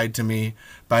signified to me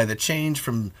by the change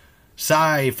from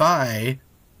sci-fi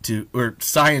or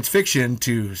science fiction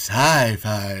to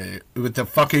sci-fi with the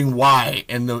fucking Y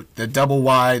and the double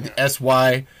Y, the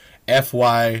SY,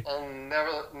 FY. I'll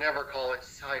never call it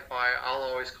sci-fi. I'll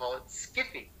always call it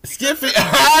skiffy. Skiffy!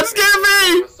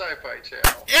 Skiffy! Sci-fi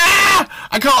channel. Yeah!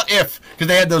 I call it if, because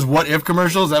they had those what if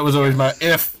commercials. That was always my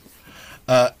if.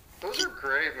 Those are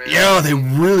great, man. Yeah, they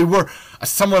really were.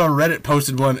 Someone on Reddit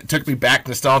posted one. It took me back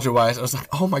nostalgia-wise. I was like,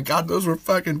 oh my god, those were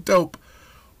fucking dope.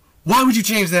 Why would you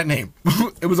change that name?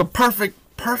 It was a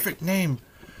perfect name.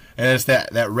 And it's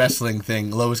that wrestling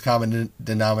thing, lowest common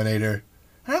denominator.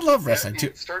 I love wrestling too.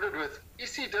 It started with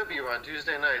ECW on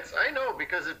Tuesday nights. I know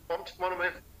because it bumped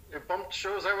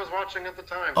shows I was watching at the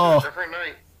time to a different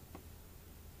night.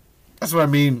 That's what I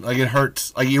mean. Like, it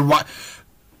hurts. Like, you're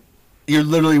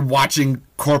literally watching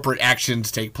corporate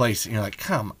actions take place, and you're like,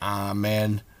 come on,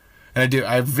 man. And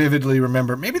I vividly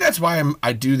remember, maybe that's why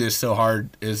I do this so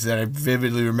hard, is that I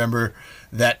vividly remember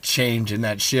that change and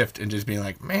that shift and just being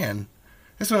like, man,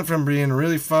 this went from being a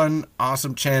really fun,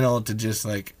 awesome channel to just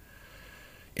like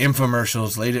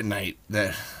infomercials late at night.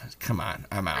 Come on,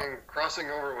 I'm out. And crossing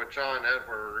over with John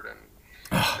Edward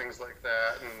and things like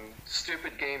that, and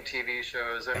stupid game TV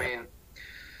shows. I mean,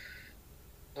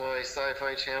 boy,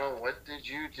 Sci-Fi Channel, what did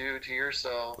you do to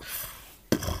yourself?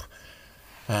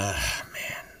 Man.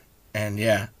 And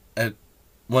yeah,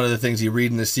 one of the things you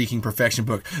read in the Seeking Perfection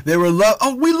book, we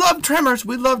love Tremors.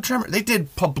 We love Tremors. They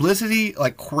did publicity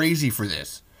like crazy for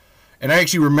this. And I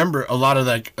actually remember a lot of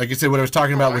like I said, what I was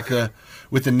talking about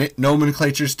with the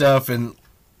nomenclature stuff and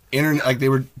internet, like they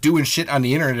were doing shit on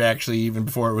the internet actually even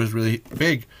before it was really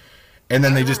big. And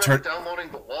then they just turned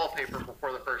downloading the wallpaper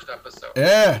before the first episode.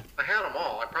 Yeah, I had them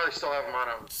all. I probably still have them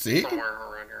on somewhere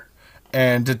around here.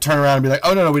 And to turn around and be like,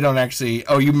 oh no, we don't actually.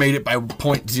 Oh, you made it by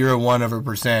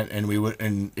 0.01%, and we would,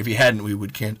 and if you hadn't, we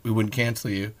wouldn't cancel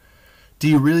you. Do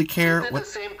you really care? They did the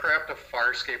same crap to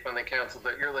Farscape when they canceled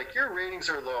it. You're like, your ratings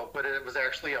are low, but it was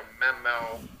actually a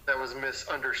memo that was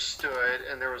misunderstood,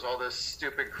 and there was all this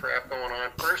stupid crap going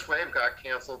on. First Wave got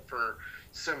canceled for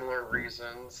similar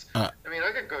reasons. I mean,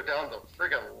 I could go down the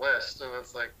friggin' list, and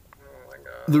it's like, oh my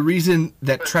god. The reason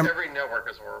that every network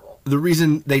is horrible. The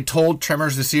reason they told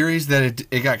Tremors the series that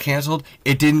it got canceled,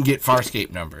 it didn't get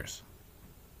Farscape numbers.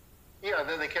 Yeah, and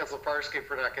then they canceled Farscape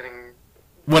for not getting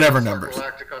whatever numbers,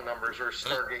 Galactica numbers or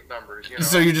Stargate numbers. You know?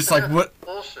 So you're just like, what?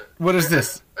 Bullshit. What is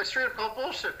this? I straight up call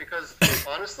bullshit because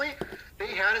honestly, they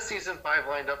had a season 5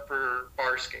 lined up for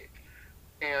Farscape,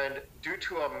 and due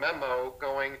to a memo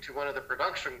going to one of the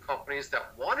production companies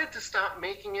that wanted to stop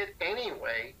making it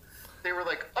anyway, they were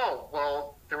like, oh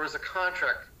well, there was a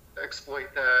contract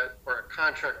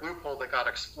contract loophole that got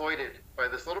exploited by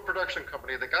this little production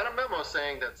company that got a memo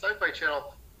saying that Sci-Fi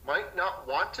Channel might not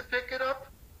want to pick it up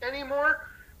anymore.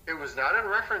 It was not in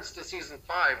reference to season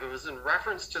 5. It was in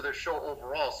reference to the show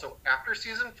overall. So after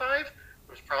season 5, it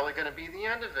was probably going to be the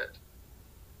end of it.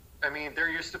 I mean, there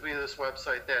used to be this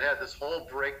website that had this whole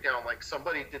breakdown, like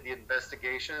somebody did the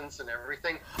investigations and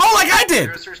everything. Oh, like I did!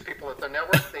 Producers, people at the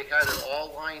network, they had it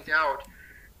all lined out.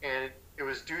 And it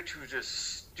was due to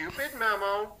just stupid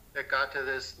memo that got to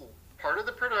this part of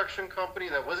the production company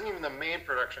that wasn't even the main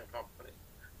production company.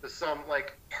 There's some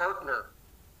like partner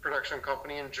production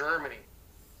company in Germany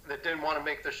that didn't want to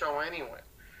make the show anyway.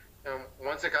 And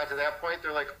once it got to that point,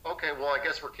 they're like, okay, well, I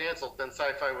guess we're canceled. Then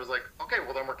Sci-Fi was like, okay,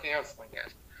 well, then we're canceling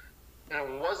it. And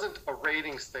it wasn't a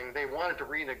ratings thing. They wanted to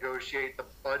renegotiate the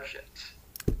budget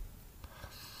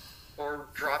or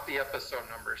drop the episode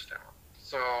numbers down.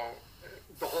 So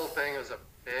the whole thing is a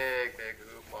big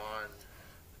hoopla.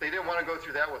 They didn't want to go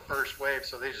through that with First Wave,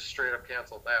 so they just straight up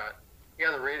canceled that.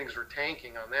 Yeah, the ratings were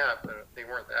tanking on that, but they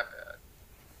weren't that bad.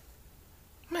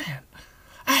 Man,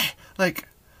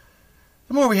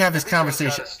 the more we have this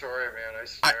conversation, got a story, man. I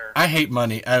swear. I hate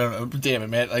money. I don't know. Damn it,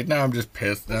 man. Like now, I'm just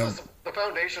pissed. This is the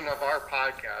foundation of our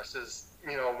podcast. Is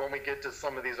when we get to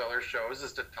some of these other shows,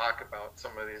 is to talk about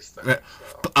some of these things.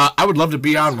 So. I would love to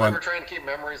be on one. We're trying to keep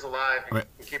memories alive and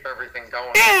keep everything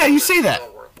going. Yeah, you say that.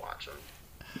 Still worth watching.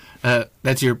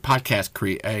 That's your podcast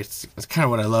It's kind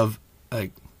of what I love,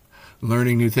 like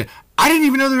learning new things. I didn't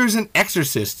even know there was an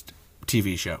Exorcist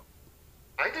TV show.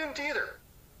 I didn't either.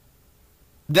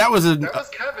 That was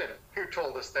Kevin who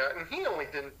told us that, and he only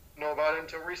didn't know about it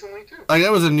until recently too. Like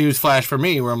that was a news flash for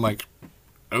me, where I'm like,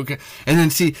 okay. And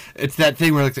then see, it's that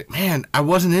thing where like, man, I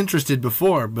wasn't interested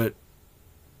before, but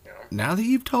now that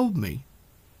you've told me,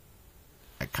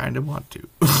 I kind of want to.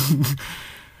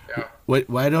 Yeah.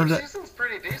 Why don't the season's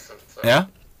pretty decent. So. Yeah.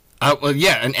 Well,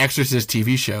 yeah, an Exorcist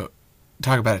TV show.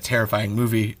 Talk about a terrifying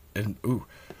movie, and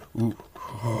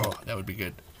that would be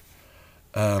good.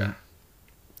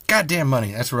 Goddamn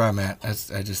money. That's where I'm at.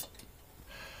 I just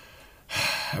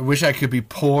I wish I could be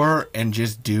poor and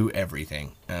just do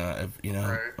everything. You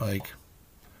know, Right. like,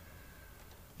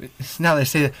 now they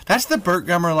say that's the Burt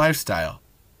Gummer lifestyle.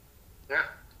 Yeah.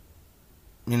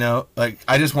 You know, like,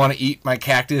 I just want to eat my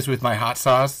cactus with my hot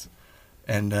sauce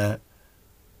and Yeah.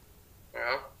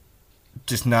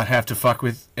 just not have to fuck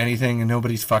with anything and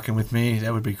nobody's fucking with me.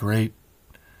 That would be great.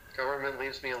 Government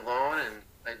leaves me alone, and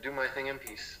I do my thing in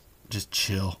peace. Just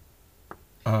chill.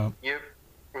 Yep.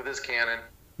 With his cannon.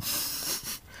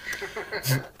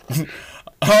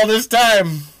 All this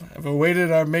time, I've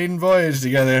awaited our maiden voyage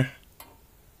together.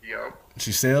 Yep.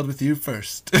 She sailed with you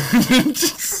first.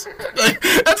 Just, like,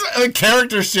 that's the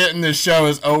character shit in this show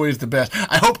is always the best.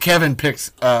 I hope Kevin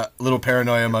picks Little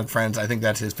Paranoia Among Friends. I think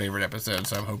that's his favorite episode,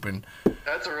 so I'm hoping.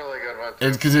 That's a really good one, too.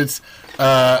 It's because it's.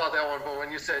 I thought that one, but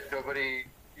when you said nobody,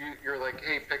 you're like,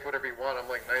 hey, pick whatever you want. I'm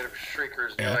like, Night of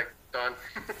Shriekers. And Yeah. you're like, done.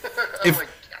 I'm like,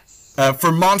 yes.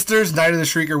 For monsters, Night of the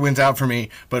Shrieker wins out for me,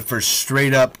 but for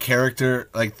straight up character,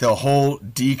 like the whole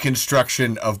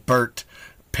deconstruction of Bert,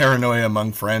 Paranoia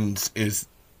Among Friends is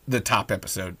the top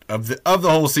episode of the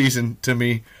whole season to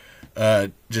me.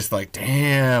 Just like,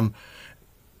 damn,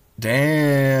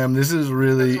 this is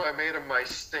really. That's why I made him my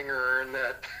stinger in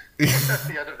that at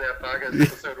the end of that podcast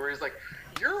episode where he's like,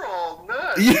 "You're all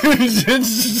nuts."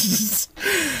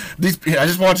 I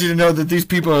just want you to know that these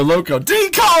people are loco. Did he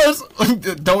call us?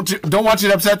 Don't want you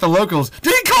to upset the locals.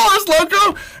 Did he call us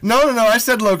loco? No. I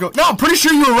said loco. No, I'm pretty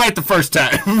sure you were right the first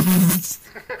time.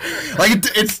 Like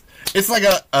it's like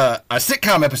a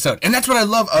sitcom episode, and that's what I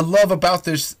love. I love about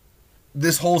this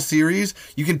whole series.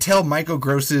 You can tell Michael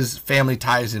Gross's Family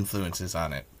Ties influences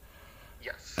on it.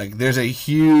 Yes. Like, there's a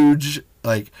huge,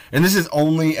 like, and this is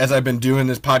only as I've been doing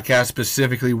this podcast,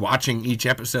 specifically watching each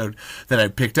episode, that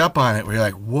I've picked up on it, where you're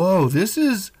like, whoa, this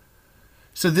is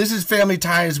Family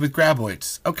Ties with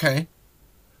Graboids. Okay.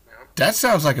 That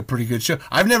sounds like a pretty good show.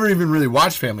 I've never even really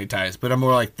watched Family Ties, but I'm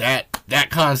more like, that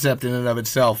concept in and of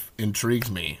itself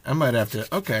intrigues me. I might have to,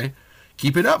 okay,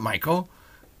 keep it up, Michael.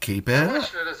 Keep it I up.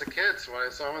 watched it as a kid, so when I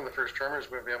saw him in the first Tremors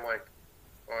movie, I'm like,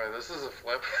 boy, this is a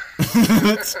flip.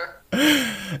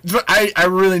 But I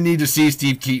really need to see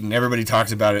Steve Keaton. Everybody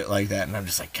talks about it like that, and I'm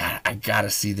just like, God, I gotta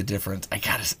see the difference.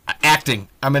 Acting.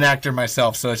 I'm an actor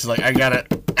myself, so it's just like, I gotta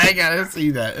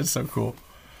see that. It's so cool.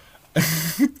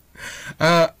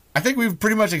 I think we've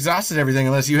pretty much exhausted everything,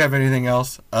 unless you have anything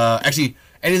else. Actually,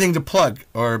 anything to plug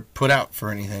or put out for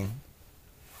anything.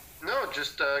 No,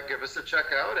 just give us a check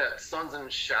out at Suns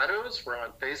and Shadows. We're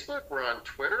on Facebook. We're on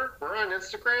Twitter. We're on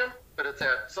Instagram, but it's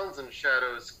at Suns and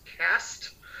Shadows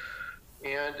Cast.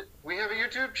 And we have a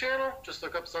YouTube channel. Just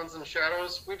look up Suns and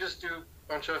Shadows. We just do a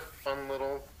bunch of fun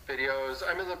little videos.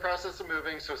 I'm in the process of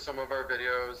moving, so some of our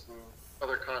videos and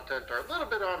other content are a little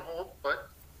bit on hold, but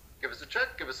give us a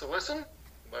check. Give us a listen.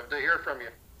 Love to hear from you.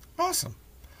 Awesome.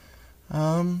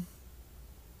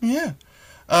 Yeah.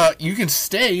 You can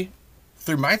stay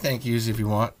through my thank yous if you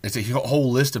want. It's a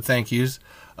whole list of thank yous.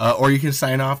 Or you can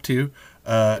sign off too.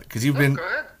 Because you've been. Go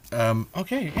ahead.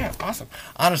 Okay, yeah, awesome.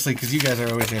 Honestly, because you guys are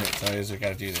always in it, so I just got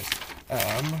to do this.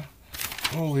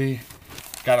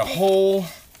 Got a whole.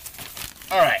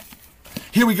 All right.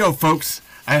 Here we go, folks.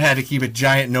 I had to keep a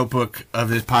giant notebook of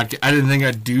this podcast. I didn't think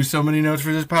I'd do so many notes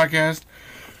for this podcast.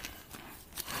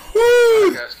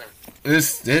 Woo!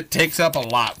 It takes up a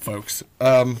lot, folks.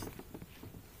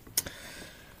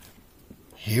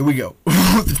 Here we go.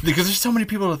 Because there's so many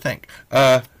people to thank.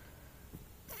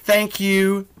 Thank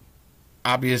you,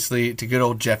 obviously, to good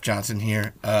old Jeff Johnson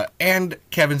here, and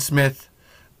Kevin Smith.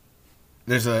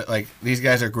 These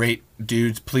guys are great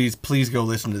dudes. Please go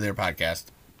listen to their podcast.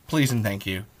 Please and thank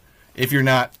you. If you're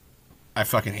not, I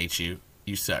fucking hate you.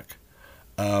 You suck.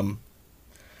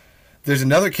 There's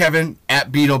another Kevin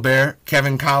at Beetle Bear,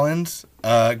 Kevin Collins.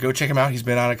 Go check him out. He's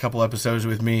been on a couple episodes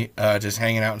with me, just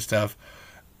hanging out and stuff.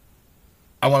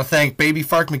 I want to thank Baby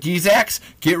Fark McGeezax.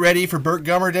 Get ready for Burt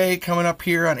Gummer Day coming up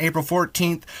here on April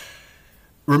 14th.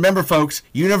 Remember, folks,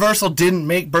 Universal didn't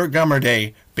make Burt Gummer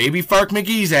Day. Baby Fark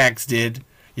McGeezax did.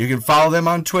 You can follow them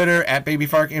on Twitter at Baby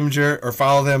Fark Imgur, or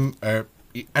follow them. I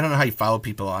don't know how you follow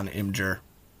people on Imgur.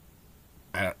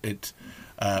 It's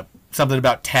something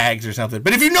about tags or something.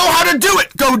 But if you know how to do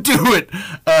it, go do it,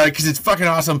 because it's fucking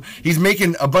awesome. He's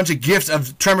making a bunch of GIFs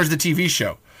of Tremors the TV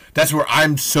show. That's where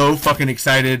I'm so fucking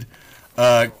excited.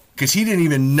 Because he didn't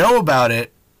even know about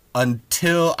it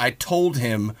until I told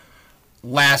him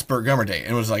last Burt Gummer Day,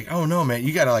 and was like, "Oh no, man,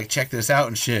 you gotta like check this out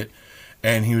and shit."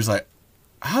 And he was like,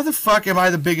 "How the fuck am I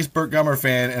the biggest Burt Gummer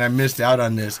fan and I missed out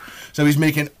on this?" So he's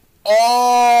making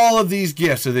all of these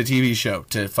gifts of the TV show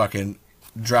to fucking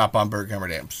drop on Burt Gummer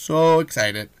Day. I'm so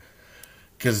excited.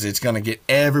 because it's gonna get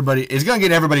everybody. It's gonna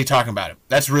get everybody talking about it.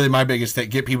 That's really my biggest thing.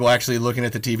 Get people actually looking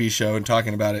at the TV show and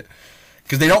talking about it,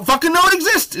 because they don't fucking know it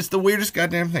exists. It's the weirdest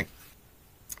goddamn thing.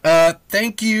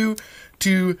 Thank you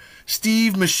to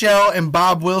Steve, Michelle, and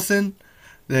Bob Wilson,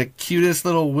 the cutest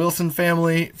little Wilson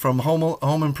family from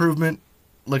Home Improvement,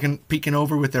 peeking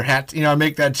over with their hats. You know, I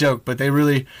make that joke, but they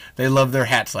love their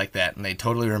hats like that, and they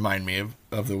totally remind me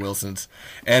of the Wilsons.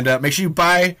 And make sure you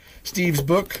buy Steve's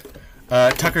book,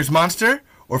 Tucker's Monster,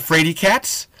 or Fraidy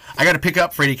Cats. I got to pick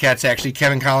up Fraidy Cats, actually.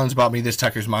 Kevin Collins bought me this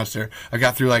Tucker's Monster. I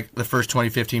got through like the first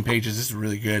 15 pages. This is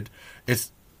really good.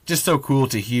 It's just so cool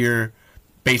to hear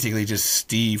basically just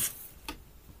Steve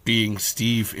being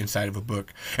Steve inside of a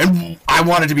book. And I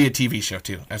want it to be a TV show,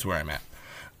 too. That's where I'm at.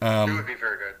 It would be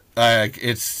very good.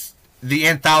 It's the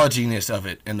anthology-ness of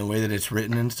it and the way that it's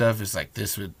written and stuff is like,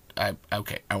 this would... I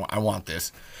want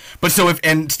this. But so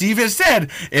and Steve has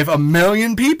said, if 1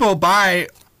 million people buy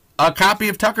a copy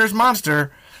of Tucker's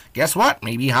Monster, guess what?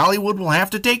 Maybe Hollywood will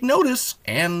have to take notice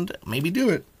and maybe do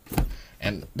it.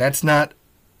 And that's not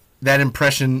that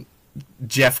impression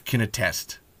Jeff can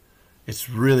attest. It's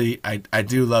really, I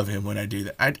do love him when I do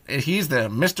that. He's the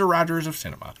Mr. Rogers of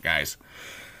cinema, guys.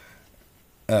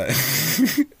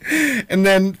 And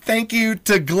then thank you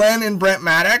to Glenn and Brent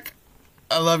Maddock.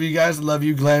 I love you guys. I love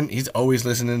you, Glenn. He's always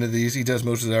listening to these. He does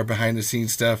most of our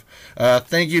behind-the-scenes stuff.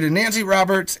 Thank you to Nancy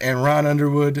Roberts and Ron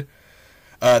Underwood.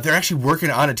 They're actually working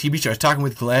on a TV show. I was talking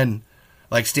with Glenn,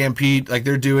 like Stampede, like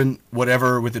they're doing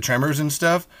whatever with the Tremors and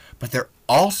stuff, but they're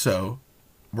also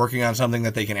working on something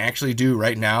that they can actually do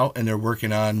right now, and they're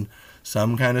working on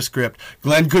some kind of script.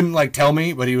 Glenn couldn't, like, tell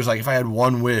me, but he was like, if I had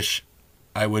one wish,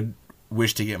 I would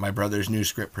wish to get my brother's new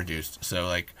script produced. So,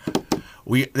 like...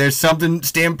 there's something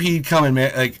Stampede coming,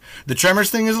 man. Like the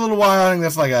Tremors thing is a little wild. I think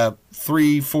that's like a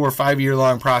 3, 4, 5 year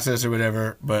long process or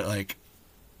whatever. But like,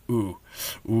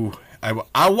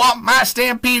 I want my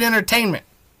Stampede Entertainment.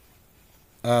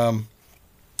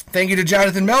 Thank you to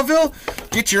Jonathan Melville.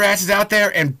 Get your asses out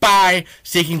there and buy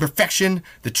Seeking Perfection,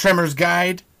 the Tremors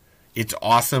Guide. It's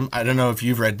awesome. I don't know if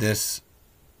you've read this,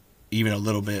 even a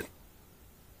little bit.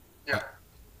 Yeah.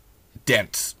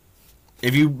 Dense.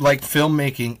 If you like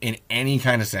filmmaking in any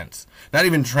kind of sense, not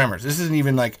even Tremors. This isn't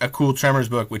even like a cool Tremors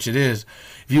book, which it is.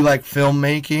 If you like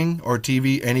filmmaking or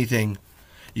TV, anything,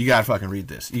 you gotta fucking read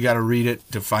this. You gotta read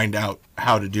it to find out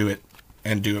how to do it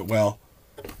and do it well.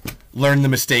 Learn the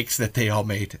mistakes that they all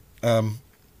made.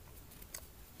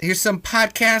 Here's some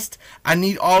podcast I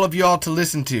need all of y'all to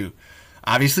listen to.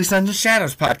 Obviously, Sons of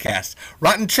Shadows podcast,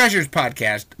 Rotten Treasures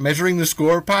podcast, Measuring the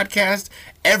Score podcast,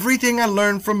 Everything I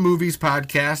Learned from Movies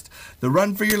podcast, The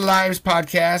Run for Your Lives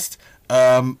podcast,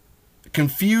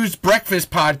 Confused Breakfast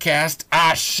podcast.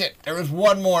 Ah, shit, there was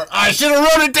one more. I should have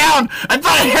wrote it down. I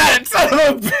thought I had it, son of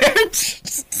a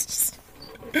bitch.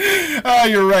 Oh,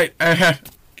 you're right. I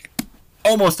had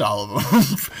almost all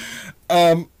of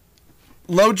them.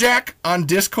 LoJack on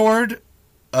Discord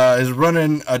is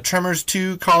running a Tremors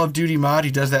 2 Call of Duty mod.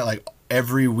 He does that like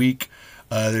every week.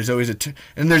 There's always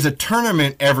there's a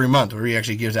tournament every month where he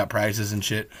actually gives out prizes and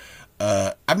shit.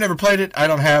 I've never played it. I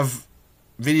don't have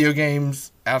video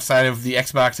games outside of the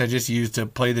Xbox I just used to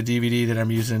play the DVD that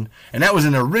I'm using. And that was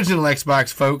an original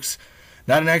Xbox, folks.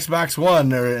 Not an Xbox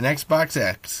One or an Xbox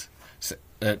X. So,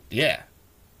 yeah.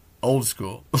 Old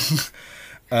school.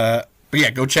 But yeah,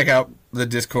 go check out the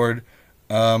Discord.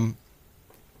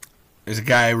 There's a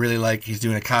guy I really like. He's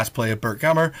doing a cosplay of Burt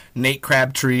Gummer. Nate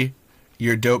Crabtree,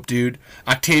 you're a dope dude.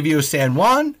 Octavio San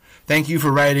Juan, thank you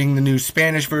for writing the new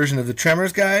Spanish version of the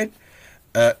Tremors Guide.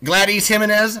 Gladys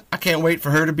Jimenez, I can't wait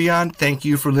for her to be on. Thank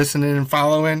you for listening and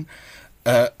following.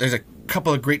 There's a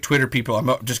couple of great Twitter people. I'm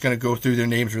just going to go through their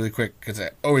names really quick because I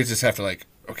always just have to like,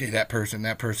 okay, that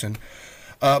person.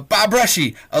 Bob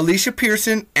Rushy, Alicia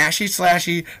Pearson, Ashy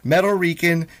Slashy, Metal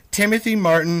Rican, Timothy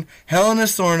Martin, Helena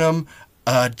Sornum,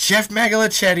 Jeff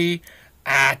Magalachetti,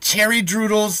 Cherry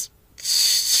Droodles.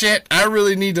 Shit, I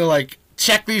really need to like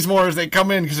check these more as they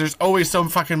come in because there's always so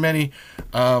fucking many.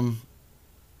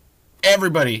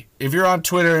 Everybody, if you're on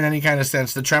Twitter in any kind of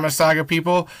sense, the Tremor Saga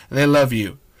people, they love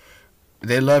you.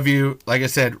 They love you. Like I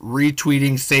said,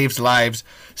 retweeting saves lives.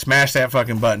 Smash that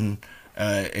fucking button.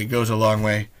 It goes a long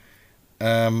way.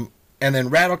 And then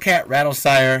Rattlecat,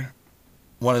 Rattlesire,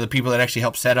 one of the people that actually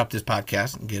helped set up this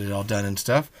podcast and get it all done and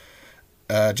stuff.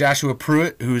 Joshua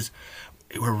Pruitt,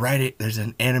 we're writing, there's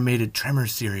an animated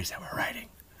Tremors series that we're writing,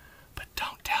 but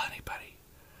don't tell anybody.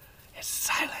 It's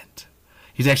silent.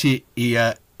 He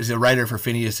is a writer for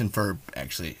Phineas and Ferb,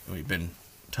 actually. We've been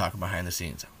talking behind the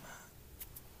scenes. I'm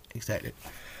excited.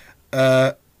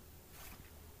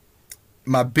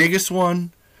 My biggest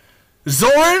one,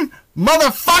 Zoran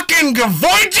motherfucking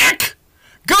Gavojik!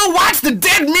 Go watch the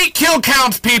dead meat kill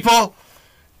counts, people.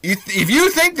 If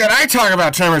you think that I talk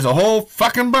about Tremors a whole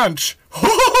fucking bunch,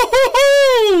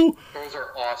 Those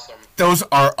are awesome. Those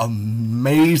are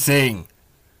amazing.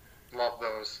 Love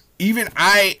those. Even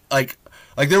I, like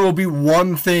there will be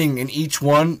one thing in each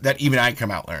one that even I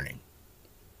come out learning.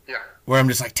 Yeah. Where I'm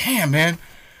just like, damn, man.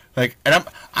 Like, and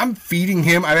I'm feeding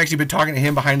him. I've actually been talking to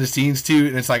him behind the scenes, too.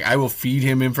 And it's like, I will feed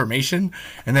him information.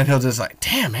 And then he'll just like,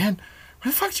 damn, man.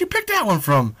 Where the fuck did you pick that one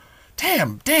from?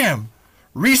 Damn.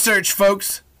 Research,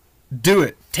 folks. Do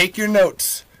it. Take your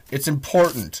notes. It's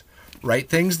important. Write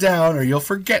things down or you'll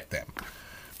forget them.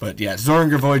 But yeah,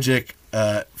 Zoringer Wojcik,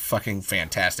 fucking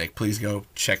fantastic. Please go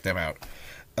check them out.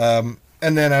 And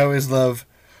then I always love,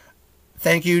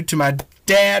 thank you to my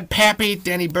dad, Pappy,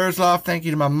 Danny Burzloff. Thank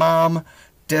you to my mom,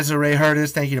 Desiree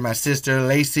Hurtis. Thank you to my sister,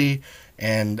 Lacey,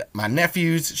 and my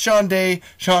nephews, Sean Day,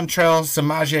 Sean Trell,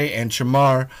 Samaje, and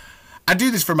Shamar. I do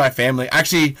this for my family.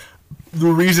 Actually, the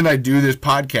reason I do this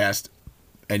podcast,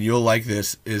 and you'll like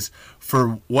this, is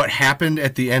for what happened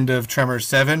at the end of Tremors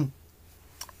 7.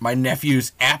 My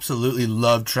nephews absolutely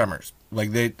love Tremors.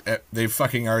 Like, they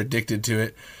fucking are addicted to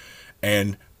it.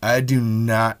 And I do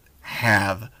not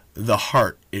have the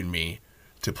heart in me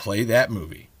to play that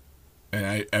movie.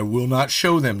 And I will not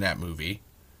show them that movie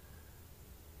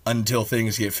until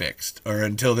things get fixed. Or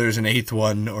until there's an 8th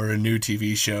one or a new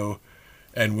TV show.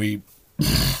 And we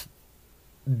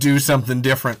do something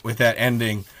different with that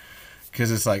ending.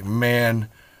 Because it's like, man,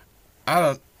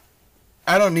 I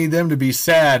don't need them to be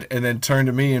sad and then turn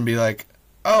to me and be like,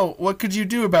 oh, what could you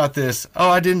do about this? Oh,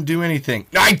 I didn't do anything.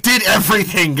 I did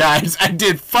everything, guys. I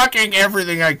did fucking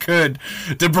everything I could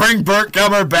to bring Burt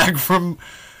Gummer back from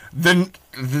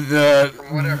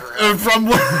from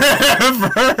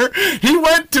wherever. He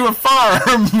went to a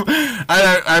farm.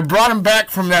 I brought him back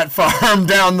from that farm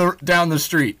down the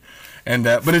street. And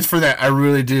but it's for that. I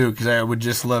really do, because I would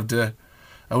just love to.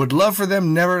 I would love for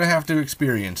them never to have to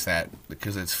experience that,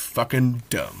 because it's fucking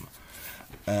dumb.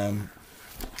 And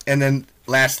then,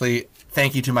 lastly,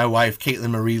 thank you to my wife, Caitlin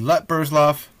Marie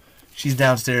Lutt-Burzloff. She's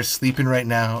downstairs sleeping right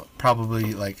now.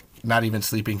 Probably, like, not even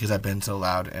sleeping because I've been so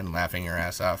loud and laughing her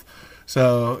ass off.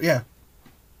 So, yeah.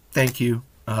 Thank you.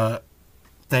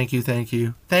 Thank you. Thank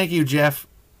you, Jeff.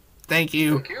 Thank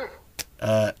you. Thank you.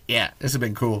 Yeah, this has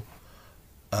been cool.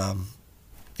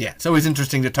 Yeah, it's always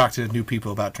interesting to talk to new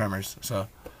people about Tremors, so...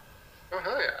 Oh,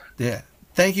 hell yeah. Yeah.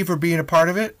 Thank you for being a part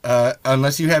of it.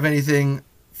 Unless you have anything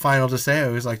final to say, I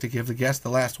always like to give the guest the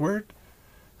last word.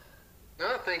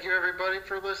 No, thank you everybody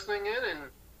for listening in, and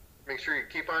make sure you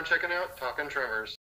keep on checking out Talking Tremors.